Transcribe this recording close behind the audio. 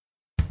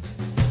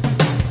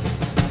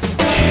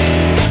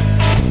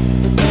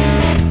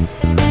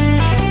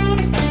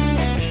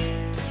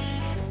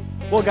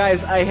Well,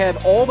 guys, I had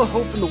all the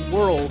hope in the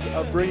world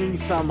of bringing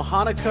some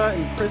Hanukkah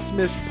and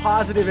Christmas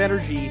positive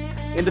energy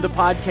into the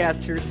podcast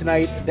here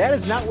tonight. That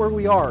is not where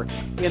we are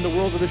in the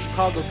world of the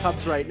Chicago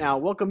Cubs right now.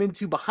 Welcome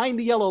into Behind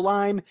the Yellow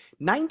Line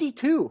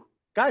 92.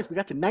 Guys, we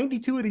got to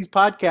 92 of these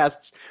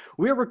podcasts.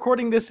 We're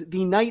recording this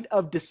the night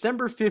of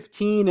December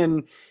 15,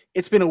 and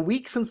it's been a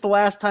week since the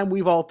last time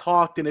we've all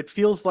talked, and it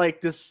feels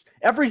like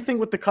everything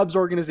with the Cubs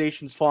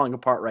organization is falling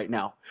apart right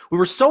now. We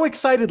were so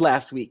excited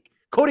last week.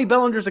 Cody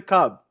Bellinger's a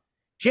Cub.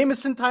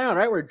 Jameson Taillon,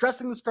 right? We're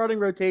addressing the starting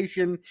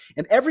rotation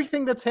and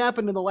everything that's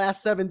happened in the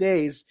last 7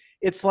 days.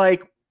 It's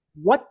like,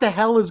 what the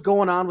hell is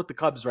going on with the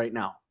Cubs right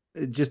now?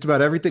 Just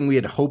about everything we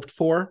had hoped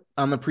for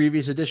on the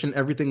previous edition,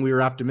 everything we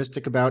were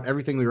optimistic about,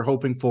 everything we were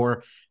hoping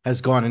for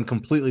has gone in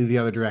completely the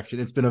other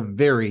direction. It's been a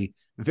very,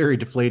 very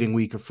deflating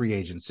week of free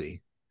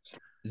agency.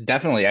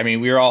 Definitely. I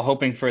mean, we were all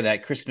hoping for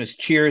that Christmas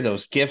cheer,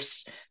 those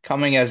gifts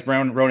coming, as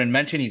Ronan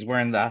mentioned. He's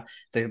wearing the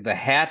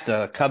hat,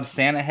 the Cubs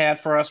Santa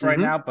hat for us right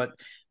now. But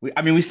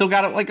we still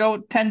got like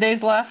 10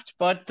 days left,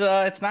 but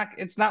it's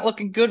not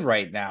looking good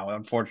right now,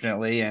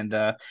 unfortunately. And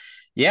I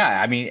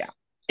mean,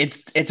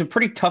 it's a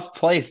pretty tough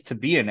place to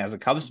be in as a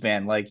Cubs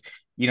fan. Like,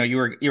 you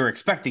were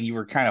expecting, you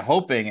were kind of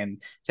hoping,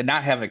 and to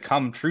not have it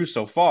come true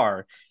so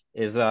far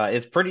is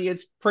it's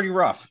pretty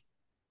rough.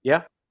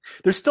 Yeah.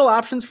 There's still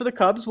options for the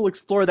Cubs. We'll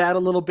explore that a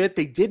little bit.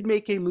 They did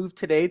make a move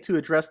today to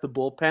address the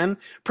bullpen.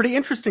 Pretty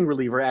interesting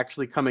reliever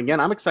actually coming in.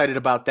 I'm excited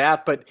about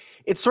that, but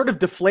it's sort of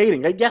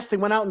deflating. I guess they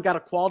went out and got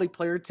a quality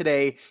player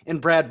today in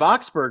Brad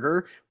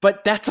Boxberger,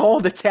 but that's all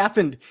that's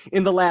happened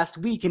in the last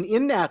week. And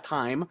in that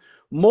time,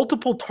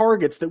 multiple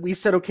targets that we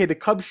said, okay, the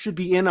Cubs should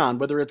be in on,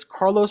 whether it's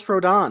Carlos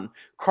Rodon,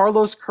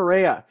 Carlos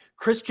Correa,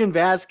 Christian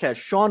Vazquez,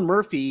 Sean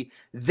Murphy,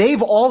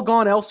 they've all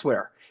gone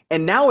elsewhere.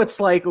 And now it's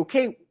like,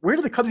 okay, where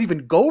do the Cubs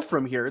even go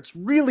from here? It's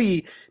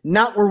really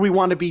not where we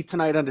want to be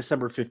tonight on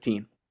December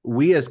 15.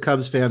 We as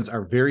Cubs fans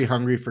are very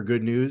hungry for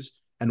good news,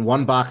 and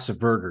one box of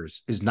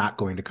burgers is not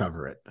going to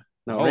cover it.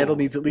 No, Randall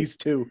needs at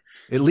least two.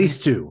 At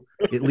least two.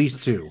 At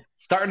least two.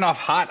 Starting off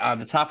hot on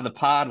the top of the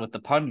pod with the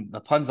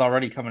pun's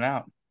already coming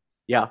out.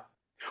 Yeah.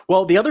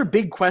 Well, the other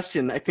big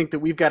question I think that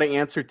we've got to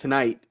answer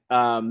tonight,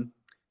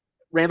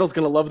 Randall's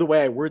going to love the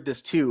way I word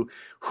this too.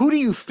 Who do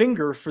you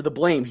finger for the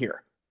blame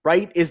here?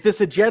 Right? Is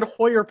this a Jed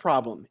Hoyer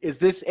problem? Is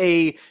this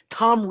a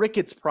Tom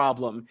Ricketts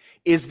problem?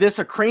 Is this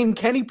a Crane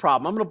Kenny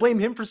problem? I'm going to blame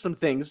him for some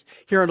things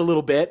here in a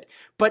little bit.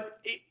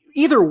 But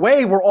either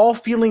way, we're all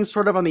feeling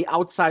sort of on the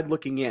outside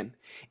looking in.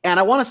 And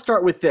I want to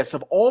start with this.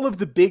 Of all of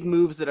the big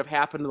moves that have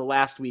happened in the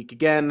last week,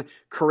 again,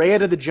 Correa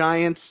to the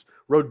Giants,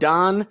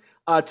 Rodon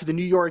to the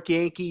New York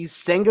Yankees,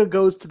 Senga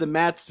goes to the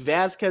Mets,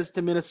 Vazquez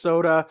to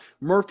Minnesota,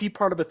 Murphy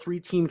part of a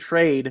 3-team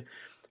trade.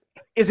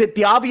 Is it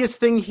the obvious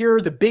thing here?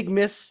 The big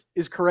miss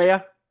is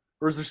Correa?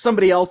 Or is there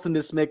somebody else in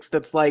this mix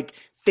that's like,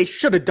 they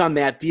should have done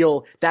that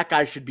deal. That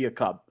guy should be a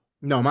Cub?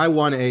 No, my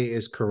 1A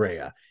is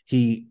Correa.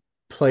 He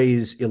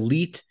plays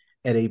elite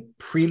at a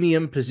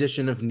premium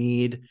position of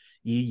need.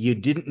 You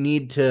didn't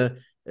need to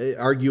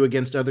argue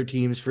against other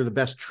teams for the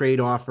best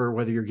trade offer,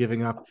 whether you're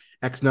giving up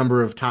X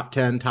number of top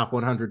 10, top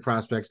 100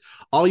 prospects.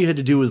 All you had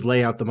to do was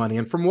lay out the money.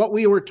 And from what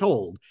we were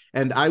told,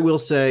 and I will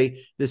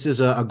say this is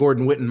a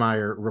Gordon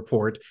Wittenmyer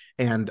report,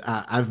 and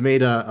I've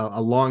made a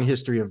long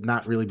history of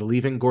not really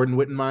believing Gordon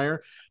Wittenmyer,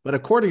 but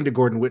according to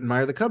Gordon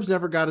Wittenmyer, the Cubs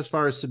never got as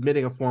far as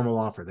submitting a formal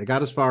offer. They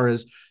got as far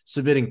as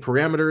submitting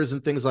parameters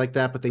and things like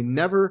that, but they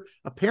never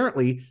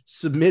apparently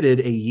submitted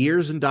a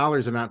years and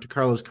dollars amount to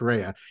Carlos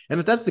Correa. And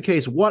if that's the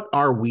case, what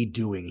are we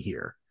doing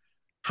here?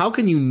 How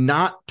can you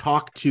not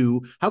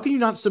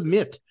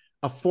submit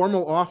a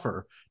formal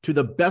offer to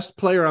the best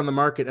player on the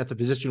market at the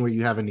position where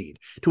you have a need?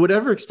 To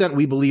whatever extent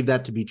we believe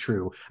that to be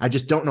true, I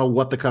just don't know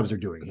what the Cubs are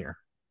doing here.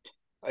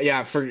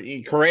 Yeah, for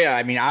Correa,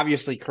 I mean,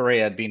 obviously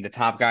Correa being the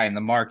top guy in the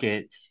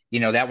market,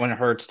 that one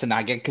hurts to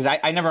not get, because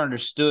I never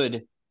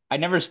understood.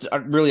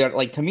 Really,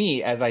 like, to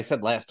me, as I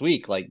said last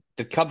week, like,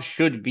 the Cubs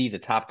should be the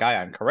top guy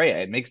on Correa.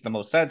 It makes the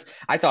most sense.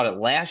 I thought it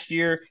last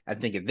year. I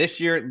think it this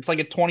year. It's like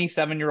a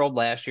 27-year-old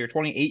last year,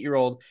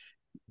 28-year-old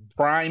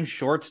prime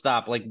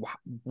shortstop. Like,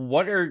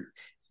 what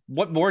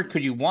more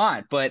could you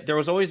want? But there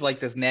was always like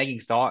this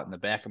nagging thought in the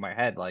back of my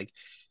head, like,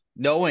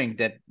 knowing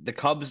that the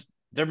Cubs,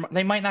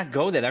 they might not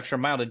go that extra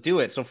mile to do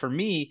it. So for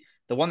me,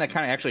 the one that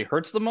kind of actually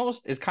hurts the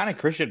most is kind of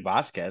Christian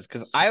Vazquez,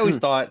 because I always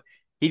thought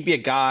he'd be a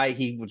guy.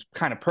 He was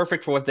kind of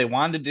perfect for what they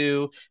wanted to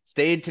do,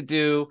 stayed to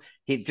do.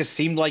 He just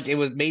seemed like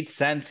made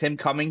sense, him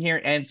coming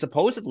here. And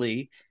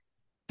supposedly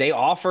they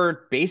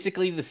offered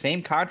basically the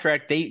same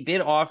contract. They did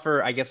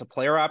offer, I guess, a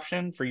player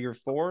option for year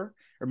 4,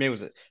 or maybe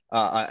it was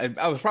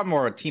I was probably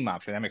more a team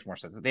option. That makes more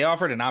sense. They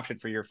offered an option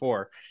for year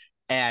 4,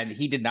 and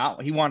he did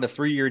not. He wanted a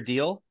 3-year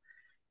deal.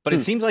 But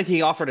it seems like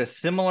he offered a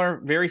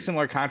very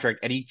similar contract,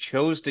 and he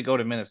chose to go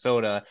to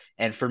Minnesota.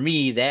 And for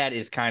me, that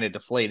is kind of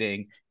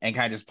deflating and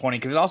kind of disappointing,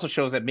 because it also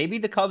shows that maybe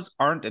the Cubs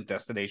aren't a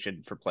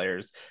destination for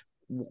players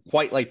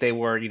quite like they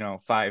were,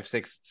 5,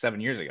 6, 7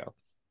 years ago.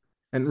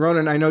 And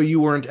Ronan, I know you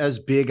weren't as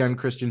big on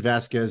Christian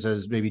Vasquez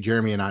as maybe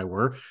Jeremy and I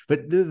were,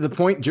 but the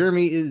point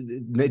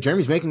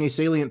Jeremy's making a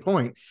salient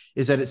point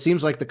is that it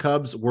seems like the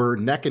Cubs were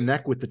neck and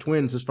neck with the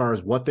Twins as far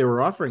as what they were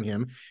offering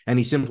him, and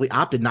he simply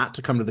opted not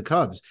to come to the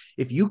Cubs.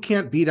 If you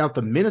can't beat out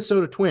the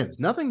Minnesota Twins,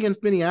 nothing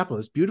against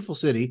Minneapolis, beautiful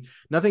city,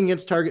 nothing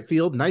against Target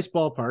Field, nice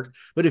ballpark,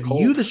 but if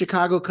you, the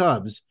Chicago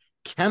Cubs,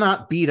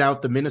 cannot beat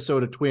out the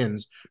Minnesota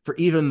Twins for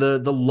even the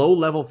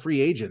low-level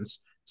free agents,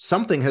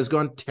 something has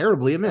gone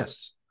terribly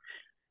amiss.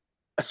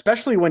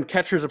 Especially when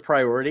catcher's a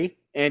priority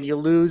and you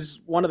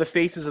lose one of the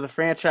faces of the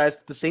franchise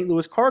to the St.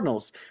 Louis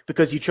Cardinals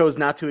because you chose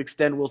not to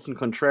extend Wilson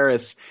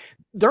Contreras.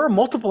 There are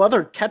multiple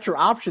other catcher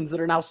options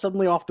that are now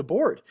suddenly off the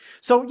board.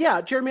 So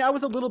yeah, Jeremy, I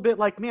was a little bit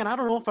like, man, I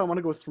don't know if I want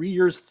to go 3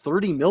 years,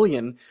 $30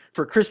 million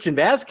for Christian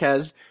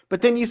Vasquez,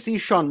 but then you see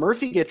Sean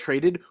Murphy get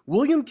traded.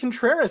 William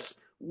Contreras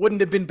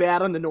wouldn't have been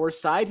bad on the north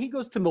side. He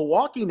goes to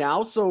Milwaukee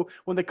now, so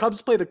when the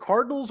Cubs play the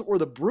Cardinals or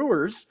the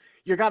Brewers,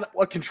 you got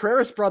a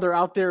Contreras brother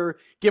out there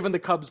giving the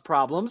Cubs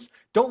problems.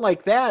 Don't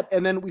like that.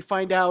 And then we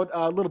find out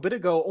a little bit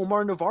ago,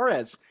 Omar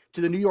Narvaez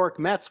to the New York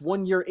Mets,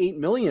 1 year, $8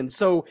 million.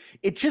 So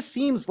it just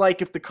seems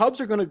like if the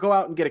Cubs are going to go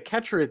out and get a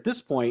catcher at this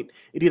point,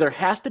 it either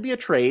has to be a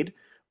trade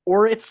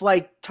or it's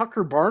like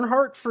Tucker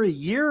Barnhart for a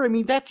year. I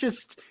mean,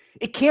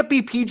 it can't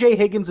be PJ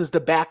Higgins as the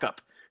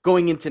backup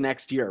going into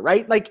next year,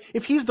 right? Like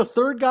if he's the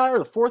third guy or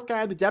the fourth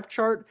guy on the depth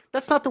chart,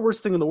 that's not the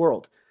worst thing in the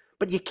world.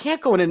 But you can't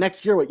go into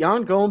next year with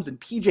Yan Gomes and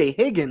PJ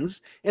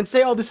Higgins and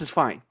say, oh, this is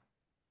fine.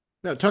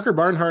 Now, Tucker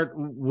Barnhart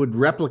would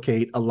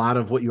replicate a lot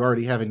of what you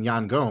already have in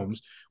Yan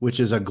Gomes,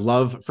 which is a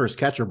glove first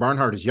catcher.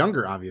 Barnhart is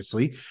younger,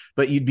 obviously,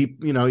 but you'd be,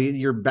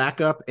 your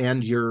backup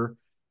and your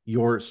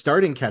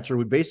starting catcher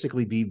would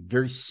basically be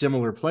very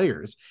similar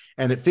players.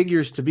 And it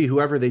figures to be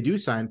whoever they do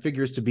sign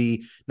figures to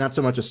be not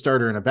so much a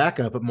starter and a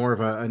backup, but more of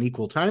an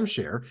equal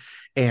timeshare.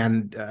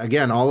 And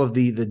again, all of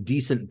the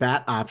decent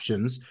bat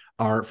options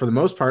are for the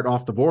most part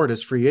off the board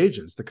as free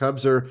agents. The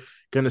Cubs are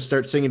going to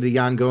start singing to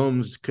Yan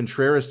Gomes,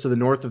 Contreras to the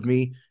north of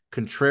me,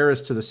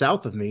 Contreras to the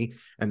south of me,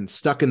 and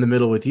stuck in the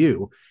middle with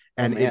you.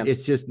 And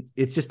it's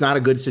just not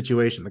a good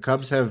situation. The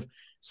Cubs have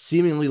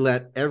seemingly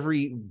let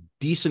every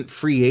decent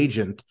free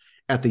agent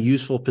at the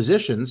useful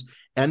positions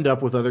end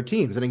up with other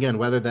teams. And again,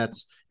 whether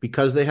that's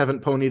because they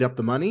haven't ponied up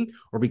the money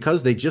or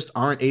because they just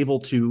aren't able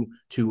to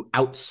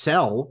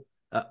outsell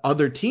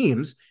other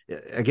teams,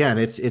 again,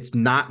 it's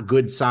not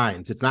good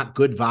signs. It's not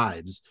good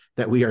vibes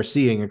that we are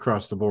seeing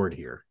across the board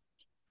here.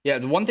 Yeah,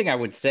 the one thing I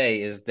would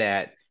say is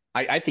that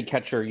I think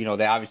catcher,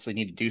 they obviously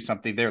need to do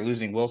something. They're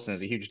losing Wilson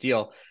is a huge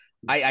deal.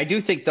 I do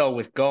think, though,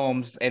 with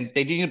Gomes, and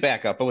they do need a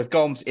backup, but with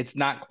Gomes, it's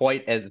not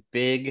quite as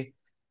big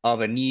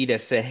of a need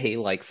as, say,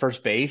 like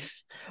first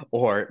base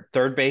or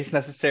third base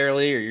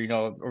necessarily, or,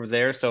 over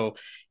there. So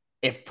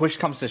if push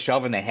comes to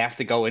shove and they have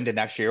to go into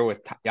next year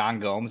with Yan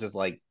Gomes as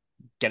like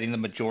getting the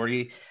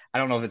majority, I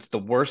don't know if it's the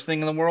worst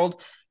thing in the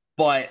world,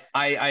 but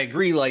I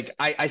agree. Like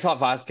I thought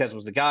Vasquez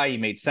was the guy. He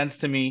made sense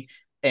to me.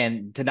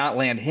 And to not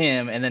land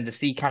him and then to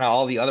see kind of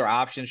all the other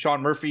options,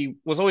 Sean Murphy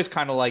was always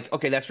kind of like,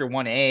 okay, that's your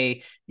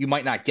 1A. You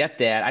might not get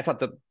that. I thought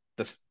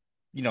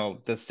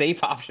the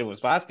safe option was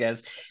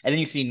Vasquez. And then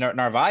you see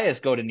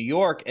Narvaez go to New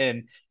York.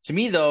 And to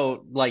me,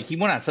 though, like he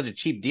went on such a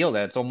cheap deal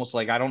that it's almost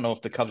like I don't know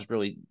if the Cubs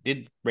really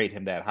did rate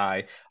him that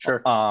high.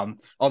 Sure.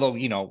 Although,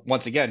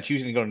 once again,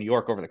 choosing to go to New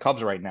York over the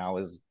Cubs right now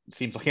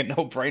seems like a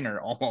no-brainer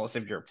almost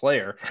if you're a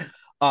player.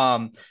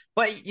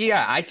 But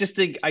yeah, I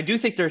do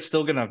think they're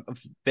still going to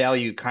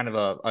value kind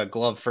of a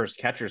glove first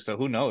catcher. So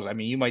who knows? I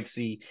mean, you might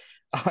see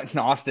an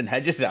Austin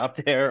Hedges out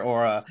there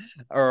or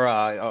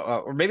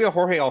maybe a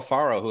Jorge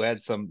Alfaro who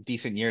had some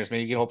decent years.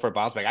 Maybe you can hope for a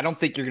bounce back. I don't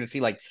think you're going to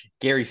see like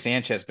Gary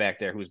Sanchez back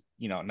there, who's,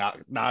 not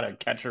a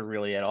catcher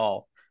really at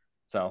all.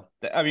 So,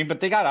 I mean,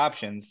 but they got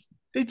options.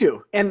 They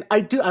do. And I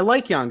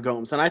like Yan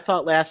Gomes. And I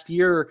thought last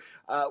year,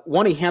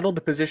 one, he handled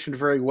the position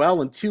very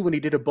well. And two, when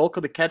he did a bulk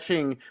of the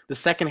catching the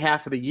second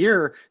half of the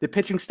year, the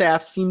pitching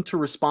staff seemed to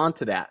respond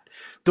to that.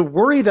 The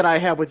worry that I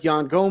have with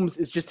Yan Gomes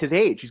is just his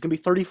age. He's going to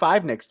be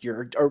 35 next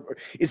year. Or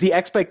is the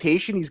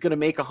expectation he's going to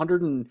make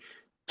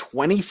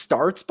 120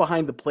 starts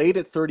behind the plate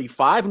at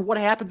 35? And what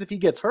happens if he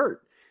gets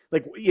hurt?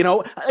 Like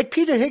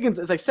PJ Higgins,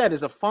 as I said,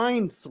 is a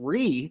fine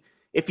 3.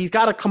 If he's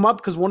got to come up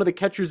because one of the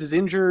catchers is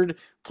injured,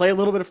 play a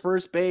little bit of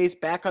first base,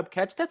 backup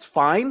catch, that's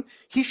fine.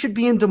 He should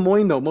be in Des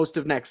Moines, though, most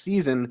of next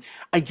season.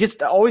 I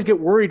always get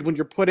worried when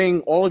you're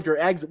putting all of your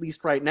eggs, at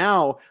least right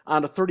now,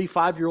 on a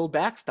 35-year-old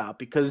backstop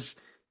because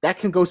that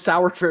can go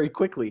sour very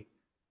quickly.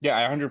 Yeah,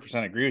 I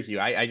 100% agree with you.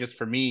 I just,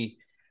 for me,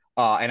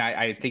 and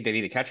I think they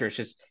need a catcher. It's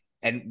just,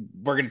 and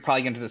we're going to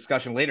probably get into the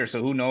discussion later,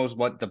 so who knows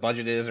what the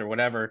budget is or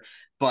whatever.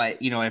 But,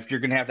 if you're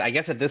going to have to, I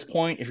guess at this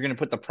point, if you're going to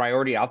put the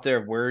priority out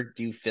there, where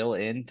do you fill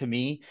in to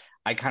me?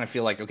 I kind of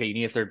feel like, okay, you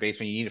need a third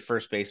baseman, you need a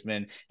first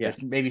baseman. Yeah.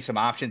 There's maybe some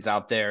options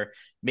out there.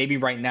 Maybe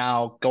right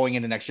now, going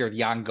into next year with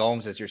Yan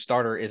Gomes as your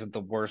starter isn't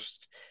the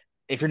worst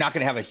if you're not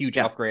going to have a huge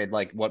upgrade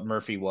like what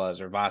Murphy was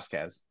or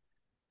Vasquez.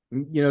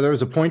 There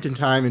was a point in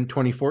time in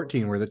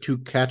 2014 where the two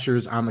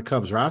catchers on the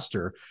Cubs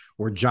roster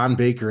were John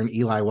Baker and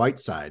Eli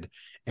Whiteside.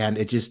 And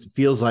it just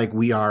feels like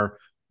we are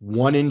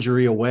one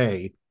injury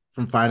away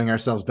from finding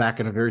ourselves back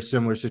in a very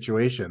similar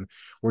situation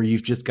where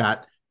you've just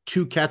got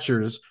two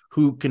catchers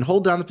who can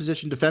hold down the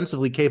position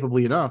defensively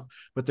capably enough,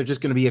 but they're just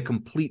going to be a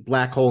complete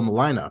black hole in the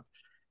lineup.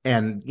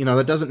 And,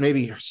 that doesn't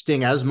maybe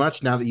sting as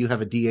much now that you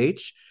have a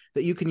DH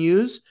that you can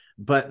use,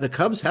 but the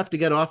Cubs have to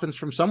get offense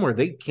from somewhere.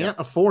 They can't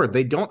afford.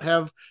 They don't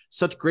have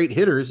such great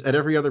hitters at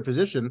every other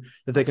position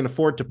that they can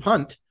afford to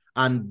punt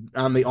on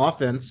the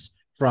offense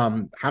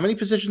from how many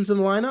positions in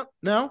the lineup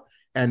now?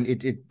 And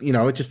it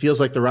just feels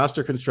like the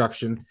roster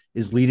construction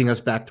is leading us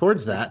back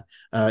towards that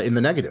in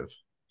the negative.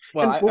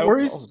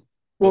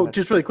 Well,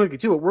 just really quickly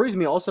too, what worries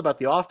me also about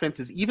the offense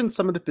is even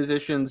some of the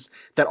positions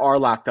that are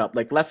locked up,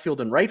 like left field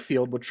and right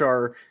field, which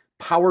are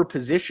power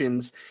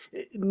positions.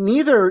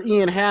 Neither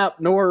Ian Happ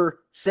nor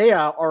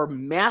Seiya are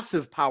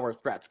massive power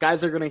threats.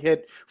 Guys are going to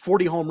hit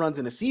 40 home runs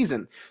in a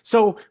season.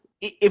 So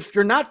if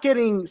you're not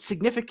getting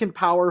significant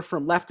power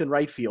from left and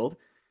right field,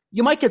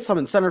 you might get some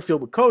in center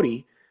field with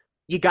Cody.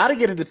 You got to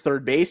get it at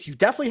third base. You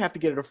definitely have to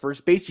get it at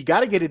first base. You got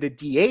to get it at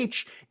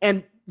DH.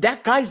 And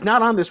that guy's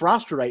not on this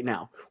roster right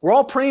now. We're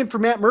all praying for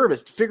Matt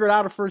Mervis to figure it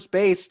out at first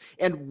base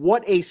and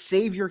what a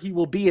savior he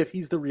will be if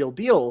he's the real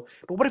deal.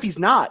 But what if he's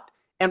not?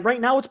 And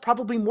right now it's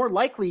probably more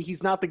likely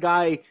he's not the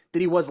guy that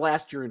he was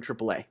last year in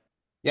AAA.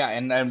 Yeah,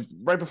 and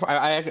right before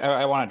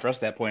I want to address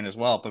that point as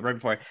well, but right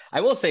before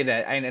I will say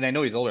that, and I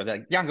know he's older,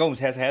 that Yan Gomes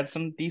has had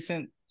some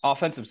decent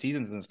offensive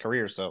seasons in his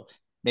career, so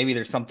maybe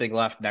there's something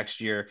left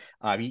next year.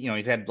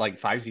 He's had like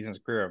 5 seasons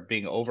career of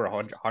being over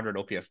 100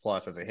 OPS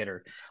plus as a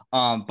hitter.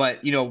 But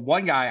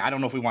one guy, I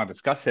don't know if we want to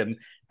discuss him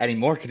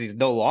anymore because he's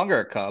no longer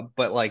a Cub.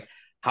 But like,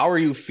 how are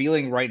you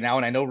feeling right now?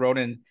 And I know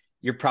Ronan,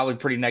 you're probably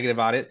pretty negative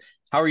about it.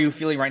 How are you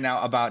feeling right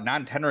now about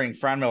non-tendering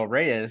Franmil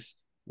Reyes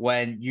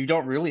when you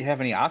don't really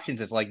have any options?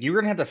 It's like you're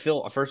gonna have to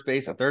fill a first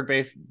base, a third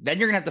base, then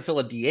you're gonna have to fill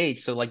a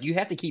DH. So like you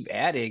have to keep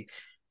adding.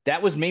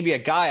 That was maybe a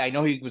guy, I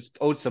know he was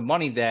owed some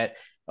money that.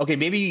 Okay,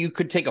 maybe you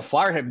could take a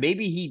flyer hit.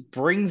 Maybe he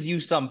brings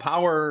you some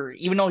power,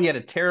 even though he had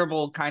a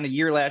terrible kind of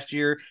year last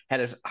year,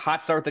 had a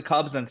hot start with the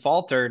Cubs and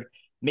faltered.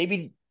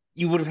 Maybe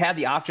you would have had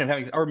the option of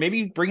having, or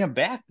maybe bring him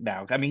back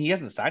now. I mean, he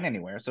hasn't signed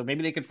anywhere, so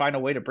maybe they could find a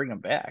way to bring him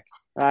back.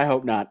 I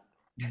hope not.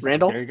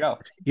 Randall? There you go.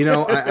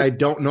 I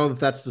don't know that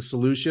that's the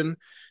solution.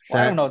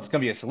 I don't know if it's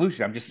going to be a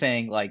solution. I'm just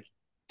saying, like,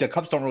 the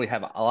Cubs don't really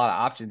have a lot of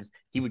options.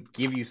 He would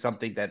give you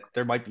something that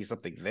there might be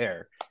something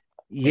there.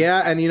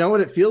 Yeah, and you know what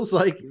it feels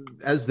like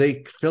as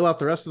they fill out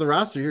the rest of the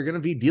roster, you're going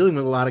to be dealing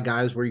with a lot of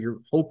guys where you're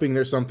hoping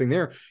there's something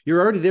there. You're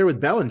already there with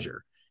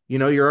Bellinger.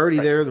 You're already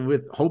there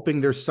with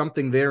hoping there's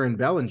something there in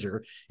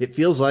Bellinger. It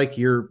feels like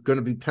you're going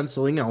to be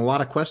penciling in a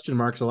lot of question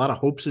marks, a lot of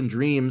hopes and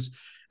dreams,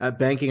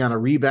 banking on a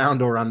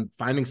rebound or on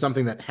finding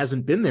something that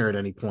hasn't been there at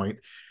any point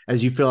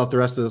as you fill out the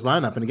rest of this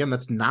lineup. And again,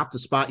 that's not the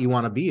spot you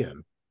want to be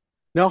in.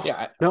 No.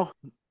 Go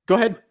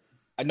ahead.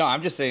 No,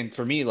 I'm just saying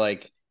for me,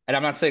 like, and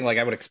I'm not saying like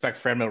I would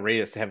expect Franmil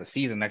Reyes to have a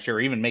season next year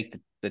or even make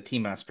the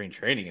team on spring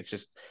training. It's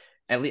just,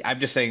 at least I'm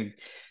just saying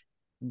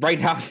right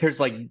now there's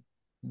like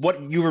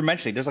what you were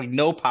mentioning. There's like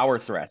no power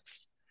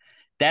threats.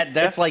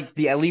 That's like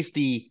at least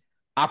the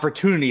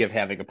opportunity of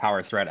having a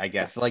power threat, I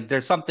guess. Like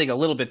there's something a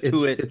little bit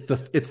to it.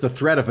 It's the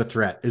threat of a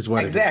threat is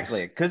what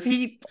exactly. Because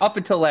he up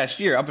until last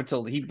year,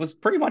 he was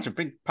pretty much a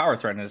big power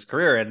threat in his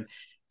career. And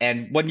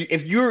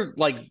if you're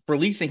like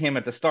releasing him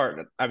at the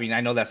start, I mean,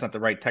 I know that's not the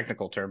right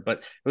technical term,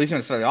 but releasing him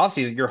at the start of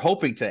the offseason, you're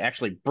hoping to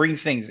actually bring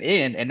things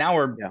in. And now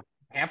we're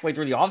halfway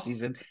through the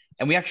offseason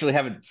and we actually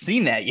haven't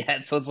seen that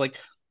yet. So it's like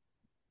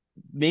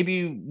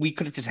maybe we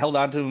could have just held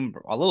on to him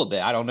a little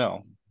bit. I don't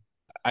know.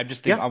 I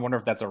just think I wonder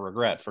if that's a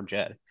regret for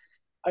Jed.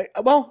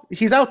 Well,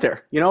 he's out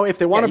there. If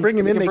they want to bring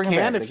him in, they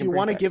can. If you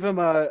want to back. give him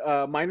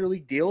a minor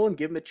league deal and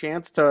give him a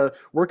chance to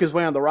work his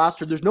way on the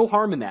roster, there's no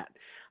harm in that.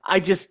 I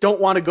just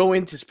don't want to go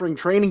into spring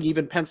training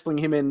even penciling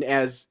him in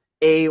as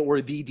A or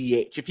the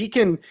DH. If he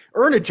can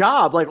earn a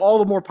job, like all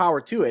the more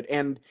power to it.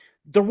 And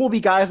there will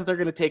be guys that they're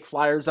going to take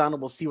flyers on, and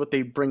we'll see what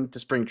they bring to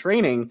spring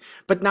training.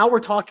 But now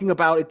we're talking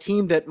about a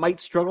team that might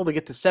struggle to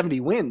get to 70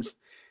 wins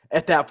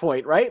at that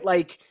point, right?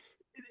 Like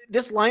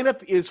this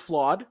lineup is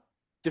flawed.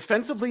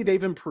 Defensively,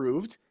 they've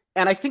improved.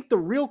 And I think the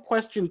real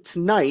question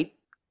tonight,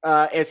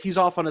 as he's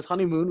off on his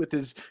honeymoon with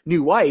his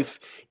new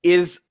wife,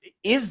 is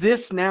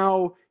this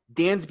now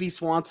Dansby,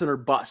 Swanson, or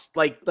bust?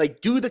 Like,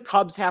 do the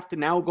Cubs have to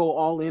now go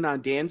all in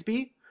on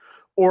Dansby?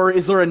 Or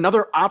is there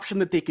another option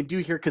that they can do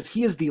here? Because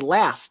he is the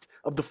last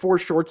of the 4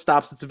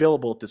 shortstops that's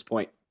available at this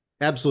point.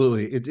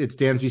 Absolutely. It's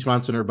Dansby,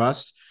 Swanson, or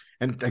bust.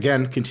 And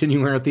again,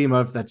 continuing our theme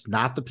of that's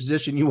not the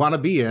position you want to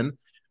be in,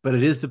 but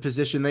it is the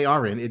position they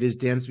are in. It is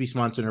Dansby,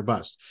 Swanson, or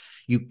bust.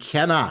 You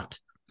cannot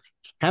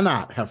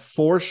have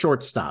 4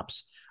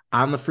 shortstops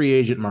on the free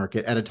agent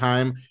market at a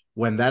time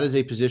when that is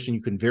a position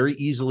you can very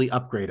easily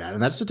upgrade at.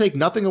 And that's to take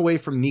nothing away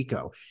from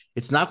Nico.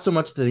 It's not so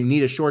much that they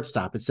need a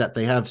shortstop. It's that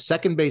they have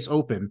second base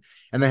open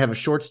and they have a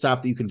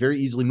shortstop that you can very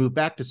easily move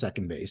back to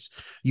second base.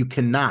 You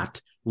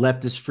cannot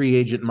let this free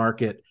agent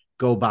market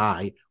go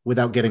by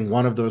without getting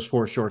one of those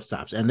 4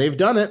 shortstops. And they've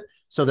done it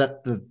so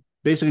that the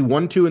Basically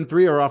 1, 2, and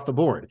 3 are off the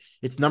board.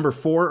 It's number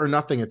 4 or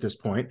nothing at this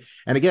point.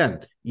 And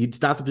again,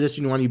 it's not the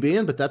position you want to be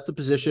in, but that's the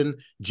position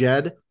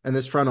Jed and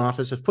this front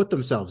office have put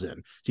themselves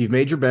in. So you've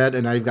made your bed,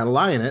 and now you've got to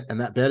lie in it,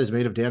 and that bed is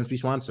made of Dansby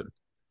Swanson.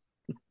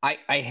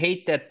 I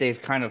hate that they've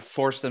kind of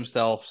forced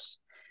themselves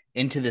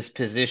into this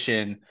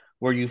position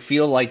where you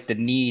feel like the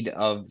need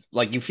of,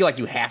 like, you feel like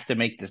you have to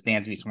make this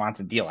Dansby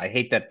Swanson deal. I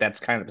hate that that's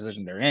kind of the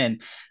position they're in,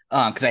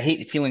 because I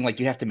hate feeling like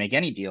you have to make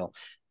any deal.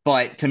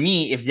 But to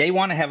me, if they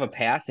want to have a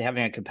path to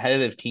having a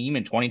competitive team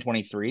in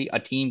 2023, a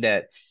team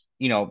that,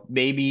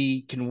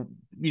 maybe can,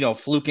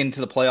 fluke into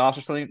the playoffs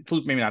or something,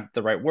 fluke maybe not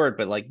the right word,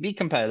 but like be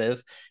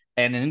competitive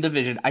and in a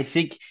division, I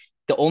think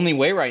the only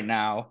way right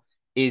now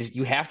is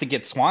you have to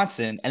get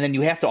Swanson, and then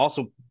you have to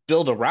also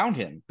build around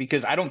him,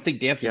 because I don't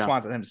think Dansby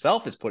Swanson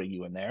himself is putting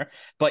you in there,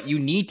 but you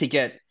need to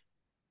get,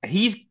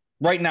 he's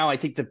right now, I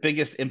think, the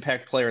biggest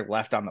impact player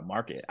left on the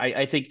market.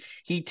 I think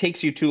he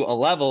takes you to a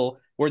level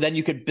where then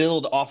you could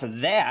build off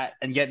of that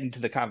and get into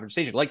the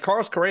conversation. Like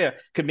Carlos Correa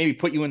could maybe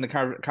put you in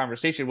the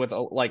conversation with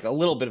a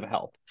little bit of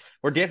help.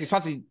 Where Dansby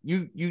Swanson,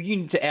 you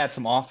need to add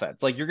some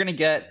offense. Like, you're going to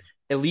get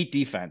elite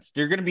defense.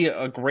 You're going to be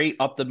a great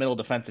up the middle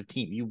defensive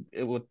team.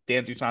 With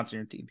Dansby Swanson on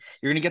your team,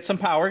 you're going to get some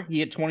power.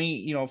 He had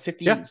 20,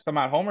 50 some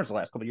odd homers the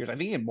last couple of years. I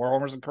think he had more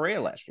homers than Correa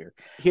last year.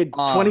 He had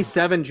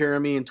 27,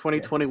 Jeremy, in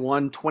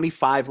 2021,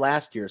 25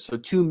 last year. So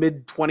 2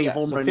 mid-20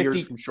 home run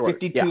years from short.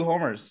 52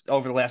 homers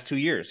over the last 2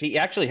 years. He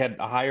actually had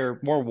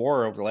more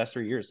WAR over the last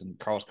 3 years than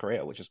Carlos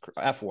Correa, which is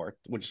F-WAR,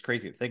 which is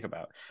crazy to think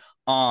about.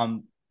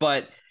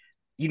 But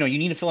you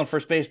need to fill in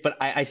first base, but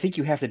I think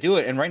you have to do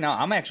it. And right now,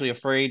 I'm actually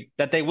afraid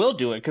that they will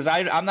do it, because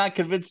I'm not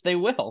convinced they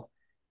will.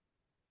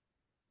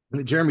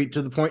 Jeremy,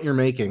 to the point you're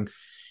making,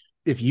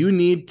 if you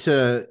need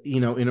to,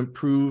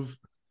 improve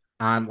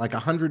on like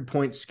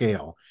 100-point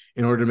scale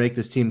in order to make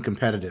this team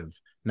competitive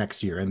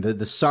next year, and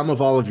the sum of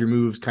all of your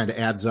moves kind of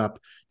adds up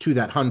to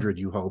that 100,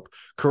 you hope,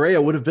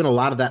 Correa would have been a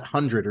lot of that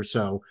 100 or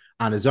so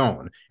on his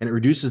own, and it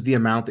reduces the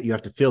amount that you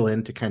have to fill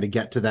in to kind of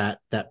get to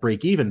that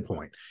break-even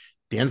point.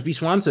 Dansby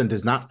Swanson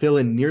does not fill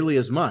in nearly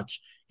as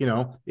much.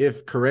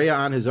 If Correa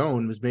on his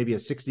own was maybe a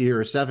 60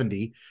 or a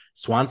 70,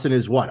 Swanson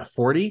is what, a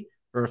 40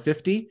 or a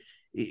 50?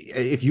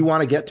 If you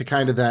want to get to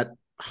kind of that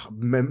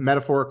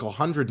metaphorical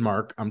 100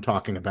 mark I'm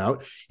talking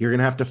about, you're going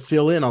to have to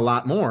fill in a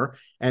lot more.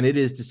 And it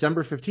is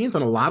December 15th,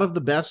 and a lot of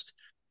the best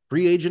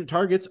free agent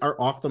targets are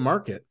off the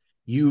market.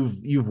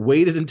 You've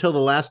waited until the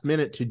last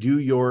minute to do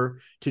your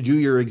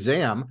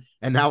exam,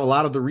 and now a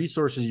lot of the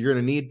resources you're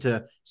going to need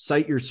to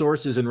cite your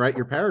sources and write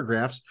your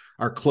paragraphs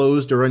are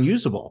closed or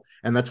unusable.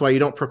 And that's why you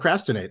don't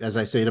procrastinate, as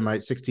I say to my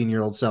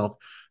 16-year-old self,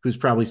 who's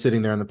probably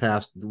sitting there in the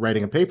past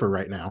writing a paper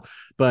right now.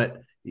 But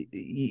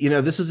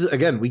this is,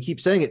 again, we keep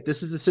saying it,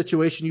 this is the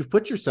situation you've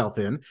put yourself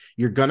in.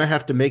 You're going to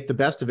have to make the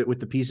best of it with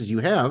the pieces you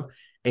have.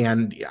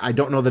 And I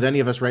don't know that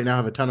any of us right now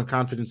have a ton of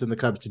confidence in the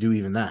Cubs to do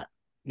even that.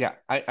 Yeah,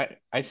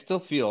 I still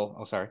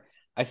feel,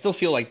 I still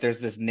feel like there's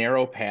this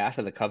narrow path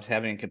of the Cubs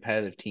having a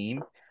competitive team.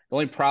 The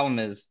only problem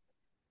is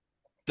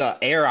the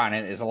air on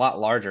it is a lot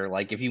larger.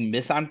 Like, if you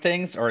miss on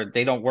things or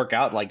they don't work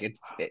out, like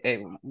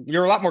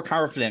you're a lot more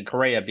confident in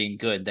Correa being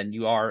good than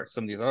you are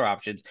some of these other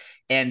options.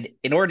 And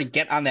in order to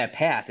get on that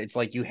path, it's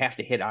like you have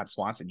to hit on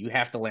Swanson. You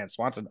have to land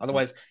Swanson.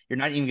 Otherwise, you're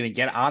not even going to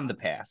get on the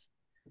path.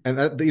 And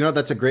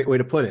that's a great way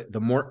to put it. The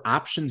more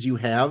options you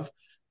have,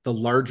 the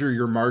larger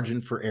your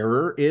margin for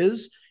error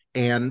is,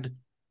 and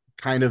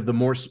kind of the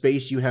more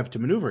space you have to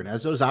maneuver. And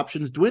as those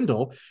options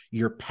dwindle,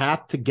 your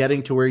path to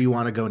getting to where you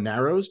want to go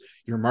narrows,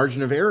 your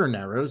margin of error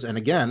narrows. And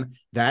again,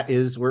 that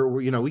is where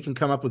we can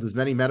come up with as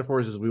many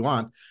metaphors as we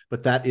want,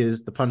 but that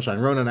is the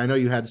punchline. Ronan, I know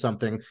you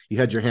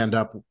had your hand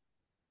up.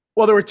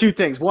 Well, there were two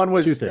things. One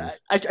was,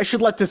 I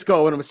should let this go,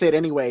 and I'm going to say it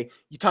anyway.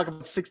 You talk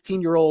about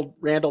 16-year-old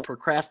Randall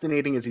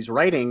procrastinating as he's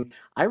writing.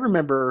 I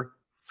remember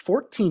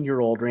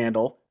 14-year-old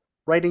Randall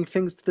writing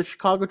things to the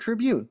Chicago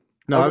Tribune.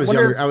 No, I was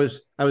younger. I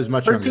was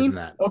much 13? Younger than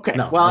that. Okay.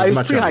 No, well, I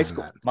was pre-high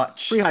school.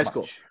 Pre-high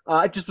school. Much.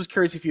 I just was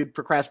curious if you had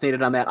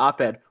procrastinated on that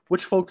op-ed,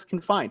 which folks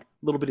can find. A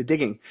little bit of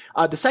digging.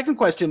 The second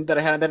question that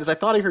I had on that is, I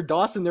thought I heard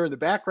Dawson there in the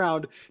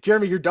background.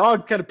 Jeremy, your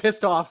dog kind of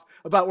pissed off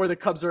about where the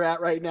Cubs are at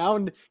right now,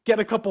 and get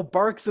a couple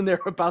barks in there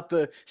about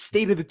the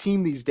state of the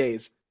team these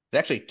days.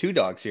 There's actually two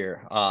dogs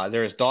here.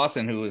 There's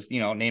Dawson, who was,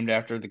 named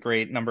after the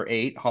great number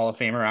 8 Hall of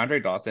Famer Andre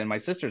Dawson. My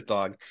sister's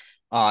dog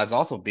is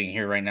also being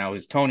here right now.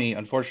 Who's Tony.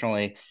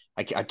 Unfortunately,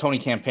 Tony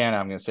Campana,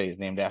 I'm going to say, is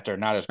named after,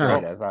 not as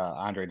great as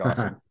Andre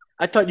Dawson.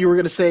 I thought you were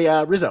going to say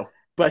Rizzo,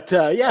 but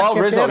yeah. Oh,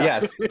 Campana. Rizzo,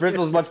 yes.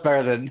 Rizzo's much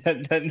better than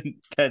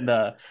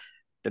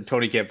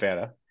Tony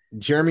Campana.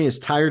 Jeremy is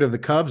tired of the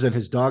Cubs, and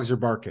his dogs are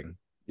barking.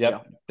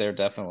 Yep, they're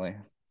definitely.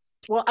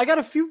 Well, I got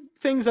a few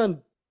things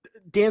on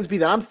Dansby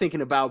that I'm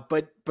thinking about,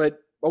 but I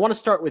want to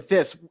start with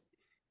this.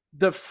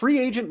 The free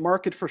agent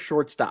market for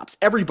shortstops,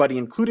 everybody,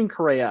 including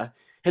Correa,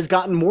 has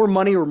gotten more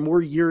money or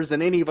more years than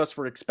any of us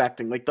were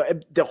expecting. Like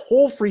the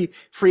whole free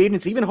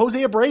agency, even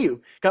Jose Abreu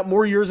got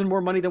more years and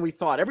more money than we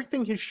thought.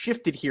 Everything has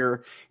shifted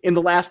here in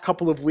the last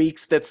couple of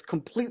weeks. That's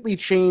completely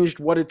changed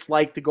what it's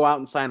like to go out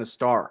and sign a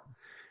star.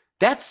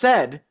 That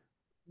said,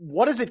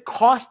 what does it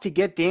cost to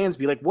get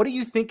Dansby? Like, what do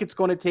you think it's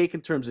going to take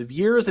in terms of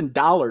years and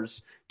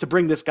dollars to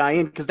bring this guy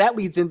in? Because that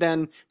leads in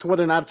then to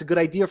whether or not it's a good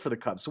idea for the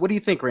Cubs. So what do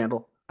you think,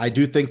 Randall? I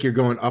do think you're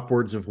going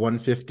upwards of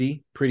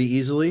 150 pretty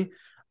easily.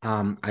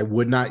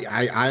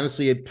 I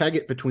honestly peg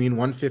it between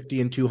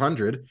 150 and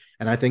 200.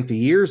 And I think the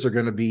years are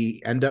going to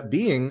end up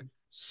being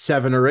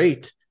 7 or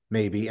 8,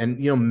 maybe. And,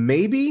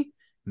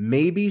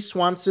 maybe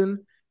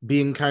Swanson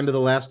being kind of the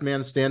last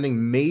man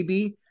standing,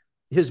 maybe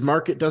his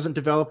market doesn't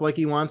develop like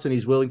he wants and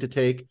he's willing to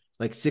take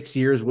like 6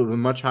 years with a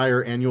much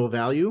higher annual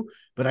value.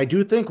 But I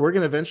do think we're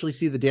going to eventually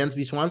see the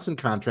Dansby Swanson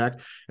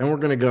contract and we're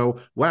going to go,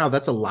 wow,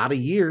 that's a lot of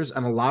years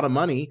and a lot of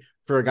money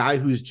for a guy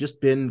who's just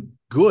been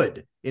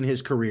good in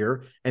his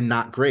career and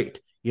not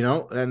great,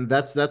 and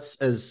that's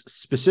as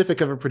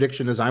specific of a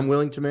prediction as I'm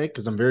willing to make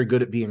because I'm very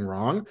good at being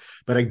wrong.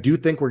 But I do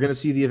think we're going to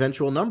see the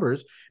eventual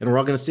numbers and we're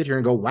all going to sit here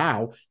and go,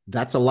 wow,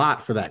 that's a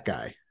lot for that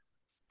guy.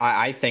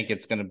 I think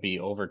it's going to be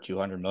over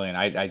 200 million.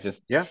 I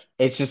just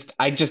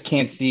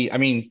can't see. I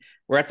mean,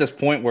 we're at this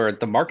point where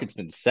the market's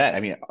been set. I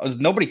mean,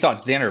 nobody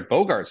thought Xander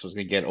Bogaerts was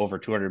going to get over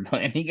 200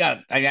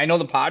 million. I know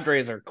the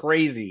Padres are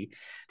crazy,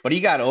 but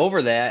he got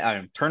over that.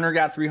 I mean, Turner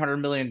got 300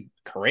 million.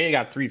 Correa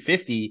got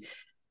 350.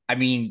 I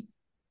mean,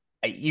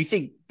 you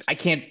think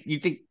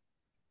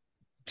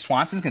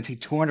Swanson's going to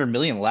take 200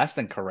 million less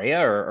than Correa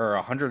or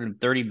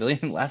 130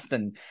 million less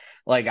than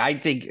I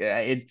think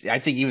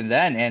even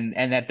then.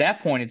 And at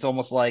that point, it's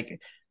almost like,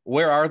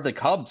 where are the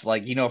Cubs?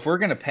 If we're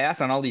going to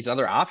pass on all these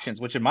other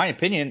options, which in my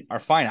opinion are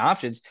fine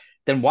options,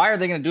 then why are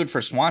they going to do it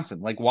for Swanson?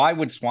 Why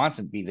would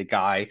Swanson be the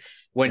guy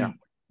when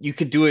you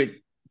could do it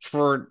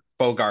for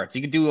Bogaerts?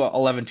 You could do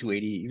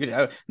 11-280. You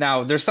could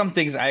now there's some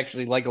things I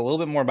actually like a little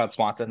bit more about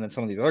Swanson than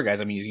some of these other guys.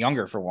 I mean, he's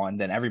younger for one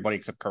than everybody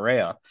except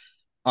Correa.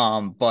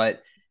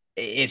 But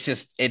I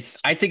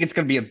think it's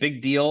going to be a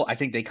big deal. I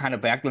think they kind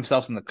of back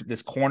themselves in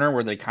this corner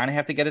where they kind of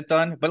have to get it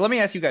done. But let me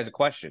ask you guys a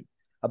question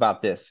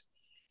about this.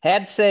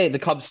 Say the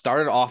Cubs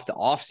started off the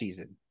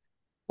offseason,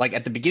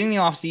 at the beginning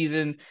of the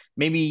offseason,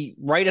 maybe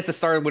right at the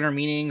start of winter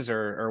meetings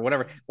or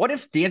whatever. What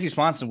if Dansby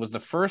Swanson was the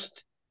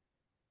first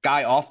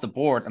guy off the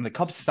board and the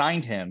Cubs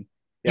signed him?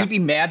 You'd be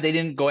mad they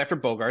didn't go after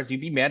Bogaerts.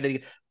 You'd be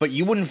mad but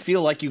you wouldn't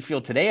feel like you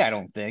feel today, I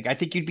don't think. I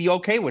think you'd be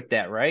okay with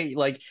that, right?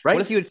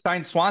 What if you had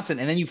signed Swanson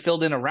and then you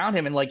filled in around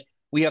him and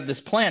we have this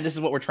plan, this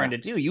is what we're trying to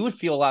do. You would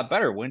feel a lot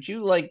better, wouldn't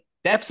you? That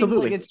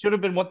Absolutely. Seems like it should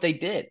have been what they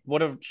did,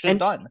 should have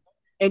done.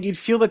 And you'd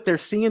feel that they're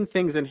seeing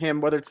things in him,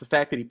 whether it's the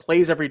fact that he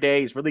plays every day,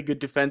 he's really good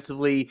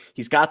defensively,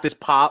 he's got this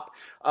pop,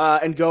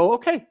 and go,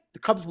 okay, the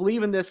Cubs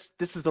believe in this.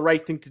 This is the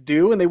right thing to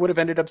do, and they would have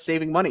ended up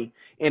saving money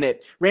in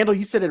it. Randall,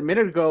 you said it a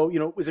minute ago,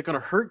 is it going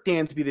to hurt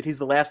Dansby that he's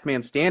the last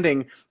man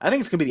standing? I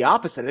think it's going to be the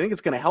opposite. I think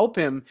it's going to help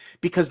him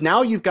because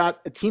now you've got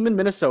a team in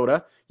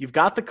Minnesota, you've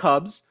got the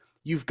Cubs,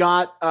 you've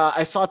got,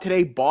 I saw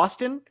today,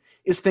 Boston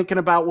is thinking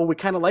about, well, we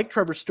kind of like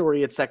Trevor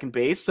Story at second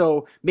base,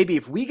 so maybe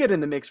if we get in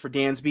the mix for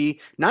Dansby,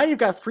 now you've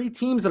got 3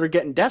 teams that are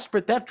getting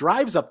desperate. That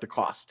drives up the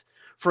cost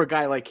for a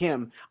guy like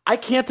him. I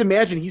can't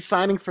imagine he's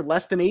signing for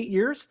less than 8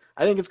 years.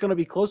 I think it's going to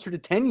be closer to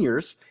 10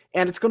 years,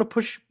 and it's going to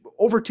push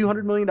over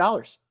 $200 million.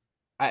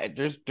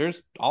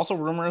 There's also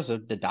rumors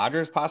of the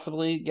Dodgers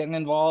possibly getting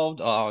involved,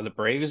 the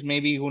Braves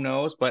maybe, who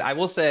knows? But I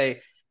will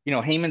say,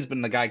 Heyman's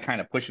been the guy kind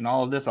of pushing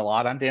all of this a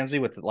lot on Dansby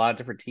with a lot of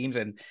different teams,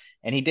 and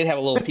he did have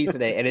a little piece of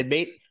that, and it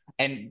made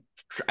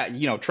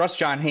trust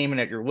John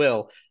Heyman at your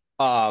will.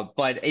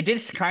 But it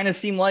did kind of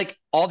seem like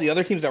all the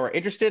other teams that were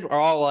interested are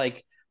all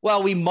like,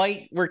 well,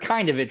 we're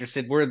kind of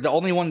interested. We're the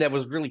only one that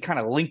was really kind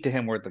of linked to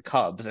him were the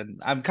Cubs,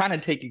 and I'm kind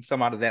of taking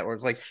some out of that where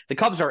it's like the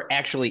Cubs are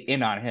actually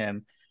in on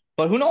him.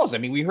 But who knows? I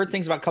mean, we heard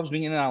things about Cubs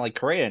being in on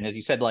Correa, and as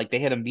you said, they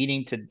had a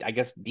meeting to, I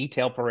guess,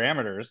 detail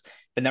parameters,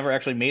 but never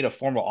actually made a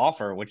formal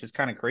offer, which is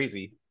kind of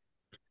crazy.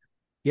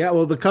 Yeah,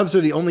 well, the Cubs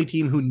are the only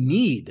team who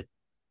need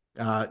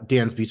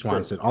Dansby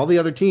Swanson. Sure. All the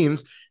other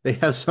teams, they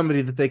have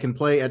somebody that they can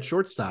play at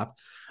shortstop.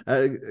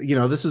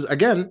 This is,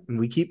 again,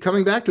 we keep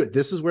coming back to it.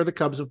 This is where the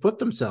Cubs have put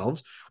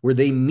themselves, where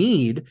they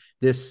need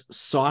this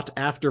sought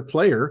after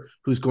player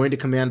who's going to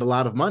command a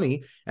lot of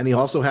money. And he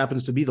also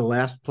happens to be the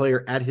last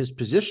player at his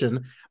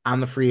position on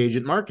the free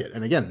agent market.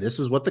 And again, this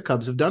is what the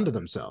Cubs have done to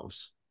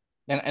themselves.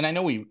 And I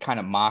know we kind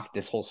of mocked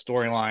this whole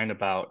storyline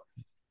about,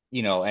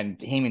 and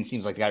Heyman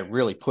seems like the guy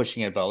really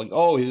pushing it about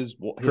his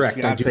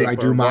correct. I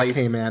do mock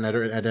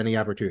Heyman at any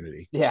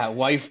opportunity. Yeah,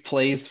 wife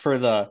plays for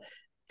the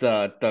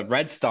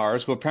Red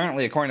Stars, who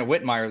apparently, according to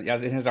Whitmire,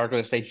 as in his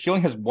article today, she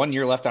only has 1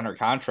 year left on her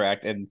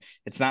contract, and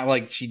it's not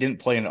like she didn't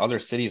play in other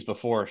cities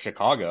before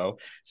Chicago,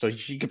 so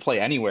she could play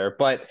anywhere.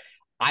 But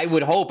I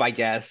would hope, I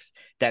guess,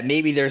 that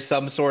maybe there's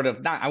some sort of,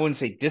 I wouldn't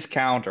say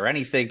discount or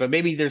anything, but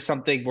maybe there's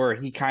something where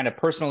he kind of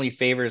personally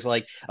favors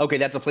okay,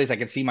 that's a place I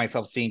can see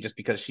myself seeing just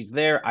because she's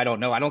there. I don't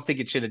know. I don't think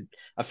it should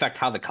affect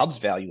how the Cubs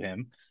value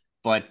him,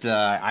 but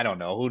I don't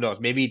know. Who knows?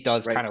 Maybe it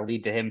does kind of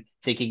lead to him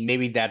thinking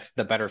maybe that's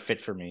the better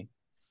fit for me.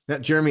 Now,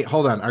 Jeremy,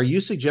 hold on. Are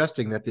you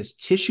suggesting that this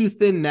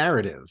tissue-thin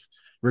narrative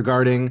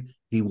regarding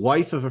the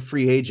wife of a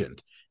free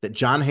agent that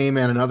John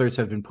Heyman and others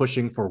have been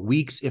pushing for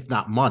weeks, if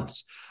not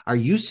months, are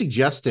you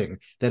suggesting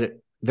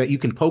that you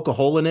can poke a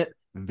hole in it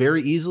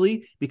very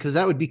easily, because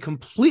that would be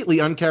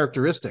completely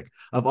uncharacteristic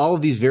of all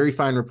of these very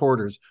fine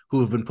reporters who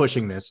have been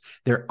pushing this.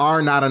 There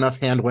are not enough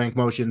hand wank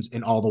motions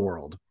in all the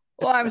world.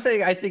 Well, I'm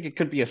saying I think it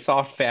could be a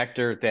soft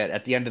factor that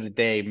at the end of the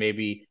day,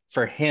 maybe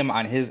for him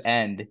on his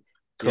end, Yeah.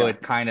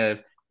 could kind of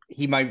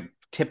he might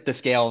tip the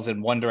scales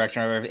in one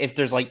direction, or if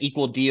there's like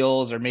equal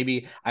deals, or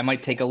maybe I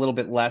might take a little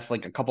bit less,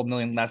 like a couple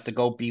million less to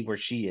go be where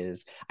she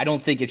is. I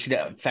don't think it should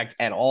affect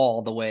at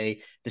all the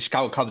way the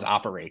Chicago Cubs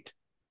operate.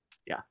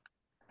 Yeah.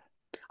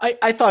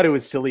 I thought it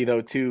was silly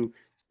though too,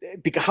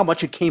 because how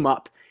much it came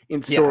up in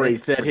Yeah, stories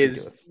it's that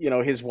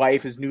ridiculous. his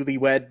wife, his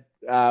newlywed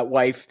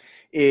wife,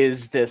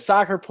 is the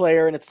soccer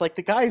player, and it's like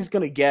the guy's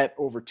going to get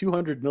over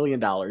 $200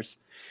 million.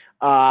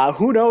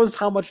 Who knows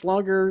how much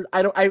longer?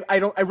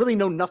 I really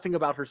know nothing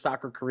about her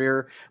soccer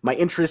career. My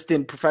interest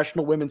in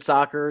professional women's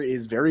soccer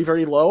is very,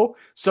 very low.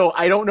 So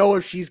I don't know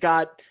if she's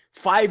got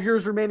 5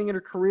 years remaining in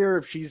her career,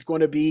 if she's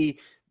going to be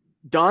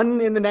done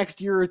in the next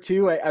year or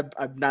two.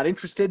 I'm not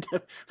interested.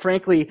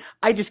 Frankly,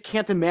 I just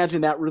can't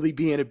imagine that really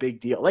being a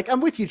big deal. Like,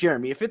 I'm with you,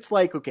 Jeremy. If it's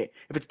like, okay,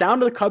 if it's down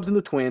to the Cubs and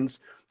the Twins,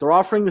 they're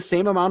offering the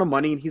same amount of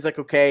money, and he's like,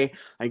 okay,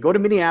 I can go to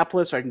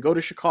Minneapolis or I can go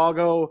to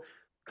Chicago,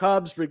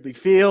 Cubs, Wrigley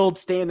Field,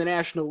 stay in the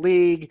National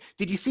League.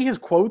 Did you see his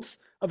quotes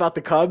about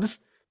the Cubs?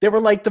 They were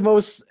like the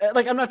most,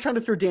 like, I'm not trying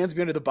to throw Dansby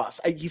under the bus.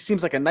 He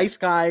seems like a nice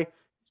guy.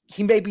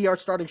 He may be our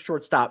starting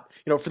shortstop,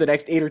 for the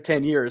next 8 or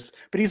 10 years.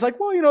 But he's like,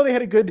 well, they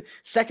had a good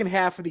second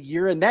half of the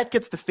year, and that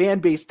gets the fan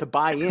base to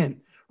buy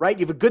in, right?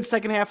 You have a good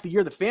second half of the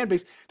year. This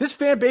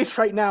fan base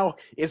right now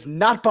is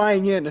not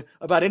buying in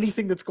about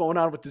anything that's going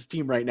on with this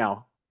team right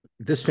now.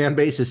 This fan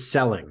base is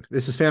selling.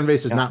 This fan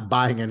base is Yeah. not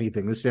buying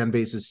anything. This fan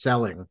base is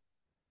selling.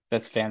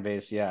 That's fan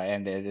base, yeah,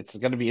 and it's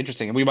going to be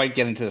interesting. And we might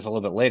get into this a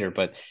little bit later,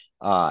 but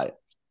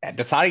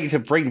deciding to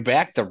bring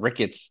back the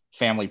Ricketts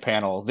family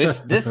panel this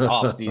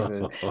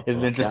offseason is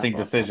an interesting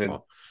decision.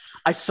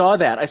 I saw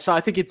that. I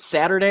think it's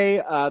Saturday,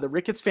 the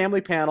Ricketts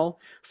family panel,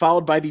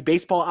 followed by the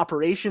baseball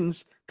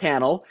operations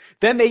panel.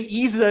 Then they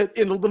ease in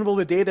the middle of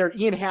the day there.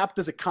 Ian Happ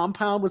does a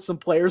compound with some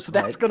players, so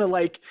that's going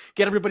to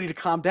get everybody to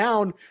calm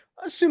down.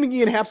 Assuming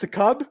Ian Happ's a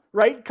Cub,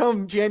 right?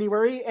 Come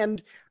January,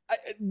 and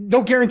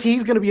no guarantee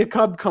he's going to be a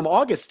Cub come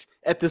August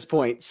at this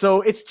point.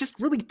 So it's just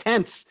really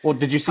tense. Well,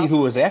 did you see who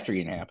was after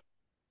Ian Happ?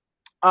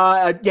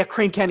 Yeah,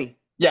 Crane Kenny.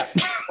 Yeah.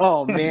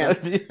 Oh man,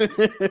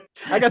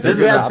 I got some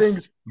They're bad gonna-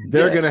 things.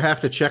 They're going to have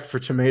to check for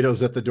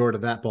tomatoes at the door to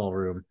that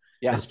ballroom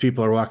as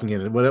people are walking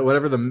in.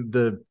 Whatever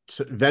the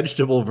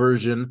vegetable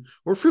version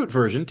or fruit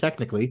version,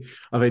 technically,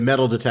 of a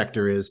metal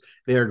detector is,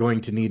 they are going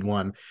to need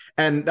one.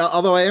 And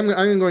although I'm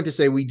going to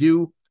say we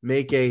do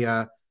make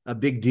a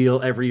big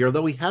deal every year,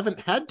 though we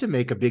haven't had to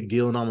make a big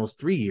deal in almost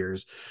 3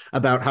 years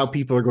about how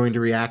people are going to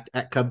react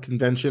at Cub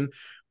convention.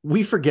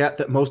 We forget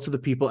that most of the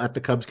people at the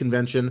Cubs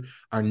convention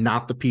are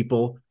not the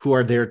people who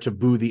are there to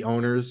boo the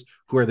owners,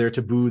 who are there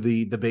to boo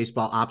the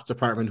baseball ops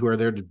department, who are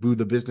there to boo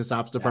the business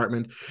ops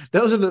department.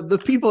 Those are the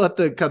people at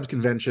the Cubs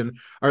convention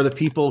are the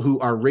people who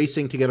are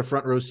racing to get a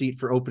front row seat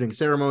for opening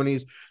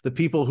ceremonies, the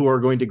people who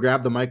are going to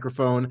grab the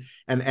microphone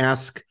and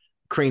ask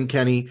Crane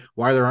Kenny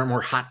why there aren't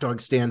more hot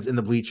dog stands in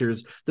the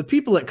bleachers. The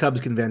people at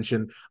Cubs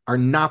convention are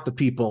not the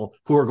people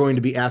who are going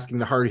to be asking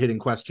the hard-hitting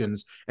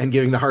questions and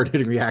giving the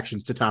hard-hitting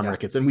reactions to Tom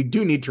Ricketts. And we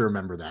do need to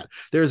remember that.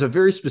 There is a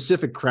very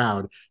specific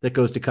crowd that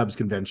goes to Cubs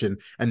convention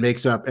and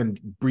makes up and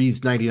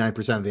breathes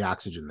 99% of the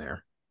oxygen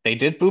there. They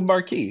did boo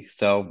Marquis,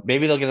 so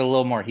maybe they'll get a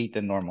little more heat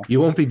than normal. You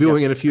won't be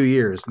booing in a few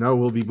years. No,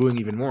 we'll be booing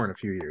even more in a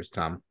few years,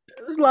 Tom.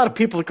 There's a lot of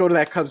people that go to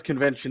that Cubs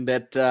convention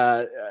that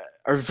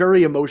are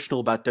very emotional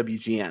about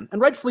WGN,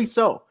 and rightfully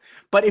so.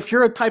 But if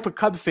you're a type of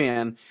Cub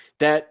fan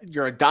that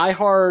you're a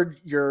diehard,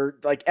 you're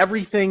like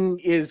everything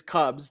is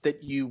Cubs,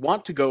 that you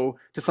want to go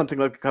to something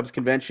like the Cubs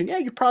convention, yeah,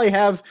 you probably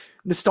have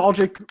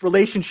nostalgic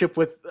relationship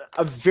with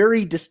a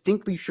very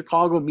distinctly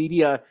Chicago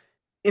media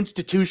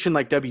institution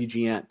like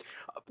WGN.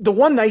 The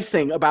one nice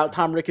thing about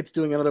Tom Ricketts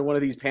doing another one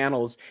of these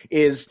panels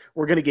is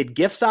we're going to get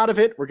GIFs out of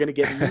it. We're going to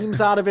get memes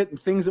out of it and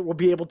things that we'll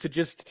be able to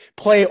just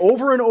play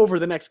over and over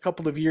the next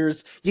couple of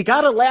years. You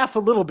got to laugh a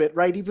little bit,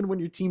 right? Even when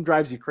your team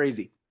drives you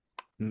crazy.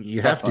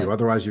 You have to,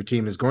 otherwise your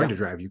team is going to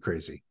drive you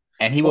crazy.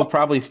 And he will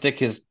probably stick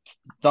his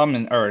thumb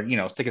in, or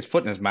stick his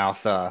foot in his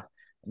mouth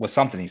with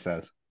something he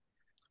says.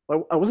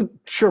 I wasn't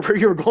sure where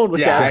you were going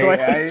with that.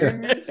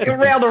 It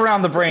railed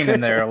around the brain in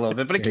there a little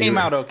bit, but it came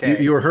out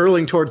okay. You were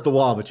hurling towards the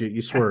wall, but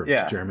you swerved,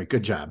 Yeah. Jeremy.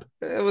 Good job.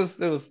 It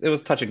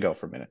was touch and go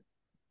for a minute.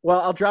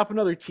 Well, I'll drop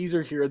another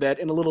teaser here that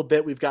in a little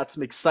bit we've got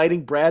some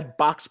exciting Brad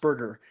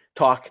Boxberger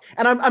talk.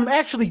 And I'm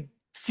actually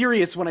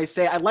serious when I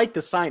say I like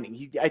the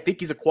signing. I think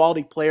he's a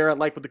quality player. I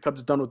like what the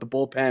Cubs have done with the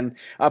bullpen.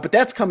 But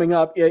that's coming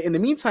up. In the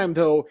meantime,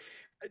 though,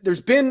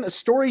 there's been a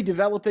story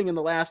developing in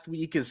the last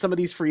week as some of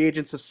these free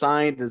agents have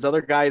signed, as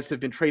other guys have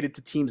been traded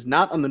to teams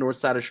not on the north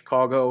side of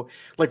Chicago.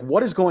 Like,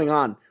 what is going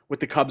on with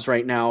the Cubs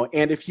right now?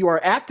 And if you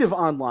are active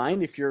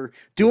online, if you're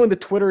doing the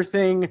Twitter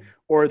thing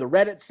or the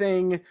Reddit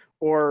thing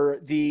or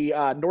the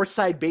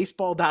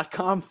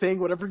northsidebaseball.com thing,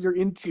 whatever you're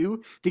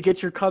into to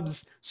get your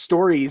Cubs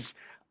stories,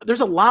 there's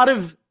a lot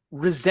of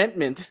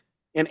resentment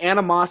and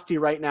animosity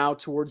right now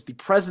towards the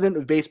president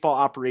of baseball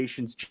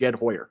operations, Jed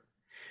Hoyer.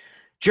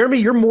 Jeremy,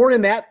 you're more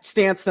in that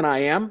stance than I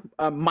am.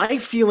 My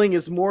feeling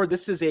is more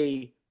this is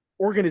a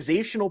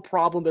organizational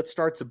problem that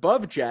starts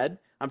above Jed.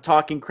 I'm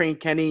talking Crane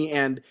Kenny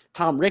and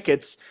Tom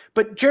Ricketts.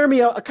 But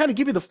Jeremy, I'll kind of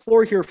give you the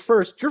floor here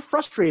first. You're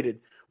frustrated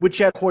with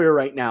Jed Hoyer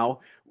right now.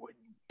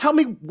 Tell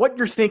me what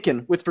you're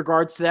thinking with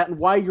regards to that and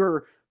why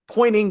you're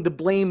pointing the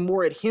blame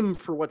more at him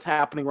for what's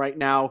happening right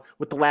now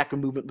with the lack of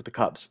movement with the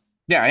Cubs.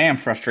 Yeah, I am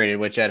frustrated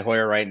with Jed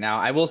Hoyer right now.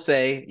 I will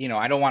say,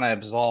 I don't want to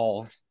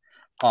absolve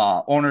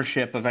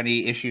ownership of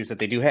any issues that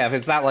they do have.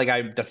 It's not like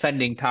I'm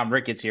defending Tom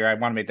Ricketts here. I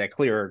want to make that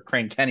clear, or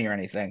Crane Kenny or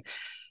anything.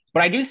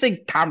 But I do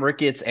think Tom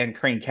Ricketts and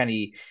Crane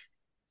Kenny,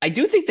 I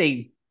think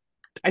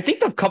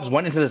the Cubs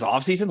went into this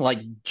offseason like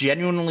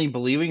genuinely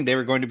believing they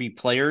were going to be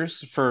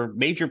players for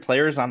major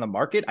players on the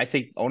market. I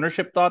think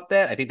ownership thought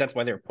that. I think that's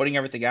why they were putting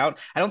everything out.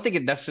 I don't think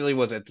it necessarily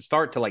was at the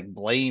start to like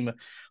blame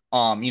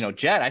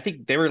Jed. I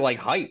think they were like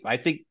hype. I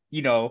think,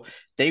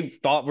 they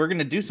thought we're going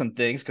to do some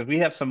things because we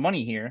have some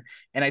money here.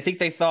 And I think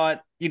they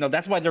thought,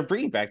 that's why they're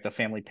bringing back the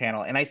family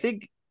panel. And I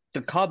think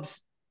the Cubs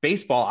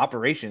baseball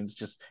operations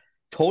just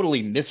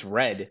totally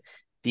misread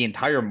the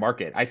entire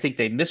market. I think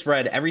they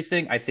misread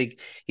everything. I think,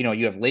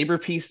 you have labor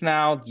peace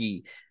now.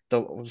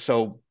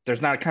 So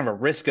there's not kind of a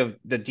risk of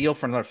the deal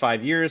for another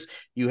 5 years.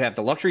 You have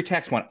the luxury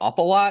tax went up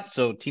a lot,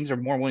 so teams are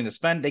more willing to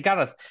spend.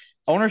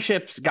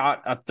 Ownership's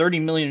got a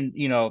 30 million,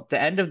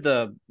 the end of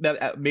the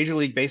Major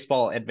League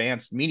Baseball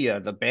Advanced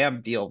Media, the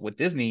BAM deal with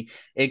Disney,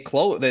 it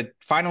closed that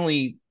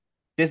finally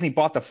Disney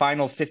bought the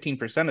final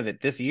 15% of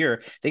it this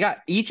year.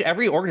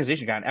 Every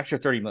organization got an extra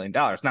 $30 million.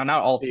 Now, not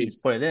all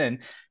teams put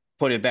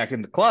it back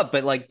in the club,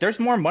 but like there's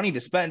more money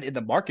to spend in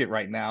the market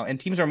right now,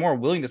 and teams are more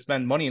willing to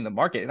spend money in the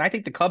market. And I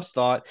think the Cubs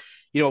thought,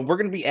 we're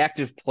going to be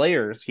active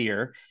players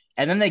here.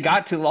 And then they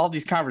got to all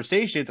these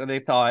conversations and they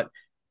thought,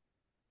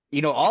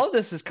 all of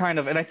this is kind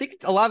of, and I think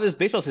a lot of this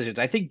baseball decisions,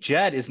 I think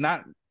Jed he's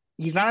not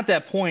at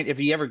that point if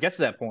he ever gets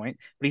to that point,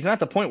 but he's not at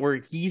the point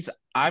where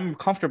I'm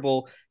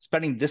comfortable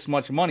spending this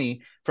much money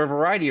for a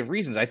variety of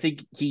reasons. I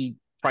think he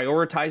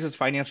prioritizes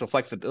financial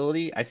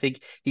flexibility. I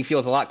think he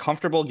feels a lot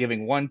comfortable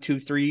giving 1, 2,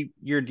 3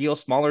 year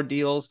deals, smaller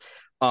deals.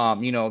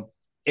 In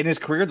his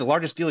career, the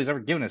largest deal he's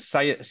ever given is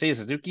Seiya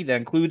Suzuki. That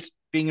includes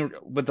being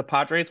with the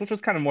Padres, which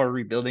was kind of more a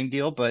rebuilding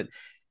deal. But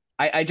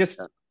I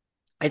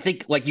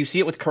think like you see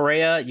it with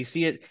Correa, you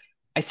see it.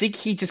 I think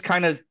he just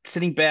kind of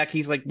sitting back.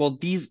 He's like, well,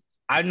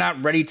 I'm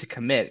not ready to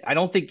commit. I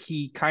don't think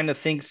he kind of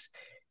thinks,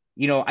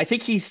 I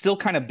think he's still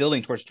kind of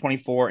building towards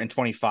 24 and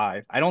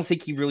 25. I don't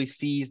think he really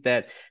sees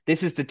that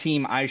this is the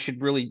team I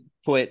should really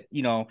put,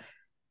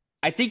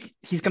 I think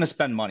he's going to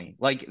spend money.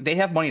 Like they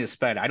have money to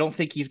spend. I don't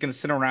think he's going to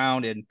sit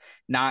around and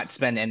not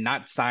spend and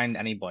not sign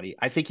anybody.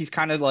 I think he's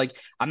kind of like,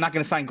 I'm not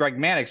going to sign Greg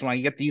Maddux when I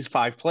get these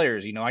 5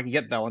 players. I can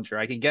get Bellinger,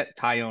 I can get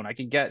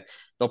Tyone,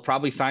 they'll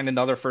probably sign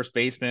another first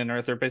baseman or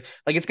a third base.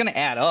 Like it's going to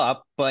add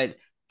up, but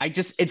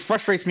it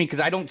frustrates me because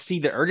I don't see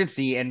the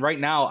urgency. And right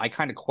now I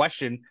kind of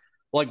question,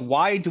 like,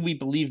 why do we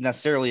believe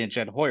necessarily in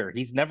Jed Hoyer?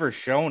 He's never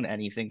shown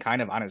anything kind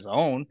of on his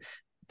own.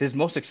 His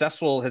most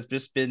successful has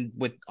just been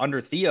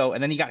under Theo,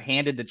 and then he got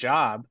handed the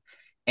job,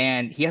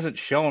 and he hasn't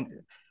shown.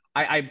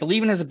 I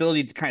believe in his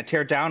ability to kind of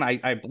tear it down.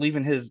 I believe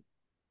in his.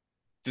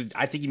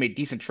 I think he made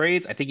decent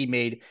trades. I think he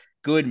made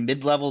good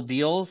mid-level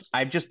deals.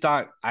 I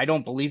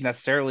don't believe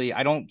necessarily.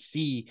 I don't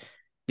see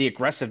the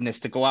aggressiveness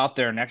to go out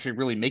there and actually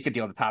really make a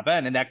deal at the top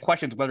end. And that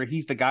questions whether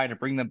he's the guy to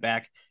bring them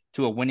back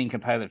to a winning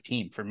competitive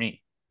team for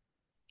me.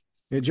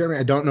 Yeah, Jeremy,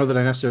 I don't know that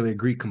I necessarily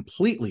agree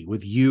completely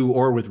with you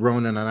or with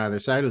Ronan on either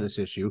side of this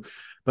issue,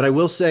 but I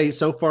will say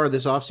so far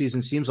this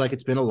offseason seems like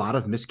it's been a lot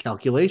of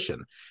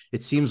miscalculation.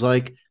 It seems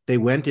like they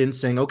went in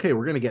saying, okay,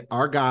 we're going to get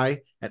our guy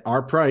at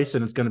our price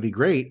and it's going to be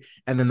great.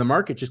 And then the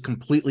market just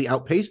completely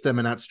outpaced them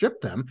and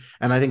outstripped them.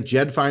 And I think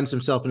Jed finds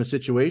himself in a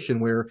situation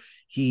where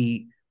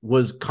he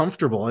was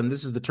comfortable, and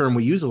this is the term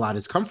we use a lot,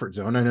 is comfort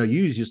zone. I know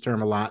you use this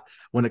term a lot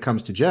when it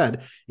comes to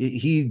Jed.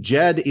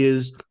 Jed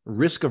is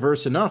risk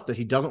averse enough that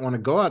he doesn't want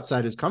to go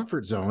outside his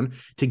comfort zone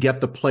to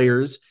get the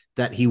players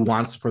that he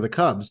wants for the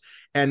Cubs.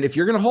 And if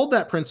you're going to hold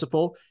that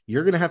principle,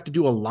 you're going to have to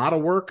do a lot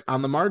of work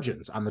on the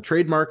margins, on the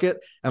trade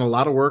market, and a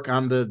lot of work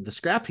on the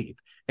scrap heap.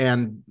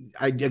 And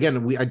I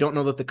don't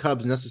know that the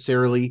Cubs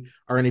necessarily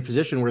are in a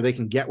position where they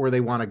can get where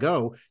they want to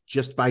go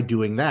just by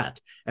doing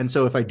that. And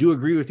so if I do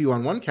agree with you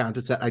on one count,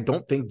 it's that I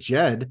don't think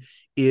Jed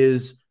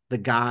is the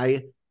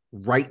guy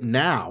right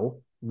now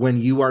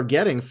when you are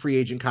getting free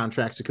agent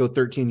contracts to go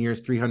 13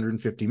 years,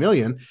 $350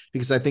 million,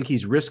 because I think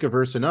he's risk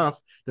averse enough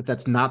that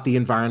that's not the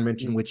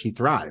environment in which he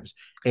thrives.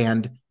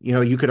 And,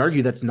 you could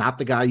argue that's not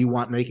the guy you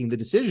want making the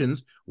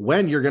decisions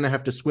when you're going to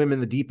have to swim in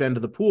the deep end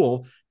of the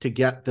pool to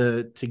get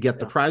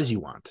the prize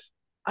you want.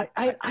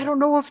 I don't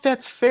know if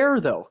that's fair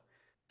though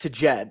to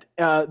Jed.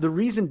 The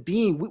reason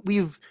being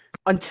we've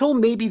until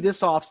maybe this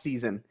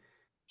offseason,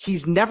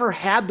 he's never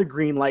had the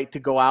green light to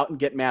go out and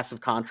get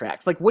massive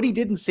contracts. Like what he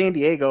did in San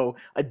Diego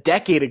a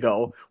decade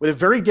ago with a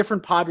very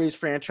different Padres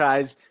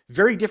franchise,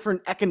 very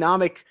different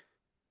economic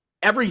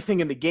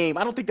everything in the game.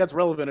 I don't think that's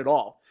relevant at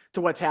all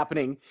to what's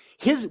happening.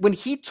 When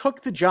he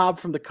took the job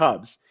from the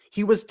Cubs,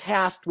 he was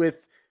tasked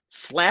with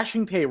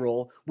slashing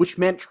payroll, which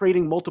meant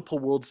trading multiple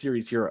World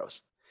Series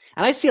heroes.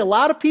 And I see a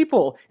lot of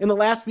people in the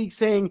last week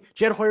saying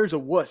Jed Hoyer's a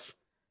wuss.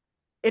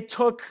 It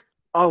took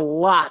a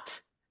lot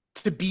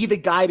to be the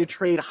guy to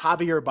trade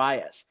Javier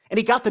Baez. And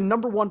he got the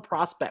number one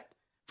prospect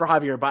for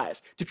Javier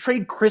Baez, to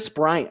trade Kris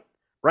Bryant,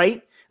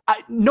 right?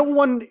 No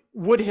one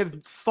would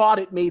have thought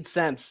it made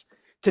sense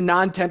to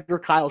non-tender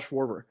Kyle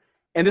Schwarber.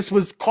 And this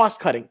was cost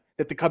cutting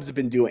that the Cubs have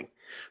been doing.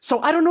 So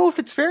I don't know if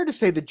it's fair to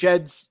say that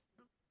Jed's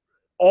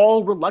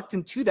all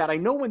reluctant to that. I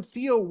know when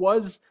Theo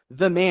was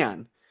the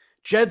man,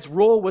 Jed's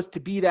role was to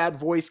be that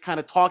voice kind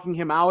of talking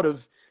him out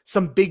of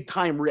some big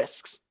time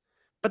risks.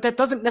 But that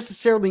doesn't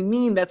necessarily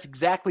mean that's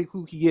exactly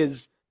who he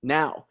is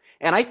now.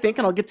 And I think,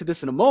 and I'll get to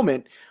this in a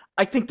moment,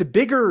 I think the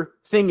bigger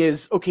thing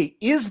is, okay,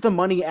 is the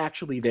money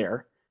actually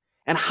there?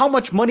 And how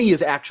much money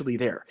is actually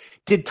there?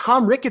 Did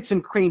Tom Ricketts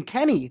and Crane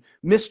Kenny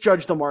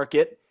misjudge the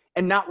market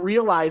and not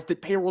realize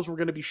that payrolls were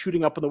going to be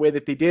shooting up in the way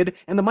that they did,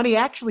 and the money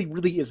actually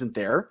really isn't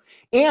there?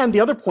 And the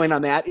other point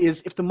on that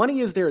is, if the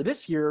money is there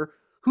this year,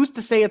 who's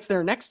to say it's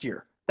there next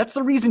year? That's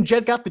the reason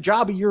Jed got the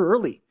job a year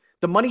early.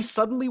 The money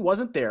suddenly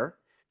wasn't there.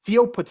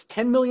 Theo puts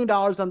 $10 million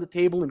on the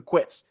table and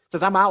quits.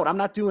 Says, I'm out. I'm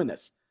not doing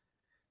this.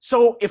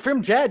 So if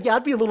I'm Jed, yeah,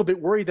 I'd be a little bit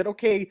worried that,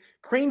 okay,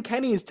 Crane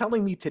Kenny is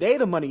telling me today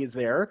the money is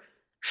there.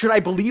 Should I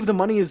believe the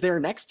money is there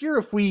next year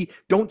if we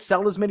don't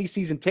sell as many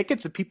season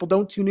tickets, if people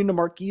don't tune into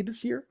Marquee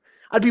this year?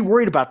 I'd be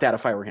worried about that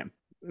if I were him.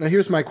 Now,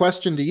 here's my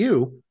question to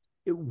you.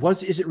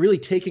 Is it really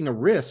taking a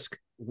risk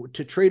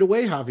to trade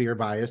away Javier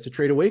Baez, to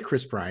trade away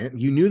Kris Bryant?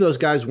 You knew those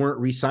guys weren't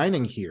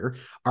re-signing here.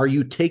 Are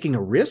you taking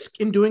a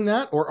risk in doing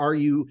that, or are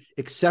you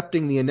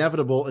accepting the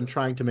inevitable and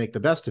trying to make the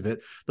best of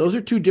it? Those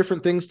are two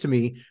different things to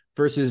me,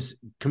 versus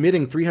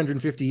committing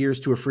 350 years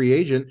to a free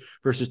agent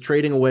versus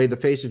trading away the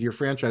face of your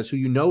franchise who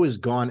you know is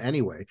gone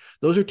anyway.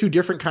 Those are two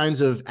different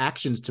kinds of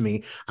actions to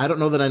me. I don't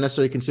know that I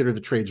necessarily consider the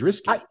trades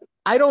risky.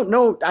 I don't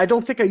know. I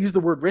don't think I used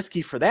the word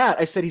risky for that.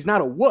 I said he's not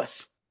a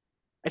wuss.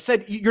 I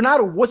said, you're not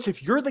a wuss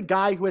if you're the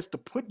guy who has to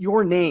put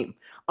your name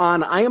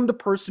on, I am the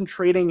person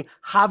trading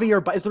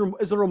Javier Baez.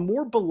 Is there a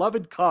more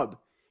beloved Cub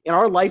in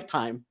our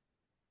lifetime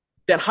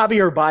than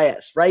Javier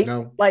Baez, right?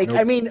 No. Like, nope.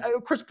 I mean,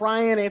 Kris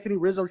Bryant, Anthony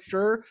Rizzo,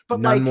 sure. But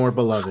none like, more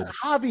beloved.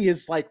 Javi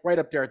is like right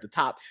up there at the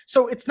top.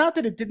 So it's not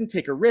that it didn't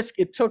take a risk.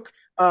 It took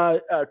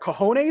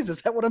cojones.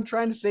 Is that what I'm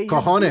trying to say?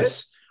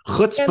 Cojones.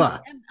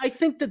 Chutzpah. And I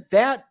think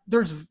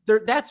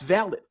that's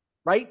valid,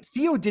 right?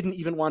 Theo didn't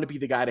even want to be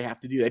the guy to have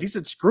to do that. He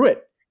said, screw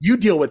it. You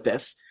deal with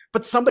this.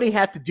 But somebody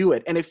had to do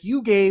it. And if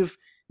you gave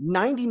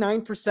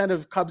 99%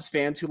 of Cubs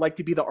fans who like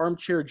to be the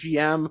armchair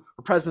GM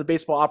or president of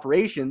baseball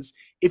operations,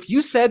 if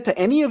you said to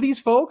any of these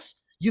folks,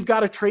 you've got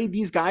to trade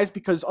these guys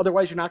because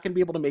otherwise you're not going to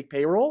be able to make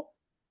payroll,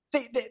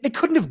 they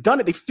couldn't have done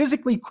it. They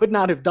physically could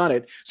not have done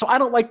it. So I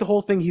don't like the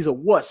whole thing. He's a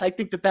wuss. I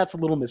think that that's a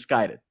little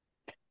misguided.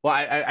 Well,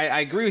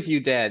 I agree with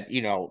you that,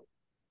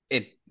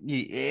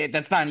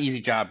 that's not an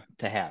easy job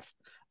to have,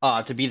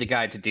 to be the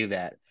guy to do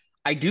that.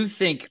 I do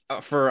think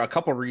for a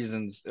couple of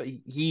reasons,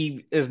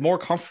 he is more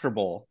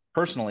comfortable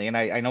personally, and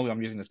I know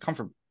I'm using this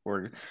comfort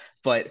word,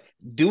 but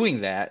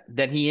doing that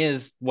than he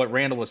is what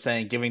Randall was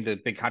saying, giving the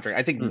big contract.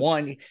 I think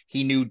one,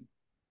 he knew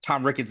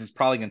Tom Ricketts is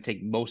probably going to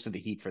take most of the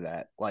heat for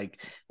that.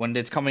 Like when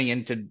it's coming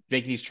in to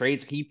make these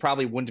trades, he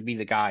probably wouldn't be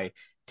the guy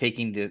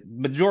taking the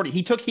majority.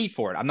 He took heat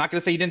for it. I'm not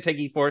going to say he didn't take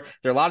heat for it.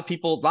 There are a lot of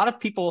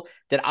people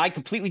that I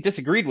completely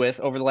disagreed with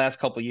over the last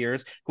couple of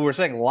years who were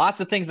saying lots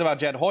of things about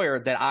Jed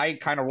Hoyer that I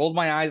kind of rolled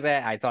my eyes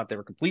at. I thought they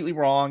were completely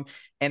wrong.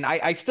 And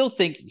I still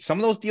think some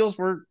of those deals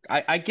were,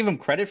 I give him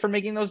credit for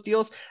making those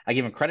deals. I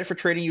give him credit for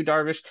trading Yu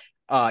Darvish,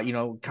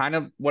 kind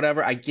of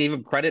whatever. I gave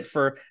him credit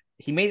for,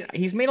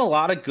 he's made a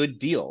lot of good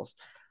deals.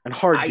 And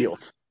hard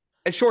deals.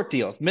 And short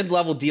deals,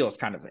 mid-level deals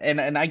kind of.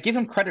 And I give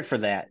him credit for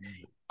that.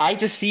 I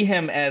just see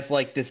him as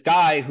like this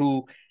guy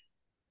who,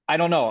 I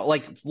don't know,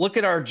 like look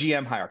at our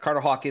GM hire. Carter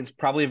Hawkins,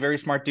 probably a very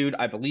smart dude.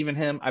 I believe in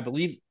him. I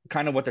believe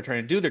kind of what they're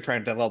trying to do. They're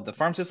trying to develop the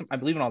farm system. I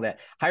believe in all that.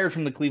 Hired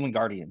from the Cleveland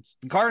Guardians.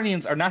 The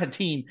Guardians are not a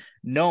team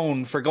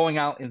known for going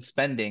out and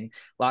spending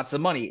lots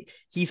of money.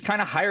 He's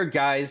kind of hired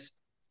guys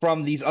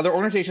from these other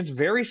organizations,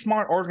 very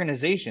smart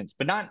organizations,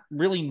 but not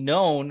really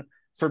known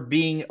for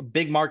being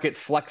big market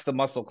flex the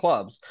muscle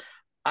clubs.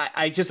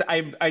 I just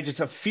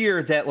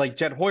fear that like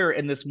Jed Hoyer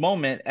in this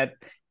moment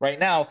right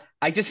now,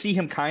 I just see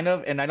him kind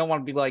of, and I don't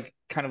want to be like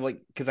kind of like,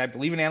 because I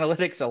believe in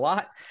analytics a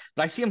lot,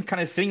 but I see him kind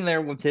of sitting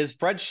there with his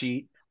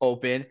spreadsheet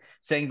open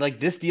saying like,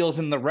 this deal's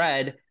in the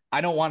red.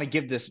 I don't want to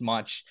give this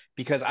much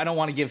because I don't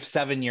want to give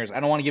 7 years. I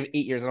don't want to give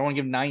 8 years. I don't want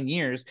to give 9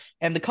 years.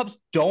 And the Cubs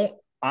don't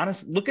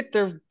look at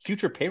their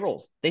future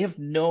payrolls. They have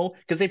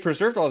because they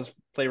preserved all this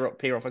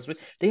payroll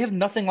flexibility. They have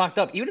nothing locked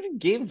up. Even if you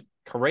gave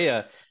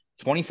Correa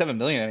 $27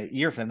 million a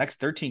year for the next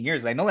 13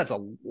 years, I know that's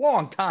a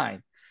long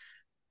time.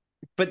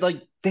 but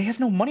like they have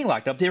no money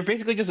locked up. They're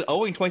basically just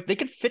owing 20. They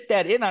could fit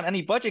that in on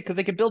any budget because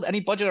they could build any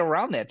budget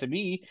around that to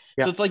me.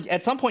 Yeah, So it's like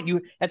at some point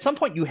you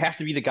have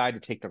to be the guy to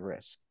take the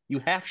risk. You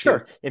have to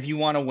sure. if you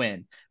want to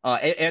win.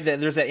 And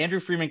there's that Andrew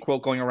Freeman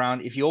quote going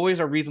around: "If you always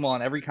are reasonable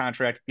on every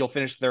contract, you'll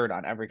finish third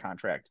on every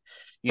contract."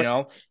 You Right.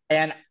 know,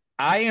 and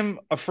I am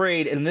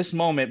afraid in this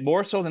moment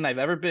more so than I've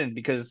ever been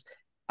because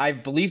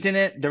I've believed in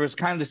it. There was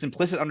kind of this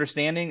implicit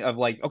understanding of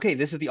like, okay,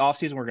 this is the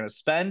offseason we're going to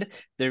spend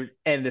there,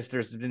 and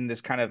there's been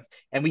this kind of,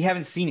 and we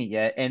haven't seen it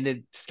yet, and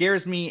it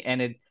scares me,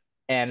 and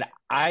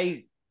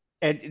I,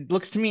 and it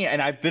looks to me,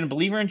 and I've been a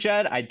believer in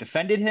Jed. I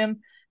defended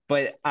him,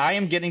 but I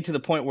am getting to the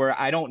point where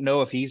I don't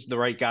know if he's the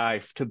right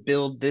guy to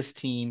build this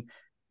team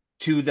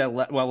to the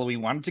level we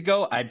wanted to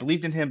go. I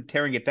believed in him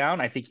tearing it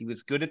down. I think he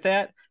was good at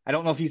that. I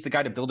don't know if he's the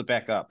guy to build it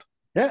back up.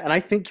 Yeah, and I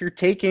think you're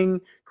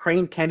taking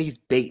Crane Kenny's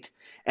bait.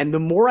 And the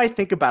more I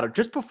think about it,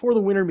 just before the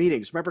winter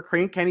meetings, remember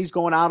Crane Kenny's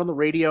going out on the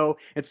radio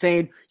and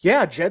saying,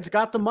 yeah, Jed's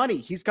got the money.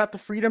 He's got the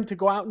freedom to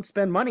go out and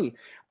spend money.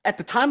 At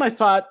the time, I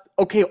thought,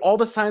 okay, all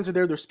the signs are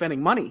there. They're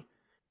spending money.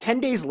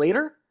 10 days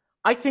later,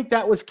 I think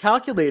that was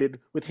calculated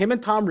with him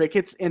and Tom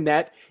Ricketts in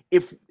that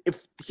if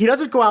he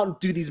doesn't go out and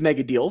do these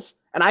mega deals,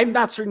 and I'm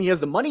not certain he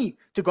has the money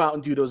to go out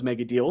and do those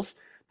mega deals,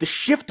 the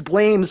shift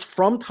blames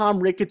from Tom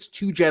Ricketts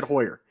to Jed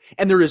Hoyer.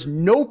 And there is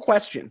no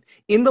question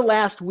in the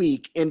last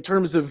week, in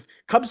terms of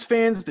Cubs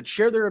fans that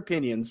share their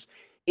opinions,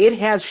 it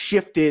has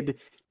shifted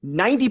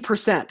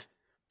 90%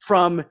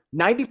 from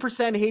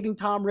 90% hating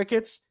Tom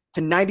Ricketts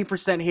to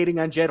 90% hating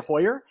on Jed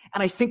Hoyer.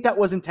 And I think that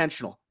was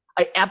intentional.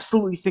 I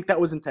absolutely think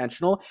that was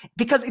intentional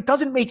because it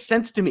doesn't make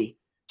sense to me.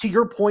 To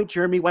your point,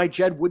 Jeremy, why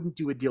Jed wouldn't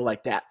do a deal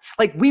like that.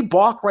 Like we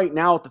balk right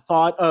now at the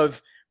thought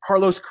of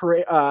Carlos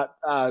Correa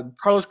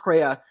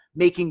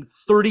making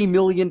 $30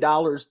 million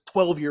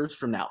 12 years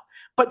from now.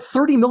 But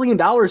 $30 million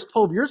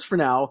 12 years from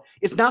now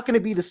is not going to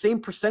be the same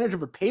percentage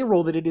of a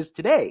payroll that it is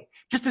today,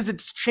 just as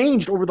it's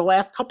changed over the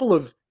last couple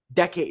of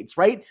decades,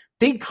 right?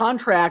 Big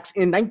contracts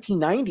in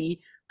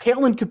 1990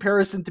 pale in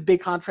comparison to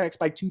big contracts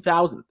by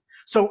 2000.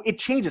 So it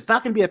changes. It's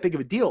not going to be that big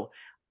of a deal.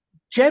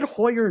 Jed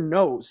Hoyer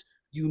knows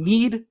you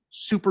need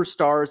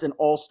superstars and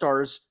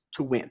all-stars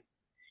to win.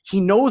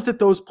 He knows that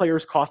those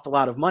players cost a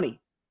lot of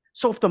money.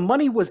 So if the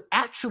money was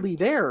actually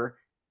there,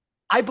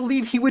 I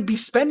believe he would be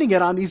spending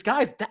it on these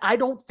guys. I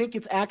don't think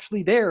it's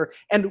actually there.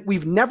 And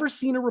we've never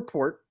seen a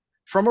report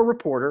from a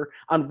reporter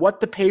on what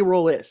the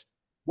payroll is,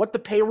 what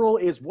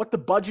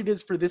the budget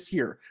is for this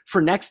year, for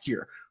next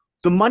year.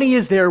 The money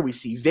is there. We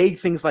see vague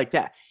things like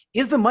that.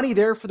 Is the money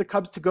there for the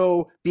Cubs to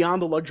go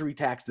beyond the luxury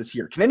tax this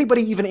year? Can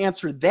anybody even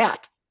answer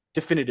that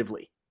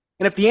definitively?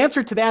 And if the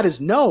answer to that is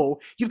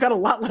no, you've got a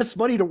lot less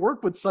money to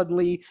work with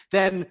suddenly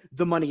than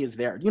the money is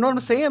there. You know what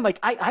I'm saying? Like,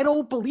 I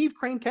don't believe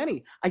Crane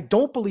Kenny. I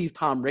don't believe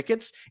Tom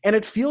Ricketts. And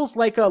it feels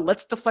like a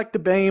let's deflect the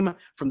blame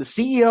from the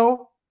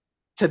CEO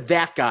to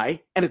that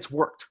guy, and it's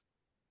worked.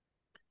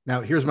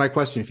 Now, here's my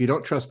question. If you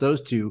don't trust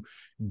those two,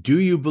 do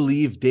you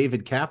believe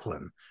David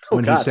Kaplan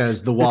when he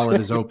says the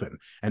wallet is open?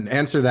 And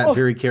answer that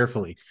very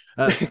carefully.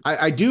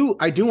 I do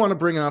want to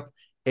bring up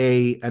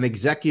an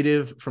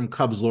executive from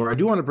Cubs lore. I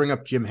do want to bring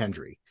up Jim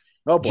Hendry.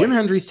 Oh, boy. Jim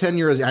Hendry's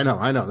tenure as I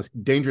know, this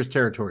dangerous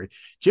territory.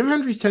 Jim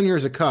Hendry's tenure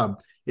as a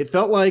Cub, it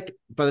felt like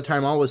by the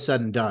time all was said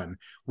and done,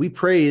 we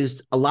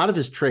praised a lot of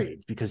his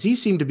trades because he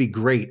seemed to be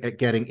great at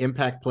getting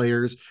impact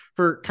players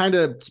for kind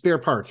of spare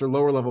parts or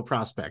lower level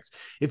prospects.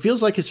 It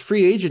feels like his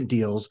free agent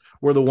deals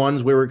were the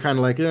ones where we're kind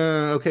of like,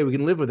 okay, we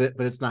can live with it,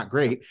 but it's not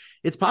great.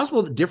 It's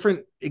possible that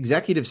different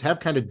executives have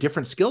kind of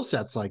different skill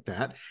sets like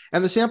that.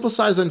 And the sample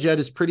size on Jed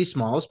is pretty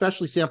small,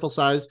 especially sample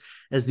size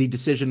as the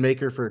decision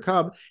maker for a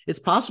Cub. It's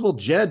possible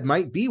Jed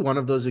might be one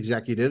of those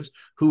executives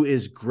who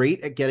is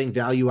great at getting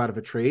value out of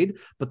a trade,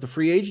 but the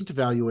free agent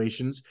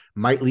evaluations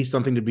might leave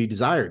something to be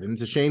desired. And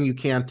it's a shame you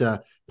can't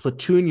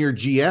platoon your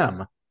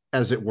GM,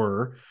 as it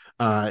were,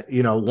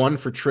 one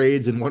for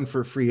trades and one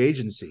for free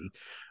agency.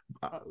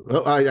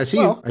 I see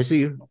you. I see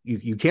you.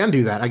 You can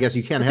do that. I guess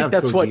you can't have.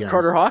 That's what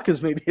Carter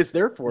Hawkins maybe is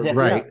there for,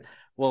 right? Yeah.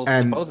 Well,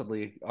 and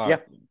supposedly,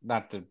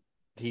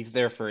 he's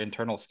there for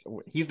internal.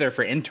 He's there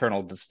for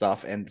internal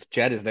stuff, and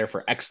Jed is there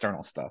for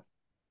external stuff.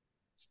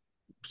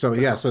 So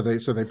yeah, so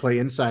they play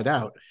inside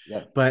out.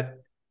 Yeah. But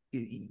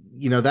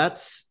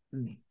that's.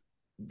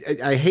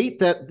 I hate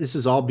that this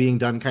is all being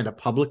done kind of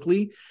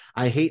publicly.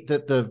 I hate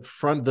that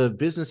the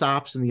business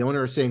ops and the owner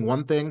are saying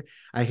one thing.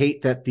 I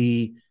hate that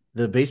the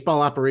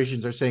baseball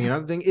operations are saying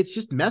another thing. It's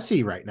just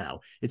messy right now.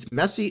 It's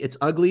messy. It's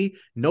ugly.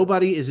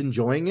 Nobody is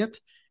enjoying it.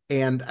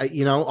 And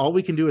all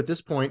we can do at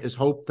this point is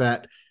hope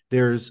that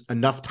there's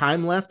enough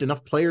time left,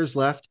 enough players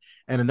left,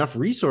 and enough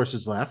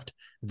resources left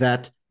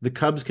that the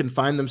Cubs can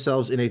find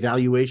themselves in a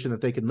valuation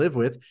that they can live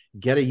with,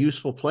 get a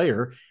useful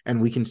player,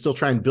 and we can still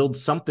try and build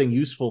something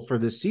useful for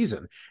this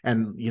season.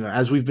 And,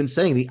 as we've been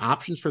saying, the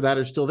options for that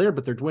are still there,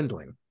 but they're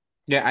dwindling.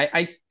 Yeah,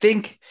 I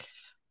think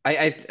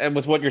I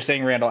with what you're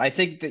saying, Randall, I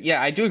think that,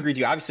 I do agree with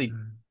you. Obviously,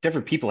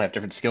 different people have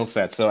different skill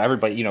sets. So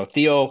everybody,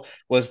 Theo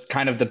was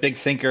kind of the big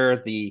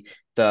thinker, the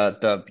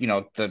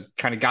the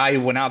kind of guy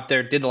who went out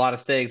there, did a lot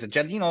of things. And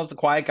Jed, is the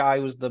quiet guy,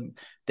 who was the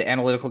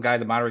analytical guy,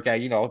 the moderate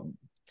guy.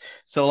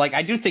 So like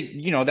I do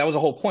think that was the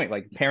whole point,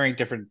 like pairing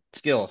different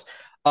skills.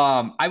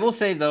 I will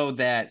say though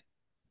that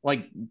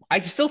like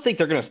I still think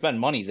they're going to spend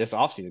money this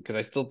offseason because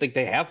I still think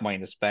they have money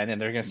to spend and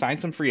they're going to sign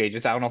some free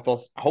agents. I don't know if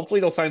hopefully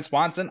they'll sign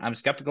Swanson. I'm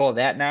skeptical of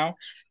that now,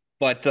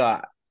 but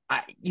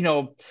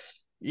if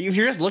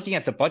you're just looking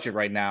at the budget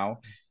right now,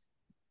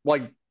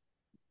 like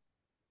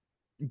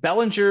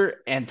Bellinger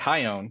and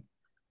Tyone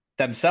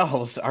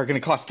themselves are going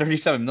to cost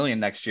 37 million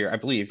next year, I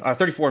believe,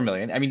 34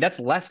 million. I mean, that's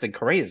less than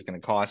Correa is going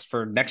to cost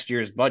for next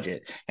year's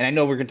budget. And I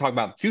know we're going to talk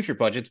about future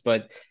budgets,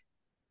 but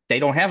they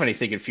don't have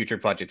anything in future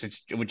budgets.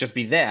 It would just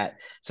be that.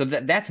 So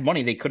that's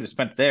money they could have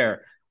spent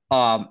there.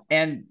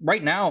 And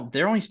right now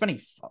they're only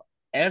spending,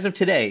 as of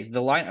today,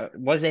 the line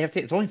what do they have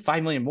to, it's only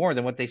 5 million more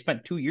than what they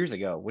spent 2 years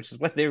ago, which is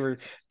what they were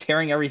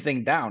tearing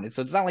everything down. And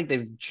so it's not like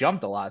they've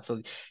jumped a lot.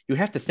 So you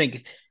have to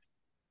think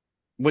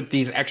with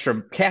these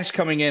extra cash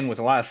coming in with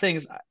a lot of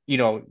things,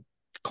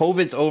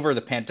 COVID's over,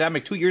 the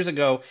pandemic 2 years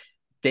ago,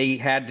 they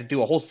had to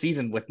do a whole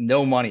season with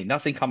no money,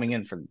 nothing coming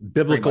in for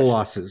biblical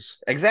losses.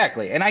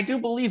 Exactly. And I do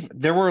believe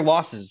there were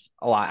losses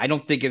a lot. I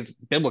don't think it's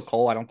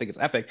biblical. I don't think it's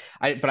epic.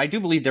 But I do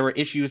believe there were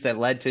issues that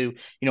led to,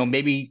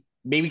 maybe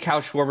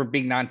Kyle Schwarber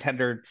being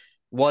non-tendered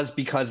was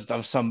because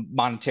of some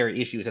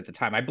monetary issues at the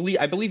time. I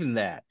believe in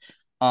that.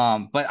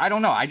 But I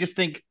don't know. I just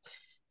think,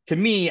 to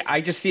me, I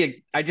just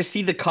see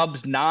the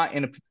Cubs not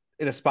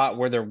in a spot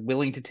where they're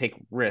willing to take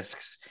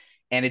risks,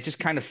 and it just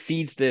kind of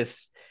feeds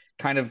this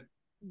kind of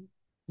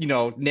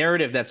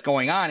narrative that's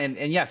going on.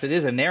 And yes, it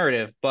is a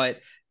narrative, but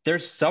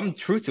there's some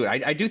truth to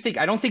it. I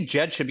don't think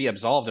Jed should be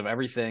absolved of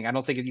everything. I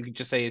don't think you can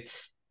just say,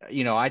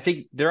 I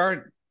think there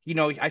are,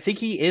 I think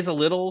he is a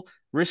little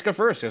risk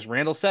averse, as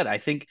Randall said. I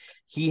think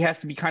he has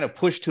to be kind of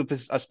pushed to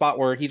a spot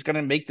where he's going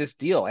to make this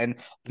deal, and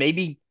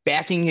maybe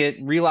backing it,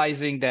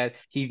 realizing that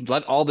he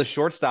let all the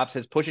shortstops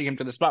is pushing him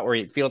to the spot where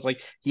he feels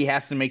like he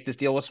has to make this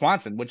deal with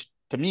Swanson, which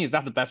to me is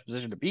not the best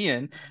position to be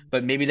in,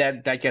 but maybe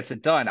that gets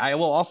it done. I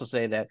will also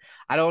say that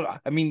I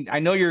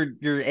know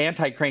you're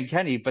anti Crane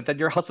Kenny, but then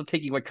you're also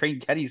taking what Crane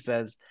Kenny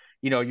says.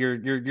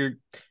 You're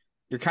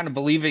kind of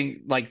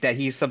believing like that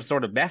he's some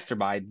sort of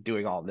mastermind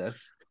doing all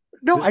this.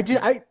 No,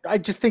 I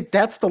just think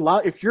that's the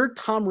lot. If you're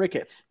Tom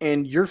Ricketts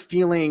and you're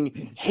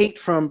feeling hate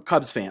from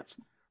Cubs fans,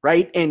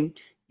 right? And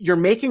you're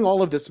making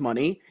all of this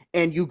money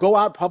and you go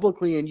out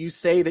publicly and you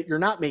say that you're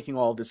not making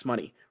all of this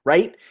money,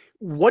 right?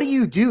 What do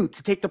you do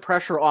to take the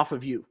pressure off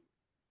of you?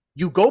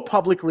 You go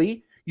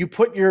publicly, you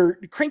put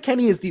Crane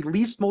Kenny is the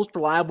most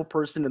reliable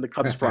person in the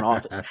Cubs front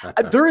office.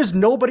 There is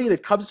nobody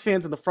that Cubs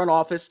fans in the front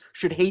office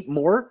should hate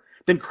more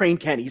than Crane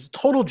Kenny. He's a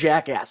total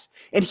jackass.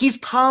 And he's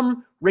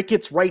Tom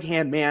Ricketts'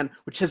 right-hand man,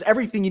 which has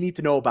everything you need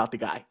to know about the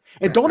guy.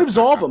 And don't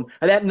absolve him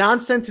of that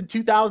nonsense in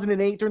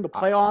 2008 during the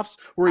playoffs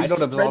where he's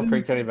absolve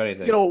Crane Kenny of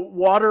anything.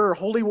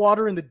 Holy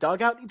water in the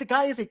dugout. The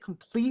guy is a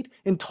complete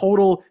and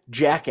total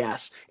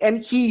jackass.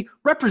 And he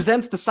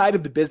represents the side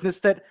of the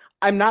business that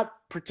I'm not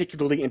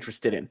particularly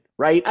interested in,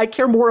 right? I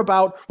care more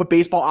about what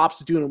baseball ops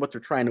is doing and what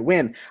they're trying to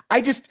win.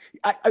 I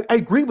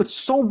agree with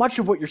so much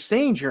of what you're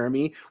saying,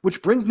 Jeremy,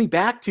 which brings me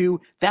back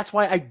to that's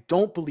why I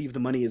don't believe the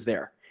money is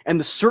there. And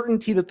the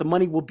certainty that the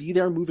money will be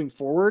there moving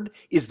forward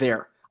is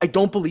there. I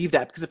don't believe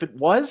that, because if it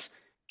was,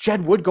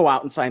 Jed would go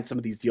out and sign some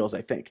of these deals,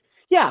 I think.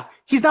 Yeah,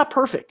 he's not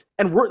perfect.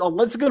 And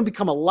it's going to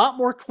become a lot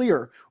more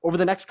clear over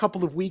the next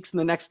couple of weeks and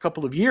the next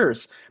couple of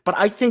years. But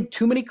I think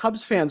too many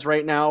Cubs fans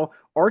right now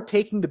are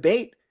taking the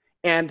bait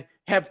and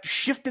have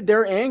shifted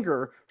their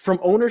anger from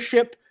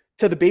ownership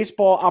to the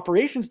baseball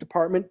operations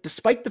department,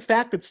 despite the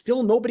fact that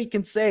still nobody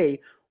can say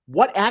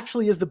what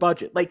actually is the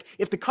budget. Like,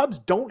 if the Cubs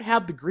don't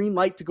have the green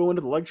light to go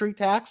into the luxury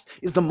tax,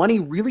 is the money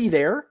really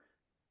there?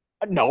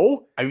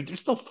 No. I mean, they're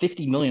still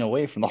 50 million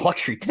away from the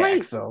luxury tax.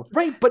 Right, so.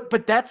 Right,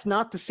 but that's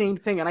not the same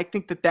thing. And I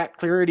think that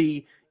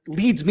clarity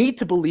leads me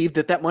to believe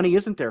that money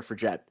isn't there for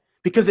Jed,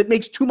 because it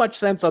makes too much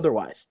sense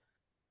otherwise.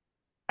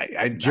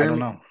 I don't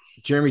know.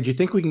 Jeremy, do you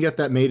think we can get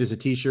that made as a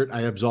T-shirt?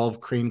 I absolve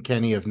Crane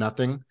Kenny of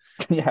nothing.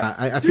 Yeah,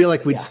 I feel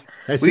like we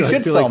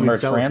should sell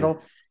merch,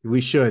 Randall.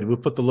 We should. We'll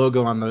put the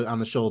logo on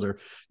the shoulder.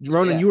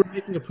 Ronan, you were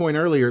making a point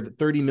earlier that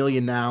 30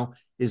 million now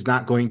is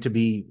not going to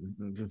be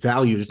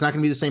valued. It's not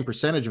going to be the same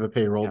percentage of a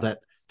payroll that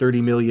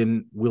 30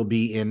 million will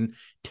be in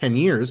 10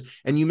 years.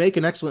 And you make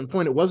an excellent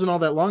point. It wasn't all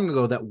that long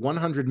ago that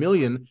 100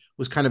 million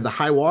was kind of the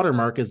high water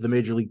mark as the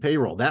major league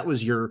payroll. That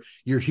was your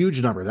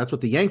huge number. That's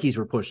what the Yankees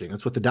were pushing.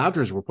 That's what the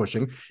Dodgers were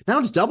pushing. Now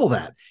it's double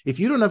that. If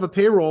you don't have a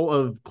payroll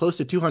of close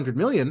to 200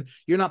 million,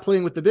 you're not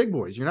playing with the big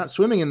boys. You're not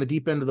swimming in the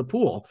deep end of the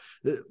pool.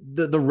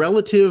 The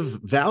relative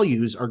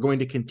values are going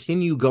to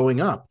continue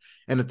going up.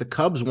 And if the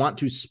Cubs want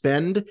to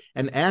spend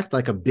and act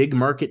like a big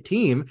market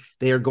team,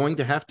 they are going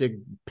to have to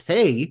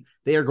pay.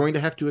 They are going to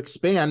have to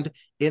expand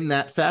in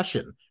that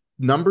fashion.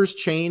 Numbers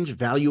change,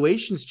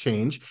 valuations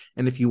change.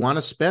 And if you want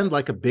to spend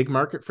like a big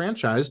market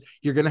franchise,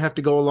 you're going to have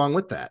to go along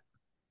with that.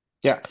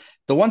 Yeah.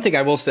 The one thing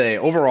I will say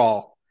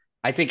overall,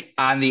 I think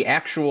on the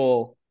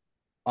actual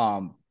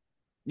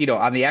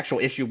on the actual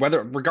issue,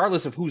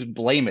 regardless of whose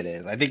blame it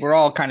is. I think we're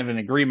all kind of in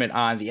agreement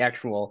on the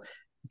actual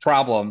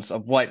problems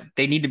of what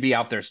they need to be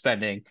out there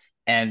spending.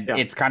 And Yeah.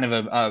 it's kind of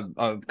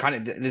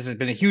this has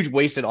been a huge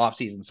wasted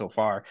offseason so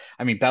far.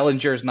 I mean,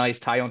 Bellinger's nice,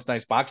 Tyone's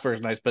nice,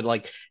 Boxberg's nice, but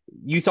like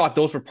you thought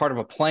those were part of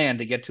a plan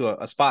to get to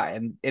a spot,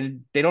 and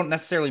they don't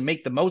necessarily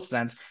make the most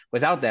sense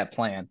without that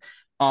plan.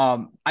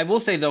 I will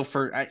say though,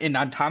 and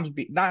on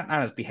not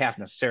on his behalf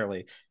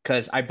necessarily,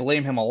 because I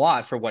blame him a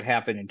lot for what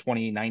happened in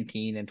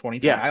 2019 and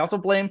 2020. Yeah. I also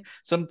blame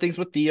some things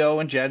with Theo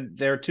and Jed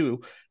there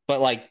too. But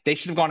like they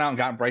should have gone out and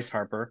gotten Bryce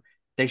Harper.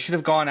 They should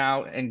have gone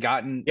out and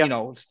gotten,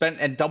 spent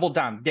and doubled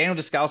down. Daniel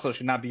Descalso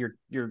should not be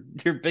your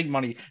big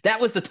money. That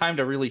was the time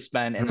to really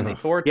spend, and then they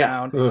tore it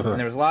down, and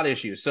there was a lot of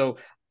issues. So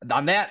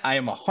on that, I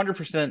am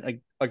 100%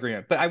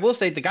 agreement. But I will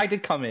say the guy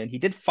did come in. He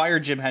did fire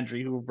Jim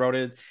Hendry, who wrote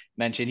it,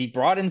 mentioned. He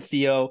brought in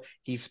Theo.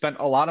 He spent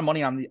a lot of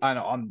money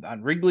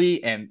on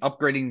Wrigley and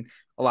upgrading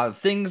a lot of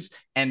things.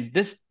 And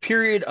this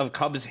period of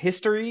Cubs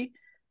history,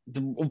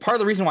 part of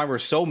the reason why we're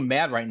so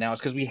mad right now is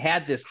because we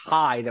had this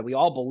high that we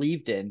all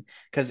believed in.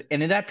 And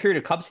in that period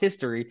of Cubs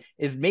history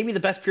is maybe the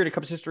best period of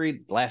Cubs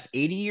history the last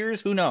 80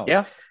 years. Who knows?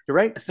 Yeah, you're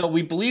right. So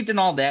we believed in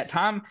all that,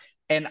 Tom.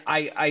 And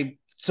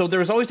so there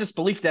was always this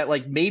belief that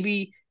like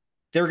maybe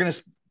they're going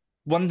to,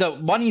 when the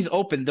money's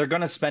open, they're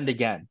going to spend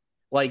again.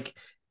 Like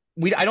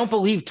I don't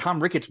believe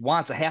Tom Ricketts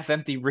wants a half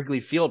empty Wrigley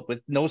Field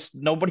with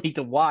nobody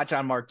to watch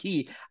on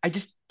marquee. I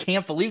just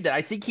can't believe that.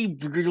 I think he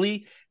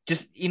really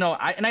just,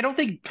 I don't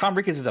think Tom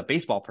Ricketts is a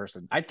baseball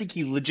person. I think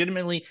he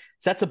legitimately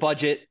sets a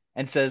budget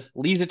and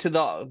leaves it to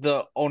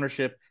the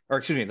ownership, or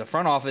excuse me, the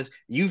front office.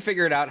 You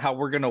figure it out how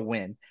we're going to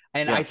win.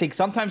 And I think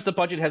sometimes the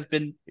budget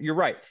you're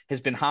right,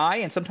 has been high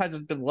and sometimes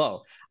it's been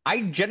low.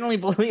 I generally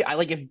believe,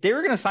 if they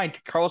were going to sign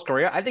Carlos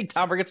Correa, I think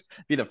Tom Ricketts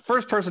would be the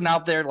first person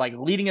out there, like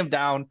leading him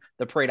down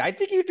the parade. I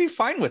think he'd be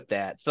fine with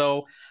that.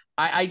 So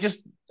I guess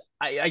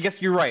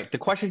you're right. The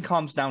question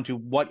comes down to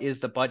what is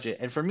the budget?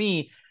 And for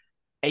me,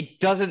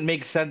 it doesn't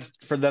make sense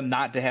for them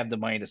not to have the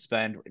money to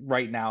spend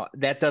right now.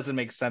 That doesn't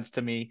make sense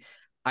to me.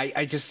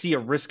 I just see a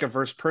risk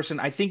averse person.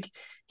 I think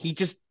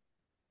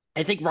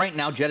right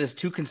now Jed is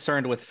too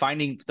concerned with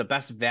finding the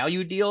best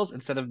value deals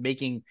instead of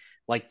making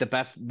like the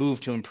best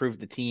move to improve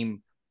the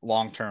team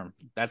long term.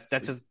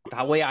 That's just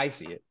the way I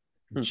see it.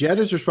 Jed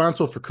is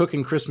responsible for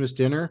cooking Christmas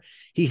dinner.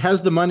 He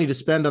has the money to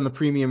spend on the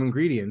premium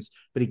ingredients,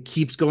 but he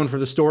keeps going for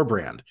the store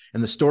brand,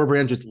 and the store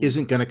brand just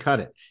isn't going to cut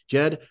it.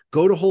 Jed,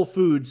 go to Whole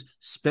Foods,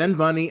 spend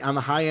money on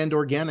the high-end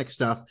organic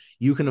stuff.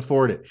 You can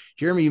afford it.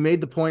 Jeremy, you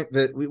made the point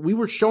that we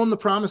were shown the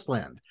promised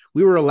land.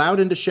 We were allowed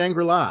into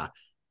Shangri-La,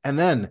 and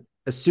then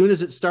as soon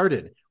as it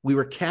started, we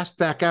were cast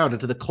back out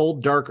into the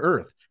cold, dark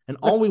earth. And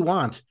all we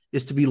want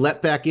is to be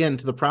let back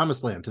into the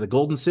promised land, to the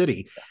Golden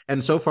City.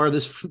 And so far,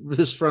 this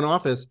front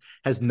office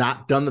has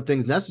not done the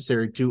things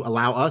necessary to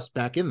allow us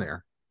back in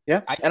there.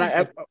 Yeah,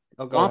 I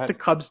want the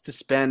Cubs to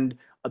spend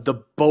the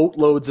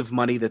boatloads of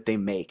money that they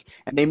make.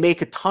 And they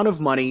make a ton of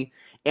money,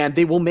 and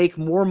they will make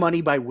more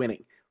money by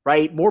winning,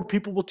 right? More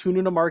people will tune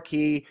in to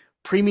marquee.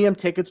 Premium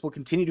tickets will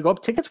continue to go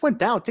up. Tickets went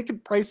down.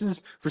 Ticket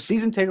prices for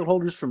season ticket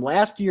holders from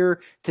last year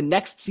to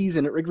next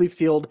season at Wrigley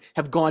Field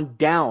have gone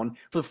down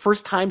for the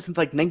first time since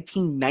like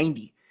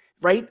 1990,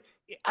 right?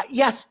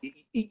 Yes,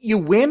 you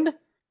win.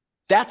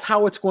 That's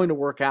how it's going to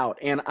work out.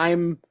 And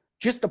I'm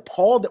just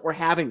appalled that we're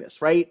having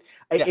this, right?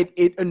 Yeah.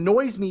 It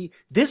annoys me.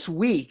 This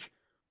week,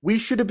 we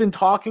should have been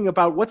talking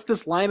about what's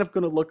this lineup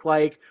going to look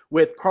like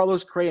with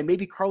Carlos Correa and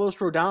maybe Carlos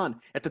Rodon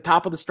at the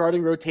top of the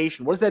starting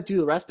rotation. What does that do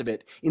to the rest of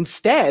it?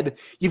 Instead,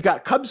 you've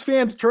got Cubs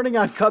fans turning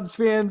on Cubs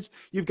fans.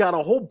 You've got a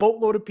whole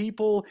boatload of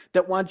people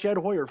that want Jed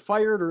Hoyer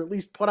fired or at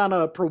least put on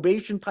a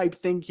probation type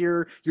thing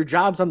here. Your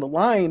job's on the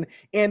line.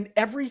 And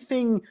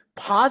everything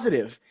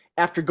positive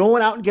after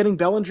going out and getting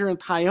Bellinger and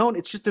Tyone,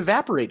 it's just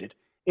evaporated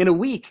in a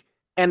week.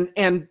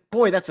 And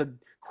boy, that's a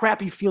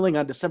crappy feeling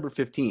on December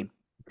 15th.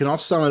 Can all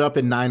sum it up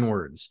in 9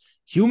 words: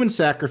 human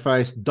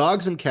sacrifice,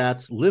 dogs and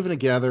cats living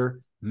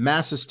together,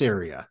 mass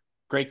hysteria.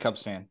 Great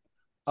Cubs fan.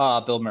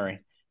 Bill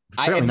Murray.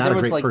 Apparently not a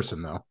great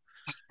person, though.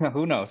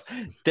 Who knows?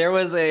 There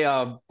was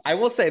I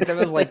will say there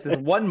was like this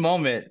one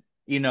moment,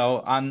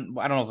 on,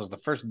 I don't know if it was the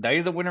first day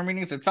of the winter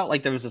meetings. It felt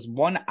like there was this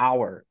 1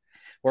 hour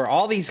where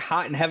all these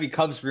hot and heavy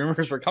Cubs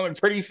rumors were coming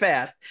pretty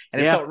fast,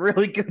 and it felt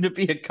really good to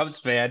be a Cubs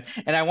fan.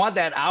 And I want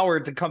that hour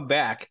to come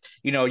back.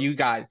 You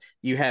have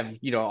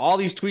all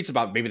these tweets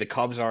about maybe the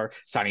Cubs are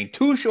signing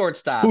 2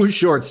 shortstops. 2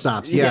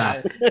 shortstops,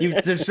 yeah.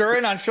 They're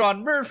stirring on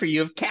Sean Murphy. You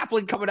have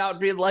Kaplan coming out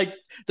and being like,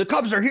 the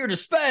Cubs are here to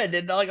spend,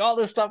 and like all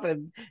this stuff.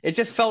 And it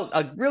just felt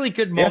a really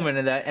good moment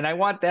in that. And I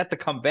want that to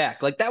come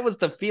back. Like that was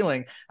the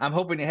feeling I'm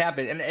hoping to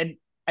happen.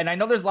 And I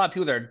know there's a lot of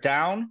people that are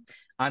down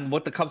on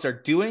what the Cubs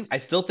are doing. I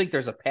still think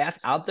there's a path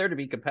out there to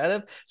be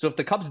competitive. So if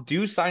the Cubs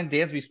do sign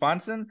Dansby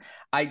Swanson,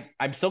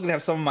 I'm still going to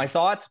have some of my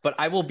thoughts, but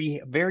I will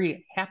be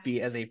very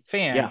happy as a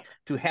fan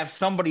to have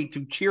somebody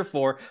to cheer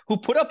for who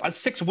put up a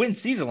 6-win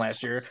season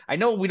last year. I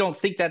know we don't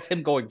think that's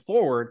him going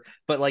forward,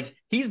 but like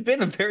he's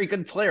been a very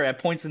good player at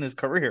points in his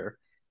career.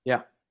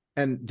 Yeah.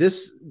 And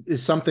this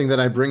is something that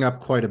I bring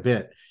up quite a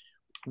bit.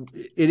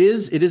 It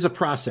is a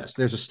process.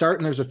 There's a start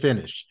and there's a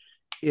finish.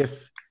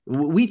 If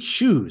we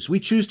choose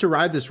to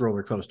ride this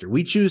roller coaster.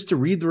 We choose to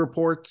read the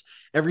reports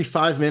every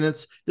 5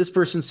 minutes. This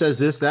person says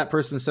this, that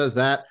person says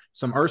that.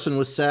 Some arson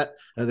was set.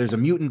 There's a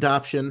mutant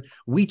option.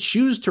 We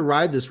choose to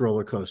ride this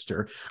roller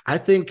coaster. I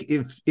think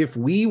if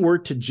we were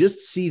to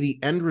just see the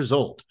end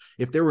result,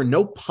 if there were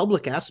no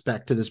public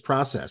aspect to this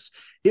process,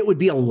 it would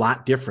be a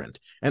lot different.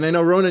 And I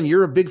know, Ronan,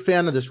 you're a big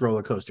fan of this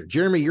roller coaster.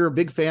 Jeremy, you're a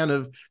big fan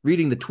of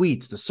reading the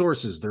tweets, the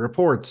sources, the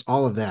reports,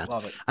 all of that.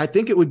 Love it. I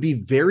think it would be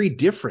very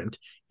different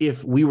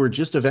if we were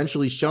just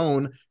eventually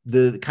shown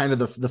the kind of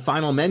the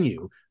final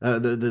menu,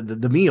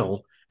 the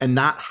meal, and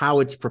not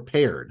how it's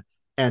prepared.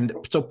 And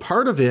so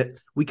part of it,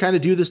 we kind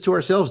of do this to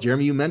ourselves.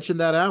 Jeremy, you mentioned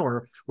that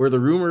hour where the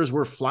rumors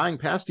were flying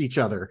past each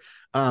other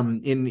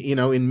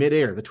in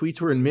midair. The tweets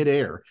were in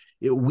midair.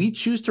 We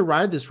choose to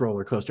ride this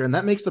roller coaster, and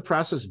that makes the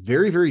process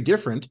very, very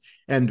different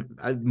and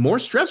more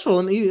stressful,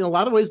 and in a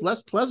lot of ways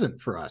less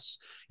pleasant for us.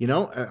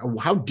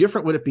 How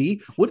different would it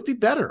be? Would it be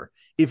better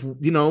if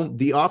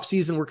the off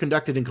season were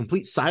conducted in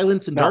complete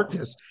silence and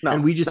darkness,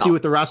 and we just see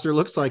what the roster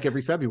looks like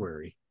every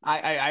February?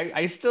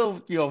 I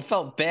still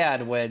felt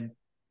bad when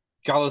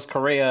Carlos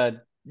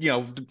Correa,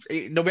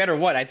 no matter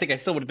what, I think I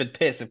still would have been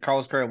pissed if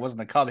Carlos Correa wasn't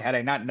a Cub had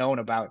I not known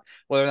about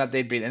whether or not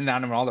they'd been in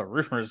on him and all the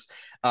rumors.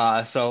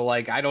 So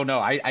I don't know.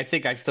 I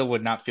think I still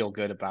would not feel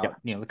good about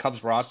the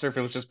Cubs roster if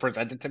it was just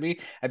presented to me.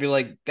 I'd be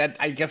like that.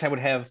 I guess I would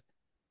have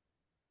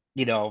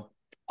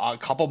a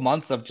couple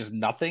months of just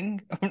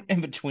nothing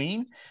in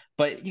between.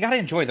 But you got to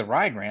enjoy the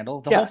ride,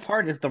 Randall. The whole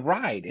part is the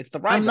ride. It's the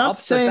ride. I'm not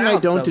saying I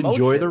don't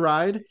enjoy the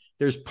ride.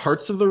 There's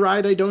parts of the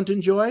ride I don't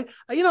enjoy.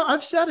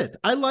 I've said it.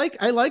 I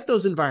like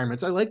those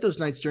environments. I like those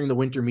nights during the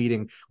winter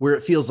meeting where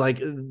it feels like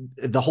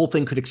the whole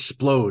thing could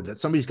explode, that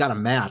somebody's got a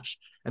match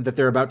and that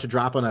they're about to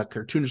drop on a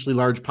cartoonishly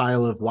large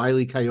pile of Wile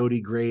E. Coyote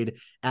grade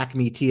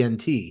Acme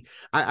TNT.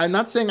 I'm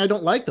not saying I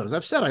don't like those.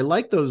 I've said I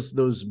like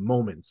those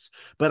moments,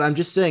 but I'm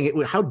just saying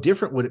how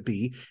different would it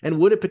be? And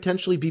would it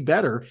potentially be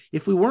better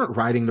if we weren't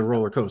riding the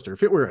roller coaster?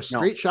 If it were a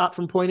straight shot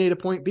from point A to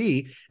point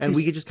B, and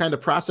we could just kind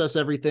of process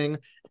everything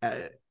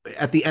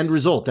at the end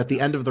result, at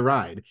the end of the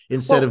ride,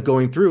 instead of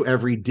going through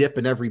every dip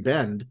and every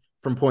bend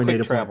from point A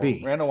to point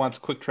B. Randall wants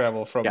quick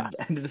travel from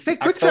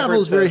quick travel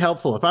is very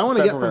helpful. If I want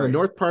to get from the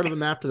north part of the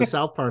map to the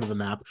south part of the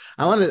map,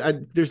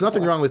 there's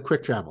nothing wrong with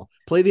quick travel.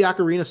 Play the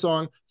Ocarina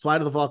song, fly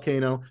to the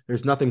volcano.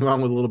 There's nothing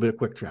wrong with a little bit of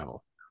quick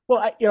travel.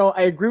 Well,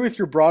 I agree with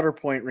your broader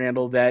point,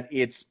 Randall, that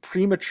it's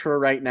premature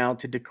right now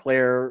to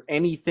declare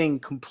anything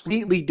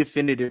completely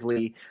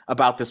definitively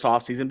about this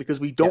offseason because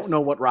we don't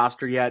know what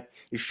roster yet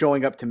is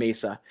showing up to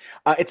Mesa.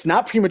 It's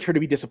not premature to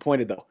be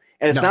disappointed, though.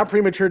 And it's not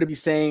premature to be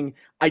saying,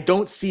 I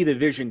don't see the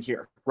vision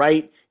here,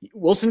 right?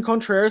 Wilson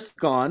Contreras is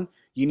gone.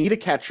 You need a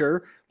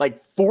catcher. Like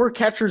 4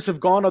 catchers have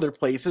gone other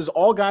places,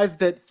 all guys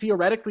that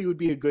theoretically would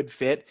be a good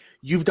fit.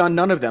 You've done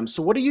none of them.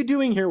 So what are you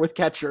doing here with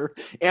catcher?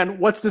 And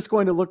what's this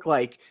going to look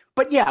like?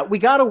 But yeah, we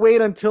got to wait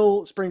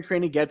until spring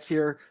training gets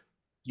here.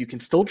 You can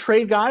still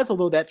trade guys,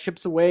 although that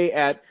chips away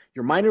at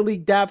your minor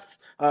league depth.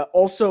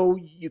 Also,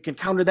 you can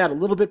counter that a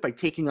little bit by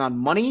taking on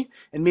money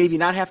and maybe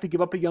not have to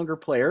give up a younger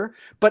player.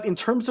 But in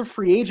terms of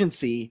free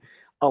agency,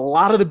 a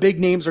lot of the big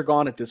names are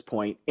gone at this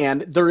point,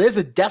 and there is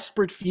a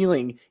desperate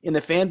feeling in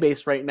the fan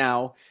base right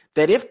now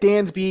that if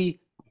Dansby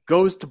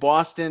goes to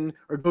Boston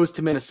or goes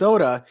to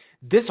Minnesota,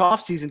 this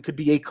offseason could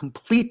be a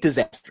complete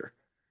disaster.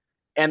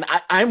 And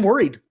I'm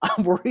worried.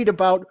 I'm worried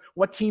about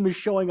what team is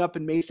showing up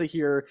in Mesa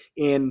here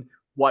in,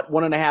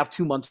 1.5,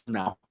 2 months from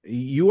now.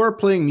 You are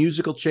playing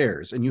musical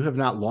chairs, and you have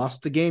not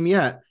lost the game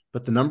yet,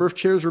 but the number of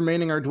chairs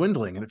remaining are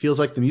dwindling, and it feels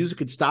like the music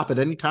could stop at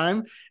any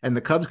time, and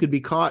the Cubs could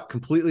be caught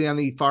completely on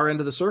the far end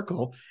of the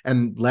circle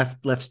and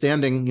left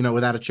standing,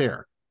 without a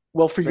chair.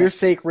 Well, for your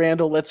sake,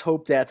 Randall, let's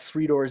hope that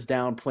Three Doors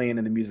Down playing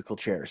in the musical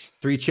chairs.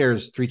 Three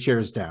chairs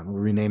down.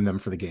 We'll rename them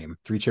for the game.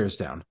 3 chairs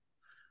down.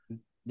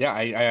 Yeah,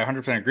 I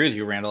 100% agree with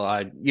you,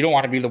 Randall. You don't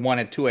want to be the one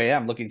at 2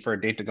 a.m. looking for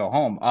a date to go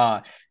home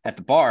at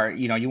the bar.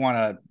 You want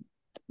to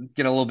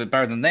get a little bit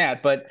better than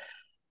that. But,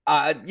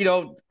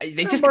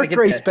 they just Mark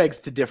Grace begs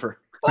to differ.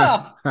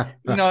 Well,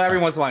 every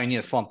once in a while you need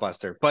a slump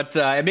buster. But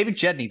maybe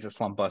Jed needs a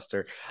slump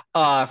buster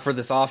for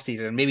this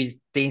offseason.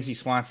 Maybe Dansby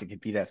Swanson could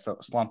be that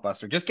slump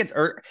buster. Just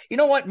you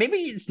know what? Maybe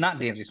it's not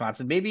Dansby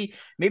Swanson. Maybe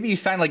you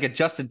sign like a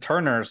Justin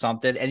Turner or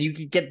something, and you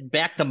could get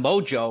back to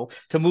mojo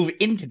to move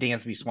into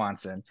Dansby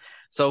Swanson.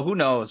 So who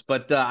knows?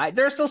 But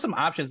there are still some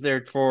options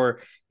there for,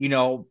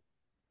 to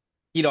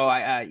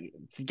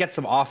get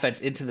some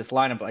offense into this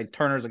lineup. Like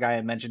Turner's a guy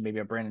I mentioned, maybe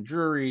a Brandon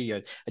Drury,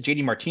 a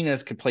JD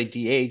Martinez could play DH.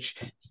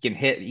 He can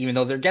hit, even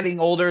though they're getting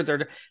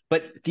older.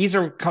 But these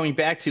are coming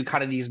back to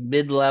kind of these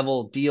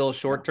mid-level deals,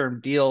 short-term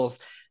deals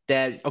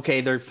that, okay,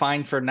 they're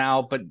fine for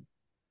now, but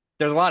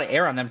there's a lot of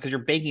air on them because you're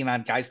banking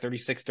on guys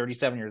 36,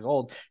 37 years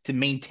old to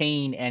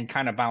maintain and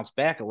kind of bounce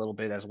back a little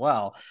bit as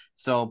well.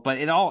 So, but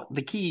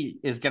the key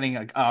is getting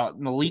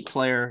an elite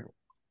player,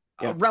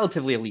 a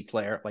relatively elite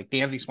player like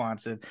Dansby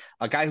Swanson,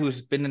 a guy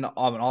who's been an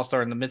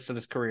all-star in the midst of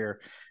his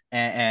career,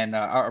 and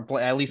or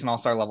at least an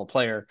all-star level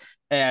player,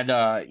 and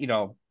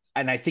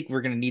and I think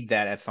we're going to need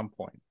that at some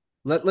point.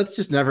 Let's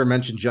just never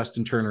mention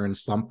Justin Turner and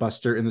Slump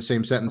Buster in the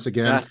same sentence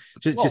again. Uh,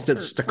 Just a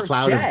For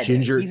cloud of Jed,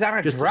 ginger. he's on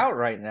a drought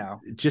right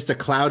now. Just a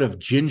cloud of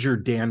ginger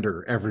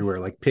dander everywhere,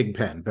 like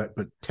Pigpen, but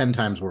 10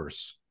 times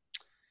worse.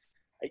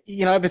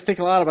 I've been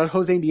thinking a lot about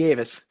Jose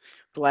Nieves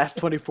the last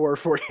 24 or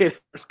 48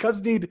 hours.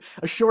 Cubs need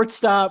a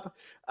shortstop.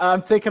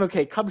 I'm thinking,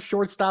 okay, Cubs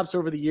shortstops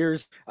over the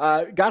years.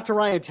 Got to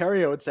Ryan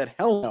Theriot and said,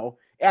 hell no,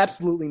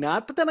 absolutely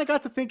not. But then I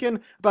got to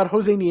thinking about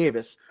Jose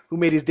Nieves, who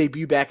made his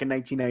debut back in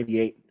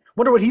 1998.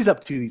 Wonder what he's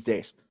up to these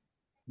days.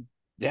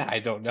 Yeah, I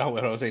don't know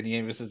what Jose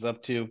Nieves is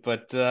up to,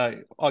 but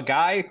a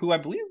guy who I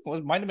believe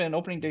might have been an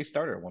opening day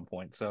starter at one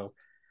point. So,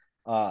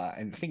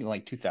 I'm thinking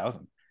like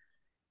 2000.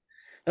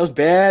 That was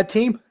bad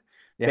team.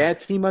 Yeah. Bad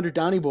team under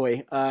Donnie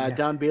Boy.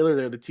 Don Baylor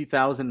there, the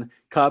 2000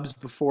 Cubs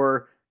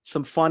before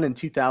some fun in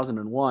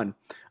 2001.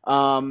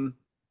 I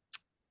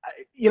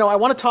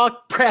want to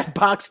talk Brad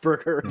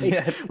Boxberger. Right?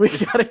 Yeah. We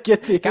got to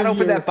get to him. Got to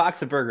open that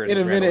box of burgers in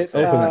a minute.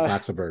 Open that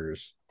box of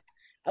burgers.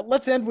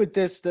 Let's end with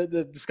this, the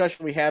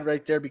discussion we had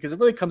right there, because it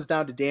really comes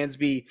down to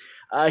Dansby.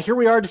 Here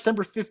we are,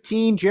 December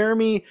 15.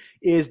 Jeremy,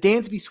 is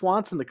Dansby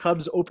Swanson the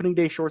Cubs' opening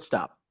day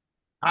shortstop?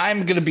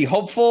 I'm going to be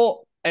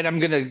hopeful, and I'm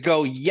going to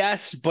go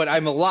yes, but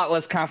I'm a lot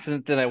less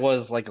confident than I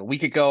was like a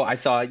week ago. I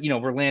thought,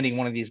 we're landing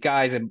one of these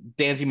guys, and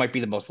Dansby might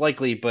be the most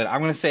likely, but I'm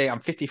going to say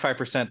I'm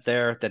 55%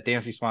 there that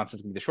Dansby Swanson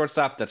is going to be the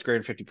shortstop. That's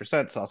greater than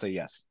 50%, so I'll say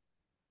yes.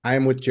 I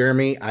am with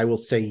Jeremy. I will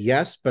say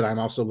yes, but I'm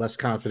also less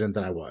confident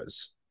than I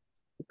was.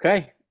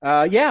 Okay.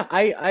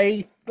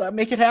 I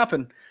make it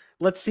happen.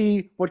 Let's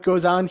see what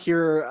goes on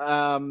here.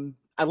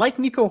 I like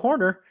Nico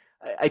Hoerner.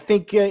 I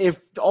think if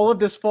all of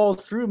this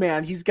falls through,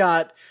 man, he's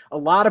got a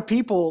lot of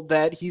people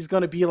that he's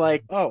going to be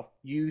like, oh,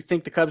 you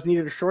think the Cubs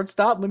needed a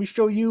shortstop? Let me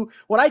show you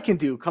what I can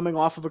do coming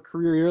off of a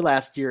career year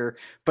last year.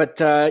 But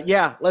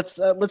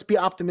let's be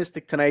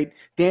optimistic tonight.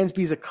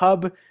 Dansby's a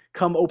Cub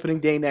come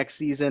opening day next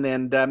season,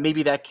 and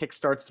maybe that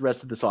kickstarts the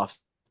rest of this offseason.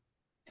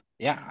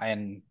 Yeah,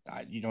 and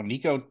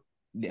Nico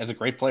is a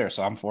great player,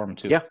 so I'm for him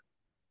too.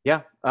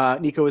 Yeah.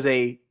 Nico is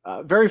a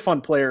very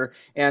fun player,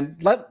 and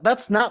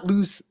let's not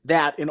lose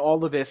that in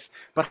all of this.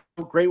 But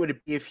how great would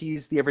it be if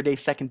he's the everyday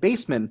second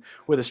baseman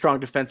with a strong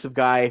defensive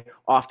guy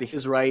off to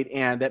his right,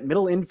 and that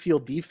middle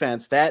infield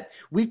defense that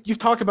you've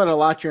talked about it a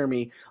lot,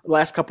 Jeremy, the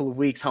last couple of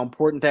weeks, how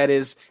important that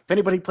is. If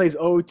anybody plays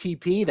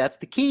OOTP, that's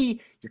the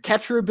key. Your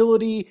catcher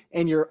ability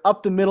and your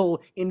up the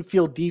middle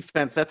infield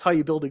defense. That's how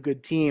you build a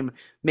good team.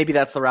 Maybe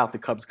that's the route the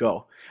Cubs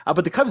go.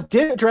 But the Cubs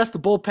did address the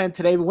bullpen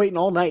today. We've been waiting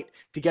all night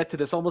to get to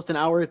this, almost an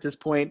hour at this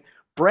point.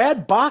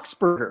 Brad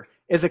Boxberger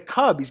is a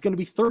Cub. He's going to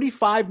be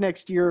 35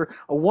 next year,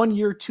 a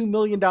 1-year, $2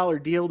 million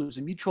deal. There's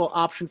a mutual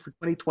option for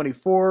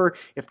 2024.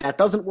 If that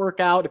doesn't work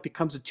out, it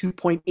becomes a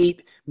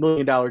 $2.8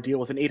 million deal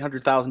with an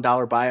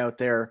 $800,000 buyout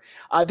there.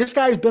 This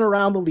guy has been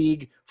around the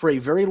league for a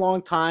very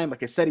long time.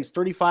 Like I said, he's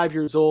 35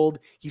 years old.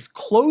 He's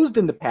closed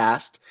in the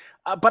past,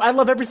 but I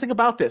love everything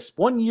about this.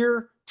 1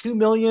 year, $2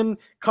 million.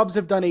 Cubs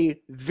have done a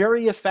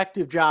very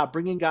effective job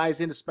bringing guys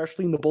in,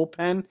 especially in the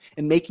bullpen,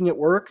 and making it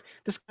work.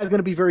 This guy's going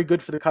to be very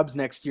good for the Cubs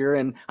next year,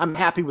 and I'm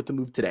happy with the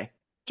move today.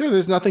 Sure,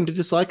 there's nothing to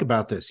dislike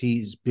about this.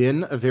 He's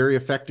been a very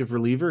effective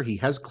reliever. He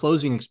has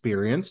closing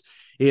experience.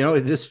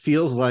 This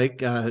feels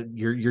like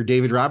your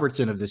David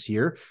Robertson of this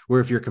year, where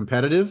if you're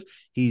competitive,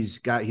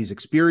 he's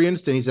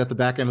experienced and he's at the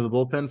back end of the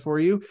bullpen for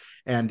you.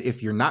 And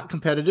if you're not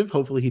competitive,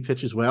 hopefully he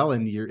pitches well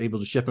and you're able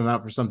to ship him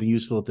out for something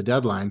useful at the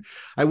deadline.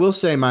 I will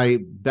say my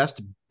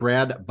best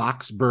Brad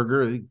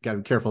Boxberger, got to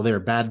be careful there,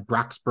 Brad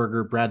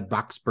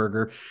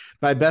Boxberger.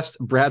 My best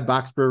Brad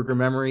Boxberger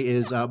memory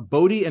is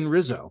Bodie and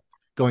Rizzo,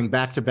 going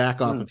back-to-back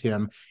off of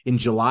him in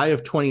July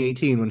of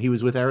 2018 when he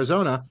was with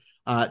Arizona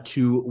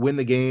to win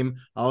the game.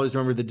 I always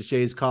remember the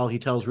DeShays call. He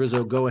tells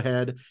Rizzo, go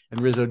ahead, and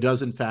Rizzo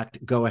does, in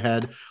fact, go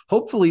ahead.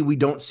 Hopefully we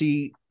don't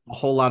see a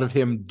whole lot of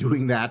him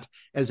doing that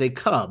as a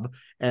Cub.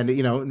 And,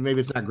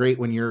 maybe it's not great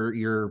when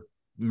your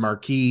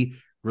marquee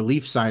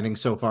relief signing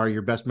so far,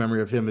 your best memory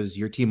of him is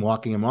your team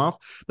walking him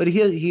off, but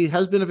he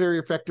has been a very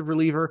effective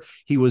reliever.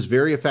 He was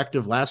very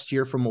effective last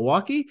year for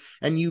Milwaukee,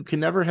 and you can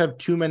never have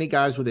too many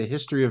guys with a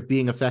history of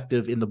being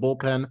effective in the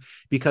bullpen,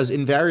 because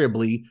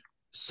invariably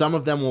some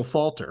of them will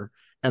falter,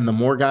 and the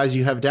more guys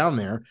you have down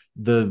there,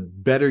 the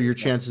better your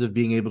chances of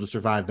being able to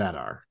survive that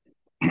are.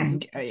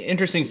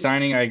 Interesting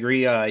signing. I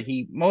agree.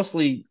 He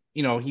mostly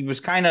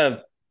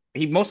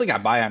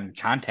got by on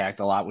contact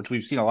a lot, which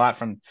we've seen a lot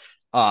from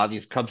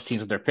these Cubs teams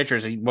with their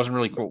pitchers. He wasn't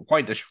really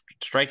quite the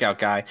strikeout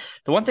guy.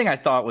 The one thing I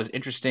thought was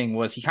interesting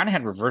was he kind of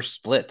had reverse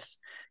splits.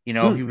 He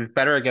was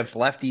better against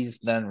lefties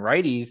than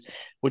righties,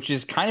 which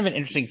is kind of an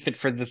interesting fit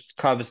for this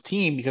Cubs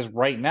team, because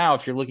right now,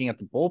 if you're looking at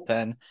the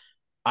bullpen,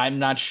 I'm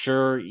not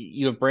sure.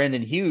 You have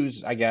Brandon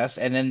Hughes, I guess,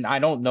 and then I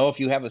don't know if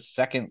you have a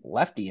second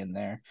lefty in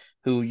there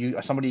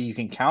somebody you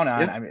can count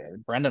on. Yeah. I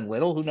mean, Brendan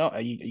Little, who knows?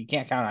 You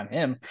can't count on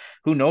him.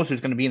 Who knows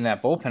who's going to be in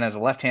that bullpen as a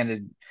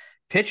left-handed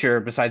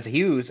pitcher besides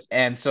Hughes.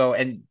 And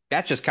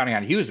that's just counting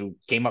on Hughes, who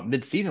came up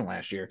mid-season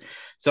last year.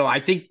 So I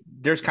think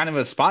there's kind of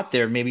a spot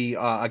there. Maybe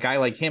a guy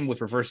like him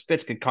with reverse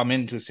spits could come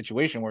into a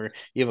situation where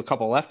you have a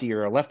couple lefty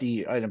or a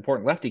lefty, an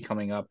important lefty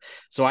coming up.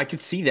 So I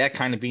could see that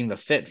kind of being the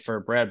fit for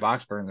Brad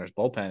Boxberger's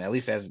bullpen, at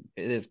least as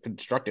it is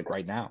constructed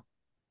right now.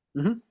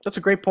 That's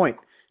a great point,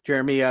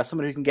 Jeremy.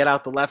 Someone who can get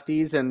out the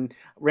lefties. And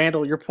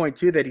Randall, your point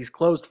too, that he's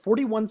closed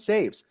 41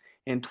 saves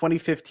in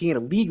 2015, a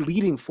league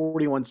leading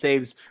 41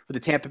 saves for the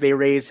Tampa Bay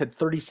Rays, had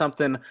 30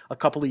 something a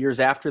couple of years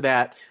after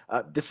that.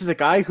 This is a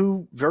guy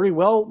who very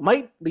well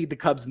might lead the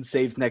Cubs in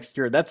saves next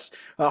year. That's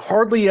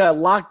hardly a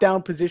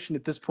lockdown position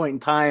at this point in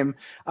time.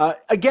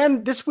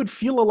 Again, this would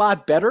feel a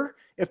lot better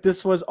if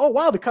this was, oh,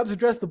 wow, the Cubs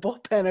addressed the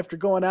bullpen after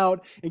going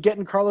out and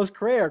getting Carlos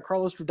Correa or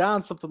Carlos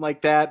Rodon, something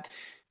like that.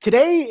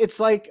 Today, it's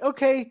like,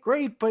 okay,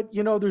 great, but,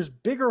 there's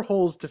bigger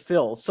holes to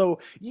fill. So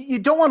you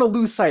don't want to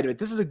lose sight of it.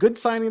 This is a good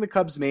signing the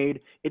Cubs made.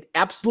 It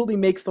absolutely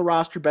makes the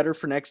roster better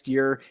for next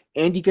year,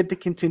 and you get the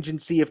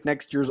contingency if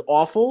next year's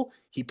awful.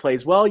 He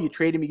plays well, you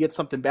trade him, you get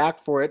something back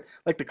for it,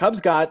 like the Cubs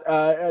got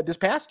this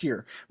past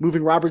year,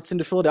 moving Robertson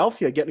to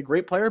Philadelphia, getting a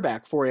great player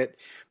back for it.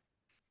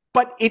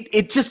 But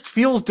it just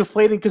feels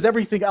deflating because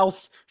everything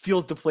else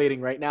feels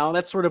deflating right now, and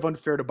that's sort of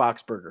unfair to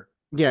Boxberger.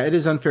 Yeah, it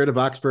is unfair to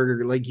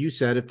Boxberger. Like you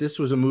said, if this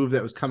was a move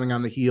that was coming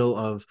on the heel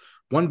of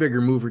one bigger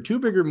move or two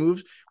bigger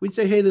moves, we'd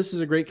say, hey, this is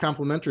a great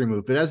complimentary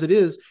move. But as it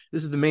is,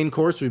 this is the main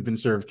course we've been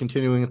served.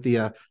 Continuing with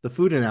the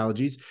food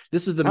analogies,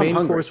 this is the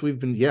main course we've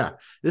been. Yeah,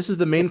 this is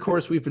the main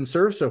course we've been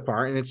served so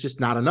far, and it's just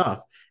not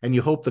enough. And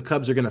you hope the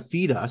Cubs are going to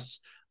feed us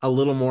a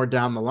little more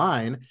down the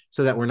line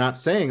so that we're not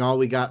saying all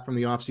we got from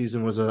the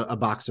offseason was a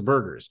box of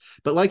burgers.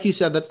 But like you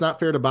said, that's not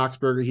fair to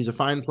Boxberger. He's a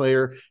fine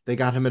player. They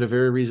got him at a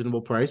very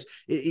reasonable price.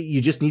 You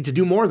just need to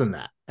do more than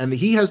that. And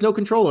he has no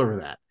control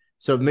over that.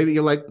 So maybe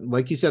you're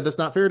like you said, that's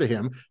not fair to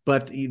him,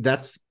 but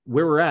that's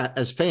where we're at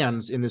as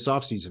fans in this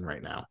offseason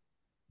right now.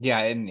 Yeah,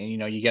 and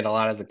you get a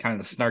lot of the kind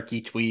of the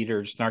snarky tweet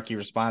or snarky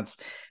response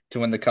to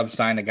when the Cubs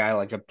signed a guy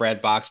like a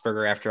Brad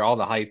Boxberger after all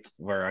the hype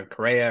or a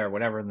Correa or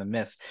whatever in the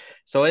miss.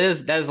 So that is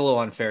a little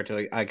unfair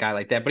to a guy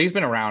like that, but he's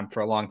been around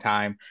for a long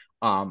time.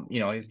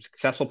 He's a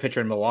successful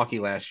pitcher in Milwaukee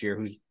last year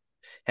who's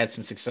had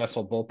some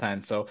successful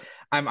bullpen. So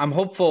I'm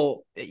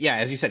hopeful. Yeah,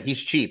 as you said, he's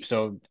cheap.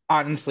 So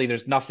honestly,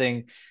 there's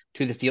nothing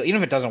to this deal, even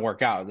if it doesn't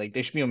work out. Like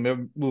they should be able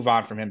to move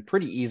on from him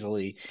pretty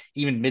easily,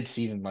 even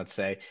mid-season, let's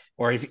say.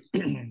 Or if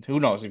who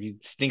knows, if he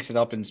stinks it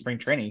up in spring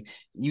training,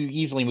 you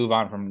easily move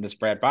on from this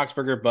Brad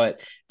Boxberger.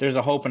 But there's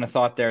a hope and a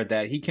thought there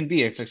that he can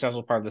be a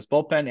successful part of this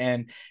bullpen.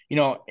 And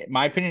in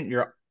my opinion,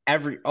 you're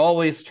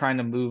always trying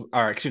to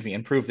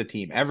improve the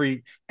team.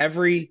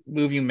 Every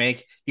move you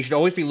make, you should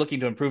always be looking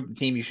to improve the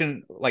team. You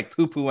shouldn't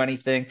poo-poo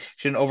anything,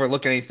 shouldn't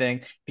overlook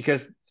anything,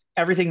 because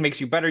everything makes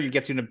you better. You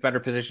get you in a better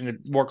position,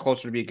 more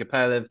closer to being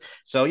competitive.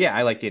 So yeah,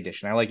 I like the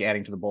addition. I like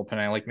adding to the bullpen.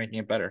 I like making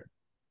it better.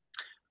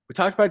 We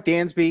talked about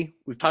Dansby.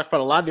 We've talked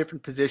about a lot of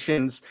different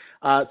positions.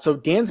 So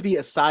Dansby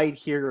aside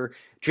here,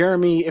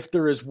 Jeremy, if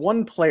there is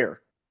one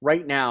player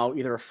right now,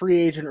 either a free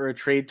agent or a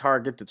trade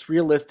target that's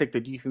realistic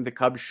that you think the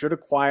Cubs should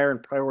acquire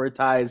and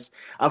prioritize,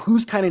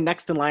 who's kind of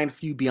next in line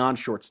for you beyond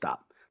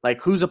shortstop?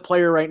 Like who's a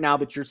player right now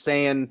that you're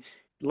saying,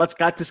 let's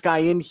got this guy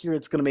in here,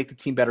 it's going to make the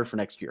team better for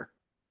next year?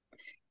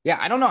 Yeah,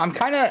 I don't know.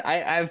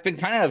 I've been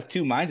kind of of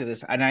two minds of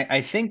this. And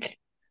I think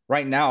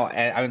right now,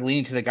 I'm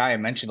leaning to the guy I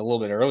mentioned a little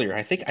bit earlier.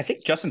 I think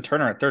Justin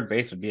Turner at third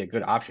base would be a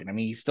good option. I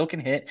mean, he still can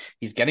hit.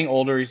 He's getting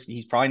older.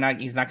 He's not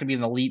going to be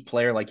an elite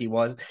player like he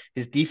was.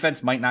 His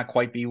defense might not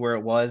quite be where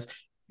it was.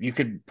 You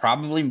could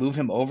probably move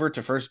him over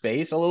to first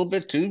base a little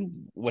bit too,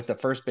 with the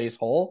first base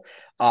hole.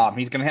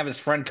 He's going to have his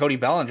friend Cody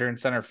Bellinger in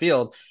center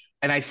field.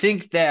 And I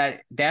think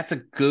that's a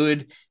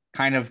good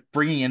kind of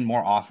bringing in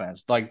more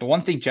offense. Like the one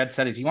thing Jed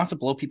said is he wants to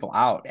blow people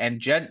out, and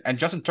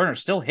Justin Turner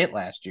still hit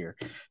last year.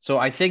 So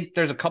I think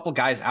there's a couple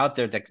guys out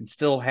there that can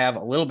still have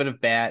a little bit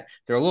of bat.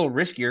 They're a little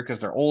riskier because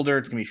they're older.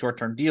 It's gonna be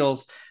short-term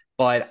deals.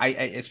 But I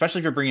especially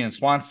if you're bringing in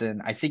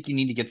Swanson, I think you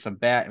need to get some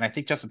bat, and I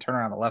think Justin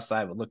Turner on the left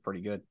side would look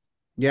pretty good.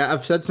 Yeah,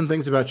 I've said some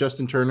things about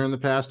Justin Turner in the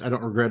past. I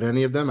don't regret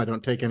any of them. I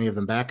don't take any of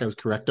them back. I was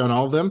correct on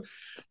all of them.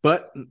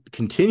 But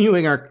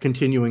continuing our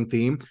continuing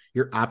theme,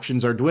 your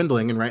options are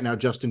dwindling. And right now,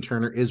 Justin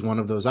Turner is one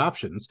of those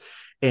options.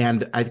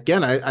 And I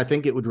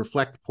think it would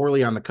reflect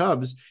poorly on the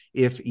Cubs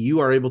if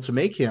you are able to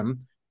make him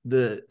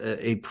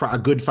a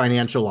good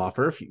financial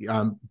offer,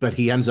 but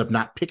he ends up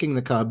not picking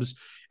the Cubs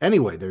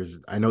anyway.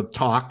 We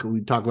talk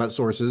about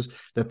sources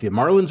that the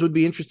Marlins would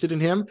be interested in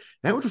him.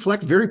 That would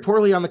reflect very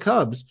poorly on the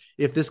Cubs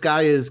if this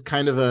guy is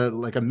kind of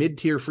a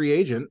mid-tier free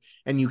agent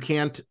and you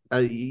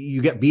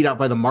get beat out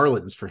by the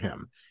Marlins for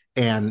him.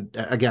 And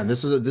again,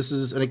 this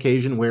is an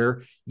occasion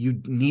where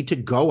you need to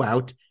go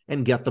out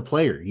and get the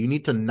player. You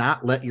need to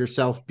not let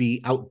yourself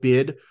be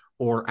outbid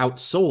or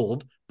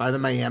outsold by the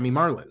Miami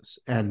Marlins.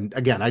 And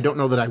again, I don't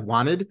know that I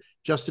wanted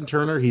Justin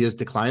Turner. He is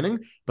declining,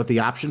 but the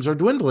options are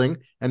dwindling.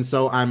 And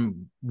so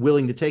I'm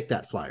willing to take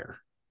that flyer.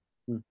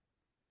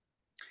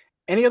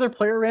 Any other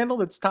player, Randall,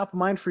 that's top of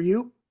mind for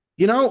you?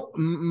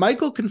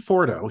 Michael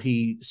Conforto,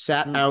 he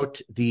sat Mm.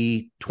 out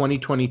the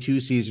 2022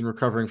 season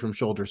recovering from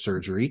shoulder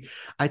surgery.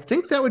 I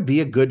think that would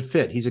be a good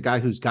fit. He's a guy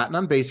who's gotten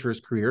on base for his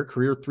career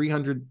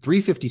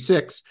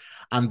 356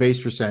 on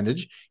base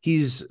percentage.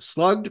 He's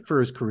slugged for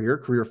his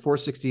career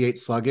 468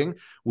 slugging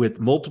with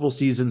multiple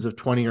seasons of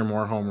 20 or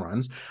more home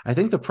runs. I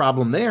think the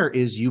problem there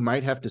is you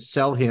might have to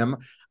sell him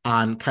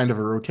on kind of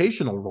a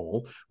rotational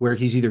role where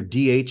he's either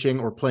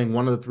DHing or playing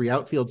one of the three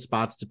outfield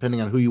spots,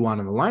 depending on who you want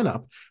in the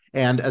lineup.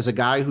 And as a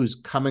guy who's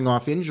coming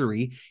off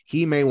injury,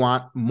 he may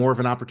want more of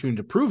an opportunity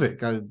to prove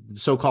it, a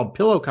so-called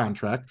pillow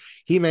contract.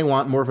 He may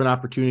want more of an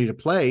opportunity to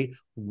play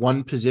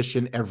one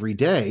position every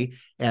day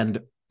and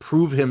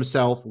prove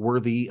himself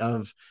worthy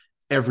of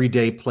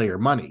everyday player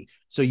money.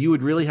 So you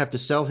would really have to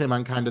sell him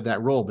on kind of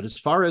that role. But as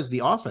far as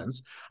the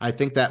offense, I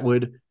think that's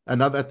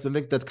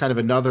kind of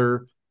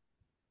another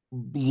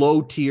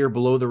low tier,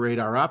 below the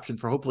radar option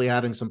for hopefully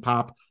adding some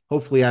pop,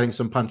 hopefully adding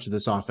some punch to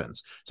this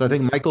offense. So I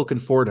think Michael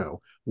Conforto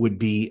would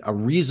be a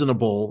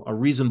reasonable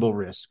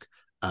risk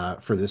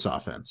for this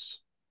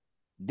offense.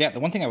 Yeah, the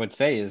one thing I would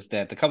say is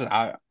that the Cubs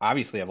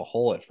obviously have a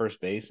hole at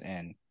first base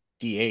and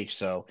DH,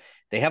 so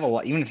they have a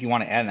lot. Even if you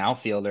want to add an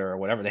outfielder or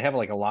whatever, they have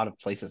like a lot of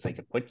places they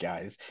could put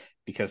guys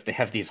because they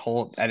have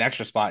an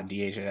extra spot in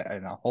DH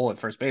and a hole at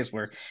first base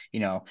where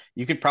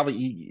you could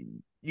probably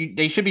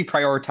they should be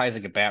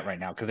prioritizing a bat right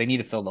now because they need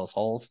to fill those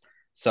holes.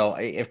 So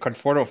if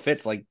Conforto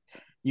fits, like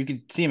you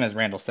could see him, as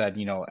Randall said,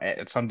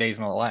 at some days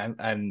in the line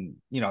and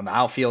in the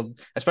outfield,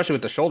 especially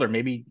with the shoulder,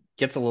 maybe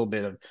gets a little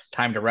bit of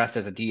time to rest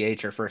as a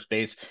DH or first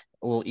base,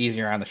 a little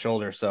easier on the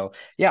shoulder. So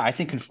yeah, I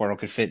think Conforto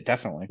could fit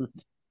definitely.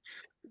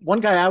 One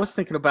guy I was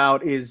thinking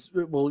about is,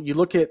 well, you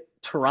look at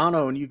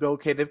Toronto and you go,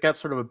 okay, they've got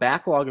sort of a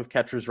backlog of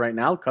catchers right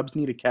now. Cubs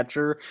need a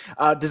catcher.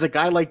 Does a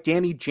guy like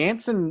Danny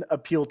Jansen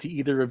appeal to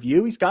either of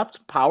you? He's got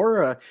some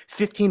power, a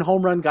 15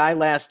 home run guy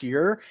last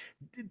year.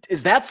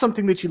 Is that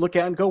something that you look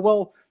at and go,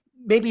 well,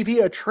 maybe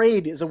via a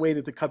trade is a way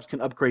that the Cubs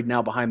can upgrade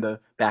now behind the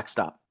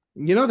backstop?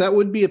 That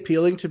would be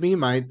appealing to me.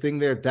 My thing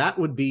there, that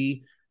would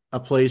be a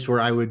place where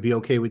I would be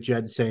okay with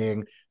Jed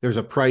saying there's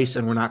a price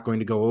and we're not going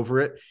to go over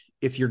it.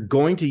 If you're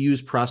going to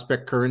use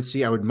prospect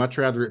currency, I would much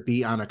rather it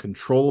be on a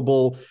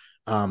controllable,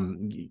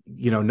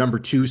 number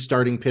 2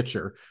 starting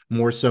pitcher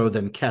more so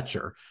than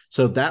catcher.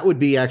 So that would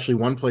be actually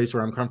one place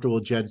where I'm comfortable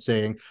with Jed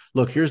saying,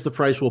 look, here's the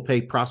price we'll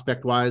pay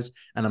prospect wise,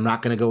 and I'm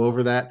not going to go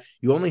over that.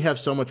 You only have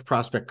so much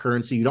prospect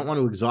currency. You don't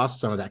want to exhaust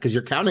some of that because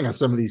you're counting on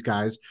some of these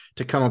guys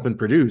to come up and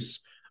produce.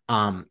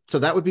 So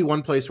that would be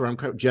one place where I'm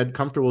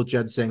comfortable with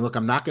Jed saying, look,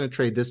 I'm not going to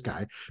trade this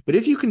guy. But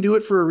if you can do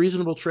it for a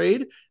reasonable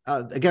trade,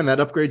 again, that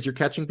upgrades your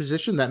catching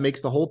position. That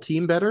makes the whole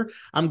team better.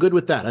 I'm good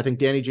with that. I think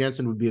Danny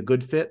Jansen would be a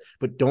good fit,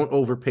 but don't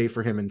overpay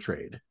for him in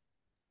trade.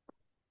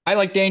 I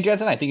like Danny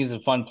Jansen. I think he's a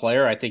fun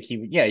player. I think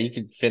he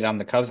could fit on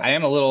the Cubs. I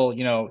am a little,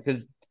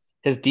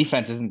 his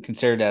defense isn't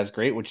considered as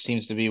great, which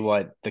seems to be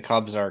what the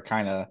Cubs are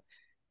kind of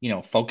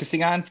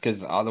focusing on,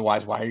 because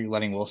otherwise, why are you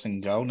letting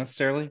Wilson go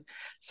necessarily?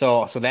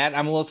 So that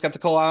I'm a little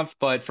skeptical of.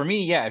 But for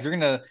me, yeah, if you're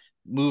gonna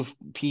move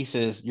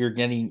pieces, you're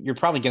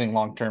probably getting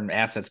long-term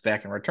assets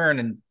back in return.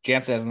 And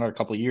Jansen has another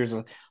couple of years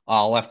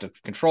left of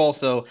control,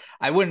 so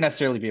I wouldn't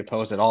necessarily be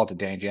opposed at all to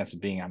Danny Jansen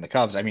being on the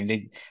Cubs. I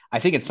mean, I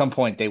think at some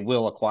point they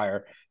will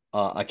acquire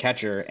a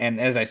catcher,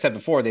 and as I said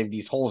before, they have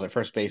these holes at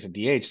first base and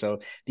DH. So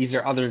these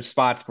are other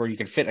spots where you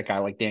can fit a guy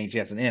like Danny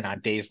Jansen in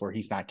on days where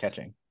he's not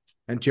catching.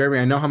 And Jeremy,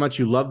 I know how much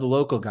you love the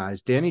local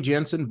guys. Danny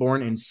Jansen,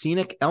 born in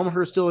scenic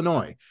Elmhurst,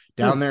 Illinois,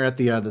 down there at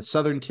the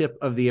southern tip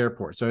of the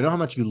airport. So I know how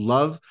much you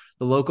love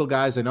the local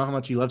guys. I know how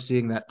much you love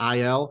seeing that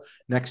IL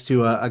next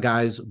to a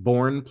guy's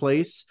born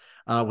place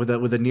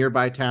with a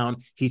nearby town.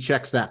 He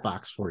checks that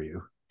box for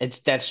you.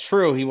 That's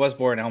true. He was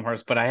born in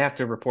Elmhurst, but I have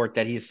to report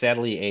that he's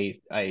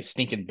sadly a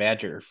stinking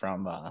Badger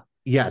from.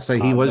 Yes,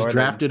 he was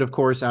drafted, of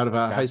course, out of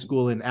a high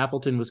school in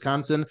Appleton,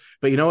 Wisconsin.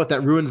 But you know what?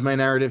 That ruins my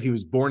narrative. He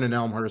was born in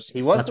Elmhurst.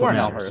 He was born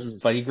in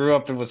Elmhurst, but he grew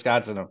up in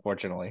Wisconsin,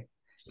 unfortunately.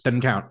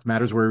 Doesn't count. It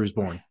matters where he was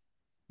born.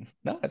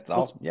 No, it's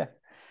all, yeah.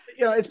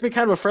 It's been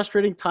kind of a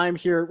frustrating time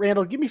here.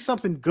 Randall, give me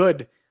something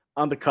good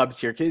on the Cubs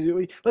here.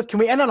 Can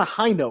we end on a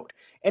high note?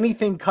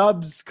 Anything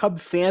Cubs, Cub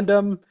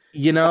fandom?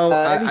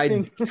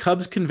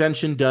 Cubs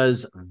convention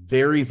does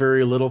very,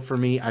 very little for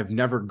me. I've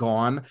never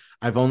gone.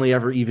 I've only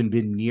ever even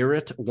been near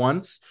it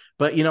once.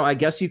 But, I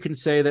guess you can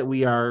say that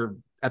we are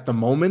at the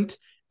moment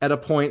at a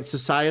point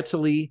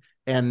societally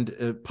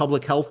and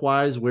public health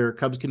wise where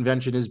Cubs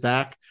convention is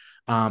back.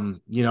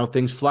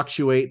 Things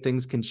fluctuate,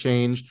 things can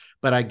change,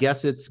 but I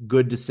guess it's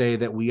good to say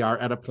that we are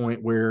at a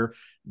point where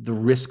the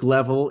risk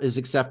level is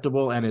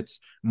acceptable and it's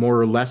more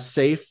or less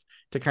safe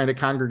to kind of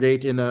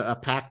congregate in a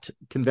packed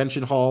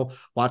convention hall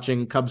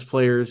watching Cubs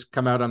players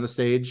come out on the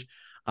stage.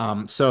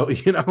 So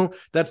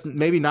that's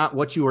maybe not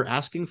what you were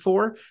asking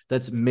for.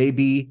 That's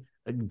maybe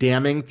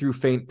damning through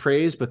faint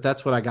praise, but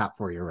that's what I got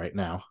for you right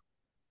now.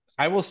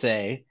 I will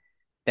say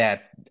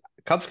that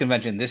Cubs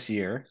convention this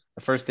year,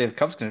 the first day of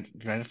Cubs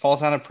convention,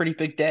 falls on a pretty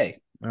big day.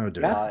 Oh,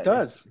 dude. Yes, it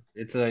does.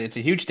 It's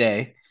a huge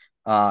day.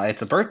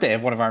 It's a birthday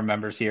of one of our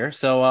members here.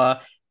 So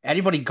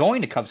anybody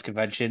going to Cubs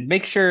convention,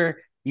 make sure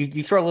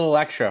You throw a little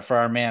extra for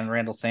our man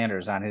Randall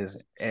Sanders on his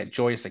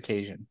joyous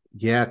occasion.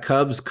 Yeah,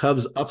 Cubs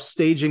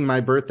upstaging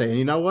my birthday. And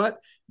you know what?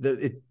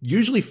 It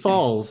usually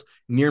falls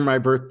near my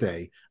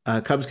birthday.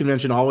 Cubs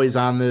convention always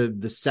on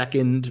the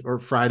second or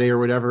Friday or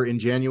whatever in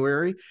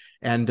January.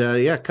 And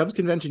yeah, Cubs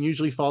convention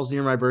usually falls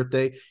near my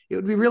birthday. It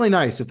would be really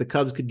nice if the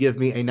Cubs could give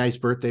me a nice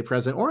birthday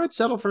present, or I'd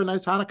settle for a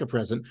nice Hanukkah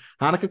present.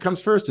 Hanukkah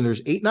comes first, and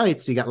there's 8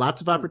 nights. So you got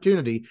lots of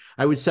opportunity.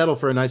 I would settle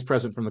for a nice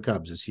present from the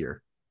Cubs this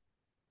year.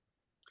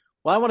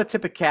 Well, I want to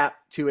tip a cap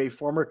to a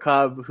former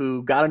Cub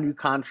who got a new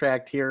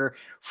contract here.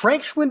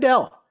 Frank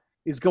Schwindel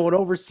is going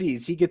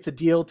overseas. He gets a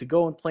deal to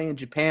go and play in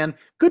Japan.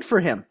 Good for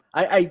him.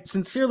 I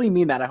sincerely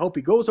mean that. I hope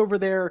he goes over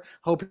there.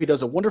 I hope he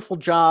does a wonderful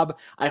job.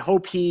 I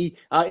hope he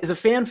is a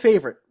fan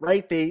favorite,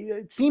 right?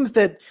 It seems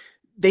that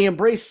they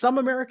embrace some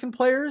American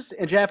players,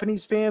 and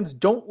Japanese fans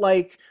don't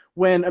like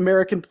when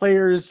American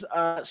players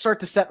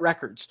start to set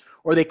records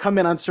or they come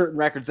in on certain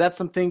records. That's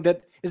something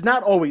that is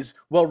not always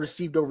well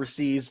received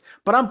overseas.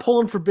 But I'm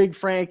pulling for Big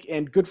Frank,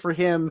 and good for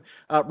him.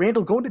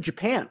 Randall going to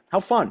Japan. How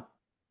fun.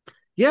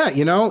 Yeah,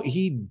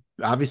 he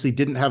obviously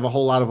didn't have a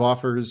whole lot of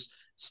offers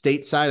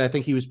stateside. I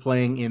think he was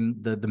playing in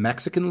the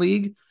Mexican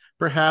League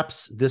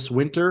perhaps this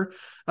winter.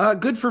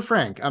 Good for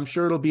Frank. I'm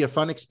sure it'll be a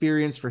fun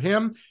experience for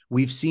him.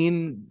 We've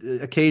seen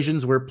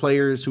occasions where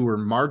players who were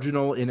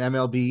marginal in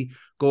MLB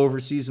go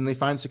overseas and they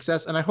find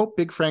success, and I hope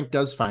Big Frank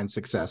does find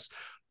success.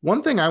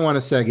 One thing I want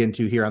to seg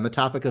into here on the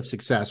topic of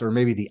success, or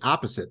maybe the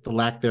opposite, the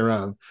lack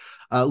thereof,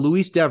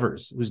 Luis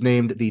Devers was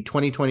named the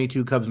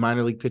 2022 Cubs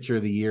minor league pitcher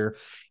of the year.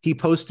 He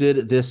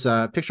posted this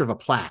picture of a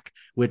plaque,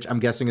 which I'm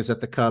guessing is at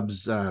the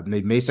Cubs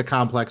Mesa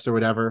complex or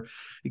whatever.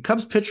 The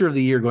Cubs pitcher of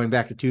the year going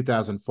back to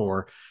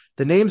 2004.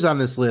 The names on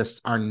this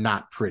list are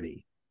not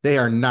pretty. They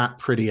are not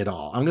pretty at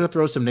all. I'm going to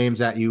throw some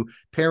names at you.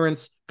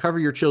 Parents, cover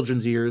your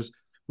children's ears.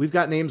 We've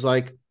got names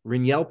like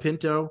Reniel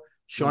Pinto,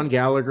 Sean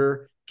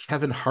Gallagher,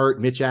 Kevin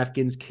Hart, Mitch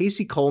Atkins,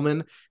 Casey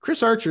Coleman.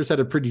 Chris Archer's had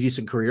a pretty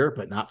decent career,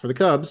 but not for the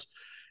Cubs.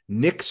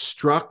 Nick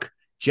Struck,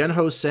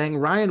 Jen-Ho Sang,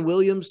 Ryan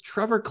Williams,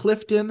 Trevor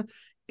Clifton.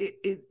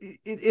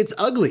 It's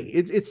ugly.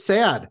 It's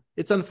sad.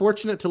 It's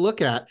unfortunate to look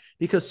at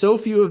because so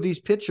few of these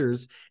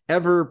pitchers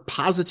ever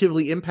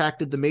positively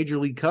impacted the Major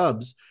League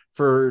Cubs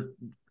for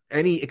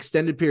any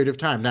extended period of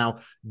time. Now,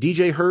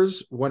 DJ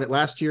Herz won it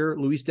last year.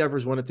 Luis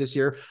Devers won it this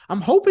year.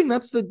 I'm hoping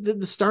that's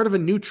the start of a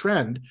new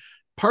trend.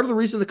 Part of the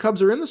reason the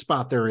Cubs are in the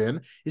spot they're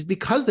in is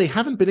because they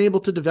haven't been able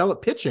to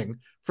develop pitching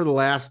for the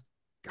last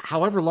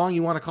however long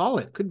you want to call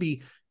it. Could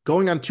be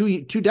going on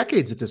two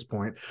decades at this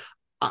point.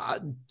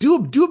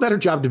 Do a better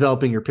job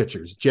developing your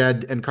pitchers,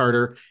 Jed and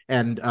Carter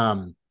and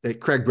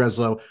Craig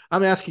Breslow.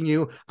 I'm asking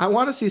you, I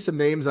want to see some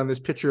names on this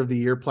pitcher of the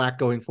year plaque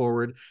going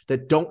forward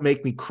that don't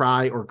make me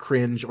cry or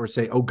cringe or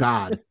say, oh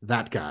God,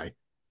 that guy.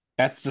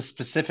 That's the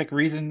specific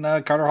reason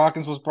Carter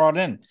Hawkins was brought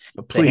in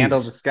Please, to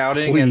handle the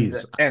scouting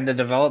please. and the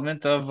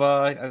development of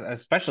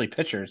especially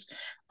pitchers.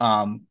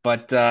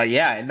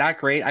 Yeah, not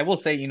great. I will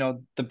say,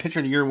 the pitcher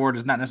of the year award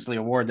is not necessarily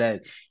an award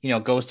that,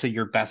 goes to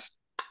your best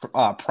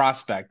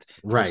prospect.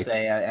 Right.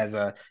 Say,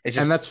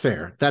 and that's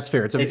fair. That's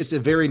fair. It's a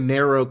very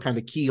narrow kind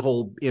of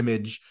keyhole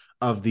image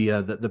of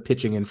the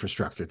pitching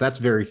infrastructure. That's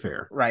very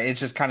fair. Right. It's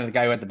just kind of the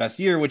guy who had the best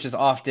year, which is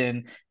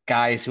often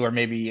guys who are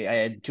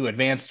maybe too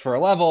advanced for a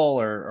level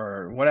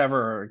or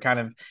whatever, or kind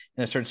of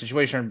in a certain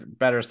situation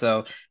better.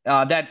 So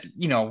that,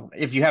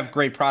 if you have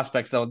great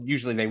prospects,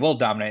 usually they will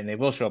dominate and they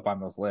will show up on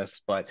those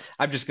lists. But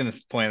I'm just going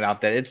to point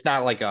out that it's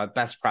not like a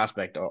best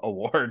prospect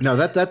award. No,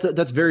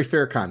 that's very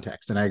fair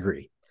context. And I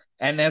agree.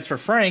 And as for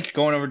Frank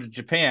going over to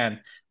Japan,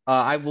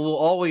 I will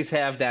always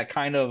have that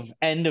kind of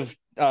end of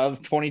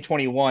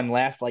 2021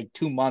 last like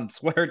 2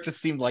 months where it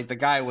just seemed like the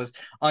guy was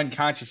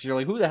unconscious. You're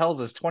like, who the hell is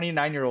this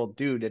 29-year-old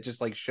dude that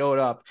just like showed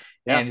up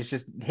and it's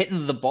just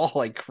hitting the ball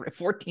like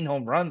 14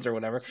 home runs or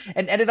whatever,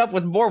 and ended up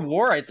with more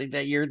WAR I think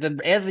that year than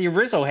Anthony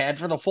Rizzo had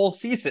for the full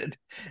season.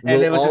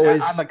 And it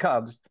was on the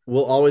Cubs.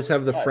 We'll always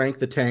have the Frank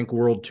the Tank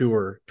World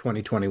Tour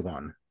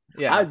 2021.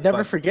 Yeah, I'd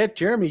never forget,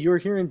 Jeremy, you were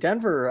here in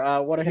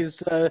Denver, one of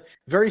his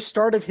very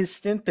start of his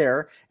stint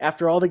there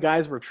after all the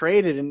guys were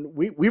traded. And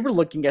we were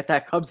looking at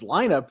that Cubs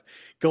lineup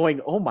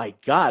going, oh my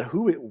God,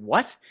 who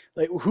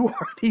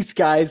are these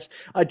guys?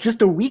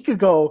 Just a week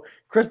ago,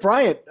 Chris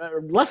Bryant,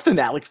 less than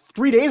that, like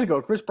 3 days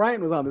ago, Chris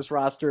Bryant was on this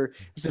roster.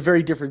 It's a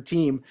very different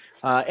team.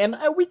 And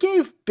we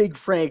gave Big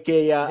Frank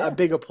a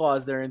big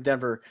applause there in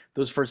Denver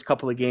those first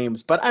couple of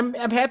games. But I'm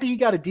happy he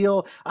got a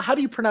deal. How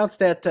do you pronounce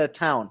that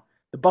town?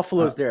 The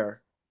Buffaloes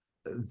there.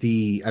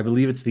 I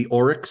believe it's the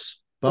Oryx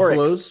Buffaloes.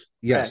 Oryx.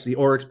 Yes, the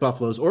Oryx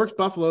Buffaloes. Oryx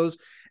Buffaloes,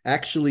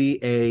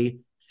 actually a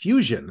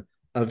fusion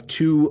of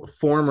two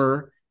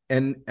former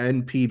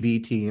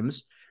NPB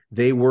teams.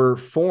 They were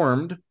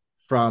formed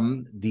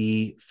from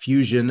the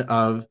fusion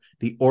of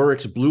the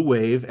Oryx Blue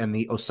Wave and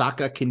the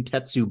Osaka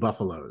Kintetsu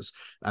Buffaloes.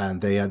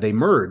 And they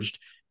merged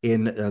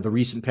in the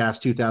recent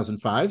past,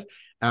 2005.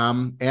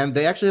 And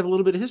they actually have a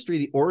little bit of history.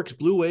 The Oryx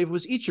Blue Wave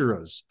was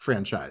Ichiro's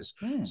franchise.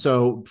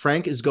 So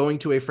Frank is going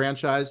to a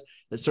franchise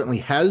that certainly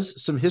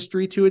has some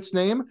history to its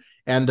name.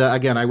 And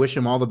again, I wish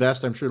him all the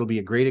best. I'm sure it'll be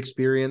a great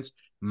experience.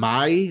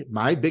 My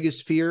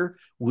biggest fear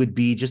would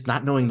be just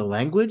not knowing the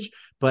language,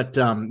 but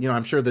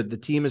I'm sure that the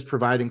team is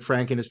providing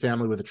Frank and his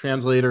family with a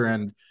translator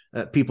and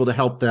people to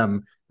help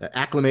them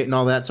acclimate and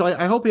all that. So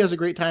I hope he has a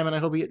great time, and I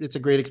hope it's a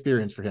great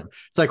experience for him.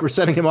 It's like we're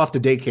sending him off to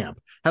day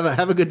camp.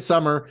 Have a good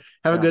summer.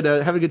 Have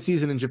a good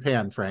season in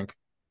Japan, Frank.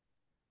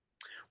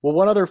 Well,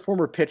 one other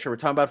former pitcher, we're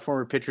talking about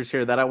former pitchers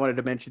here that I wanted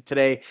to mention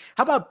today.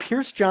 How about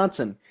Pierce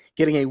Johnson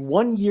getting a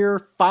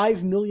 1-year,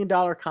 $5 million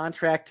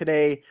contract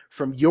today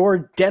from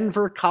your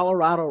Denver,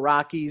 Colorado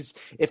Rockies?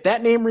 If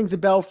that name rings a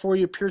bell for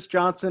you, Pierce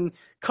Johnson,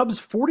 Cubs'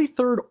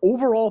 43rd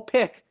overall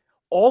pick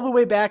all the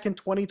way back in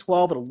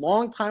 2012, at a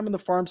long time in the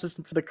farm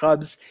system for the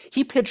Cubs.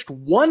 He pitched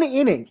 1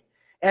 inning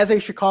as a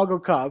Chicago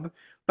Cub,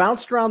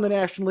 bounced around the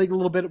National League a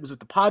little bit. It was with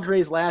the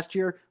Padres last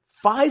year.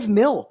 $5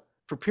 million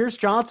for Pierce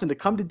Johnson to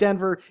come to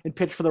Denver and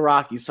pitch for the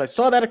Rockies. So I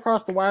saw that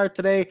across the wire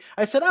today.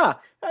 I said,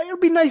 it'll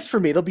be nice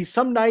for me. There'll be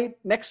some night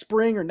next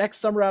spring or next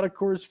summer out at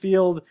Coors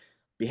Field,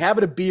 be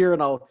having a beer,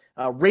 and I'll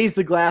raise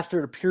the glass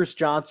there to Pierce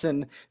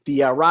Johnson,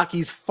 the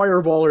Rockies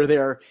fireballer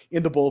there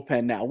in the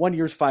bullpen now. 1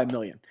 year's $5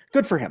 million.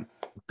 Good for him.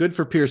 Good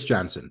for Pierce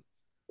Johnson.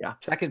 Yeah.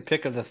 Second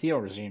pick of the Theo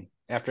regime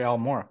after Al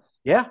Moore.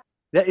 Yeah.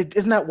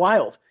 Isn't that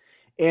wild?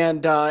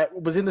 And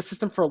was in the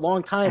system for a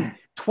long time.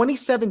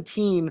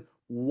 2017,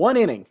 1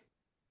 inning.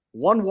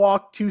 1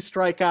 walk, 2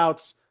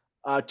 strikeouts,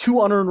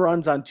 2 unearned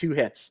runs on 2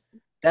 hits.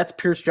 That's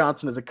Pierce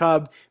Johnson as a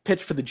Cub.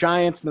 Pitched for the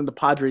Giants and then the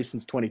Padres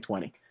since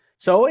 2020.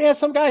 So, yeah,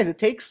 some guys, it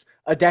takes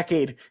a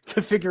decade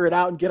to figure it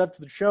out and get up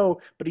to the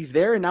show, but he's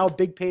there, and now a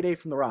big payday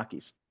from the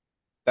Rockies.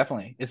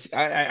 Definitely.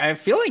 I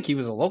feel like he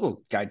was a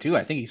local guy, too.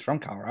 I think he's from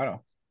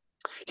Colorado.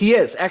 He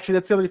is. Actually,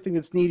 that's the other thing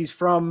that's neat. He's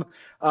from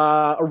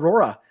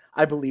Aurora,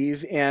 I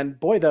believe. And,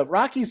 boy, the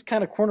Rockies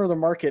kind of corner the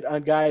market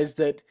on guys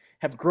that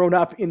have grown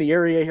up in the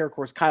area here. Of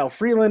course, Kyle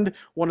Freeland,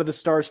 one of the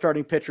star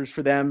starting pitchers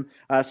for them.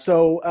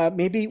 So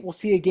maybe we'll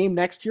see a game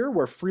next year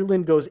where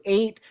Freeland goes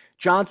 8,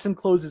 Johnson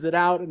closes it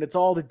out, and it's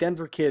all the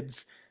Denver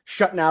kids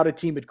shutting out a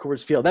team at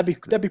Coors Field.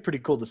 That'd be pretty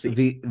cool to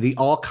see. The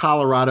all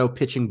Colorado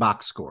pitching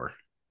box score.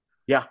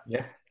 Yeah.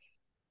 Yeah.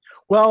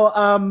 Well,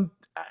 I'm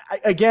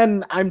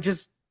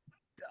just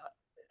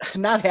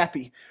not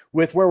happy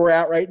with where we're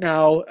at right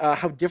now,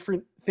 how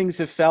different things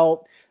have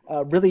felt,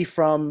 really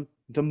from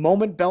the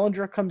moment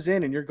Bellinger comes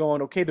in and you're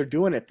going, okay, they're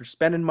doing it. They're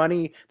spending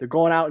money. They're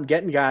going out and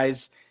getting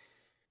guys.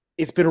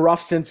 It's been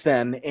rough since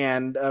then,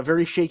 and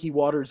very shaky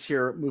waters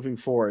here moving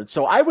forward.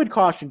 So I would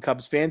caution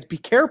Cubs fans, be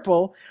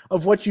careful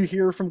of what you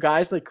hear from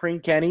guys like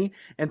Crane Kenny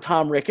and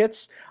Tom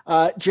Ricketts.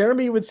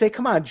 Jeremy would say,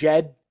 come on,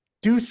 Jed,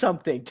 do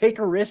something. Take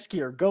a risk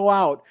here. Go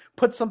out.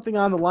 Put something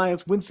on the line.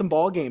 Let's win some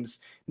ball games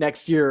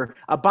next year.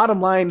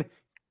 Bottom line,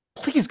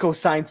 please go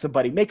sign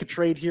somebody. Make a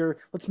trade here.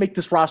 Let's make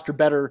this roster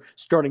better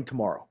starting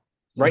tomorrow.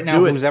 Right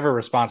now, who's ever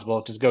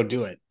responsible, just go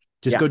do it.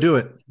 Just go do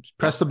it. Just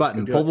press the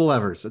button. Pull the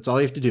levers. That's all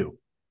you have to do.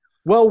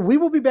 Well, we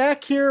will be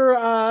back here.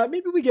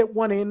 Maybe we get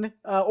one in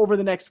over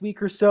the next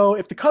week or so.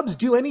 If the Cubs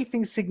do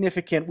anything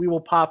significant, we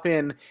will pop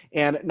in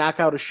and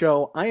knock out a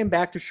show. I am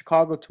back to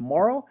Chicago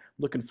tomorrow.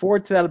 Looking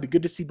forward to that. It'll be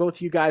good to see both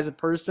of you guys in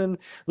person.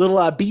 Little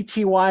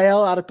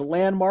BTYL out at the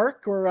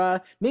Landmark,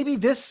 or maybe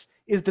this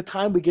is the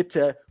time we get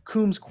to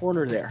Coombs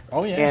Corner there.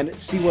 Oh, yeah. And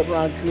see what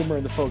Ron Coomer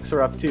and the folks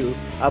are up to.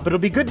 But it'll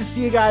be good to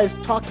see you guys,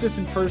 talk this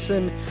in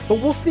person.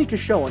 But we'll sneak a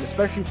show in,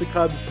 especially if the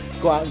Cubs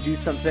go out and do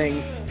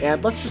something.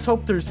 And let's just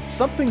hope there's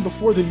something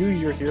before the new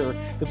year here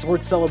that's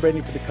worth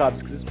celebrating for the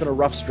Cubs, because it's been a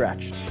rough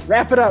stretch.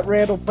 Wrap it up,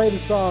 Randall. Play the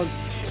song.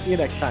 See you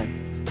next time.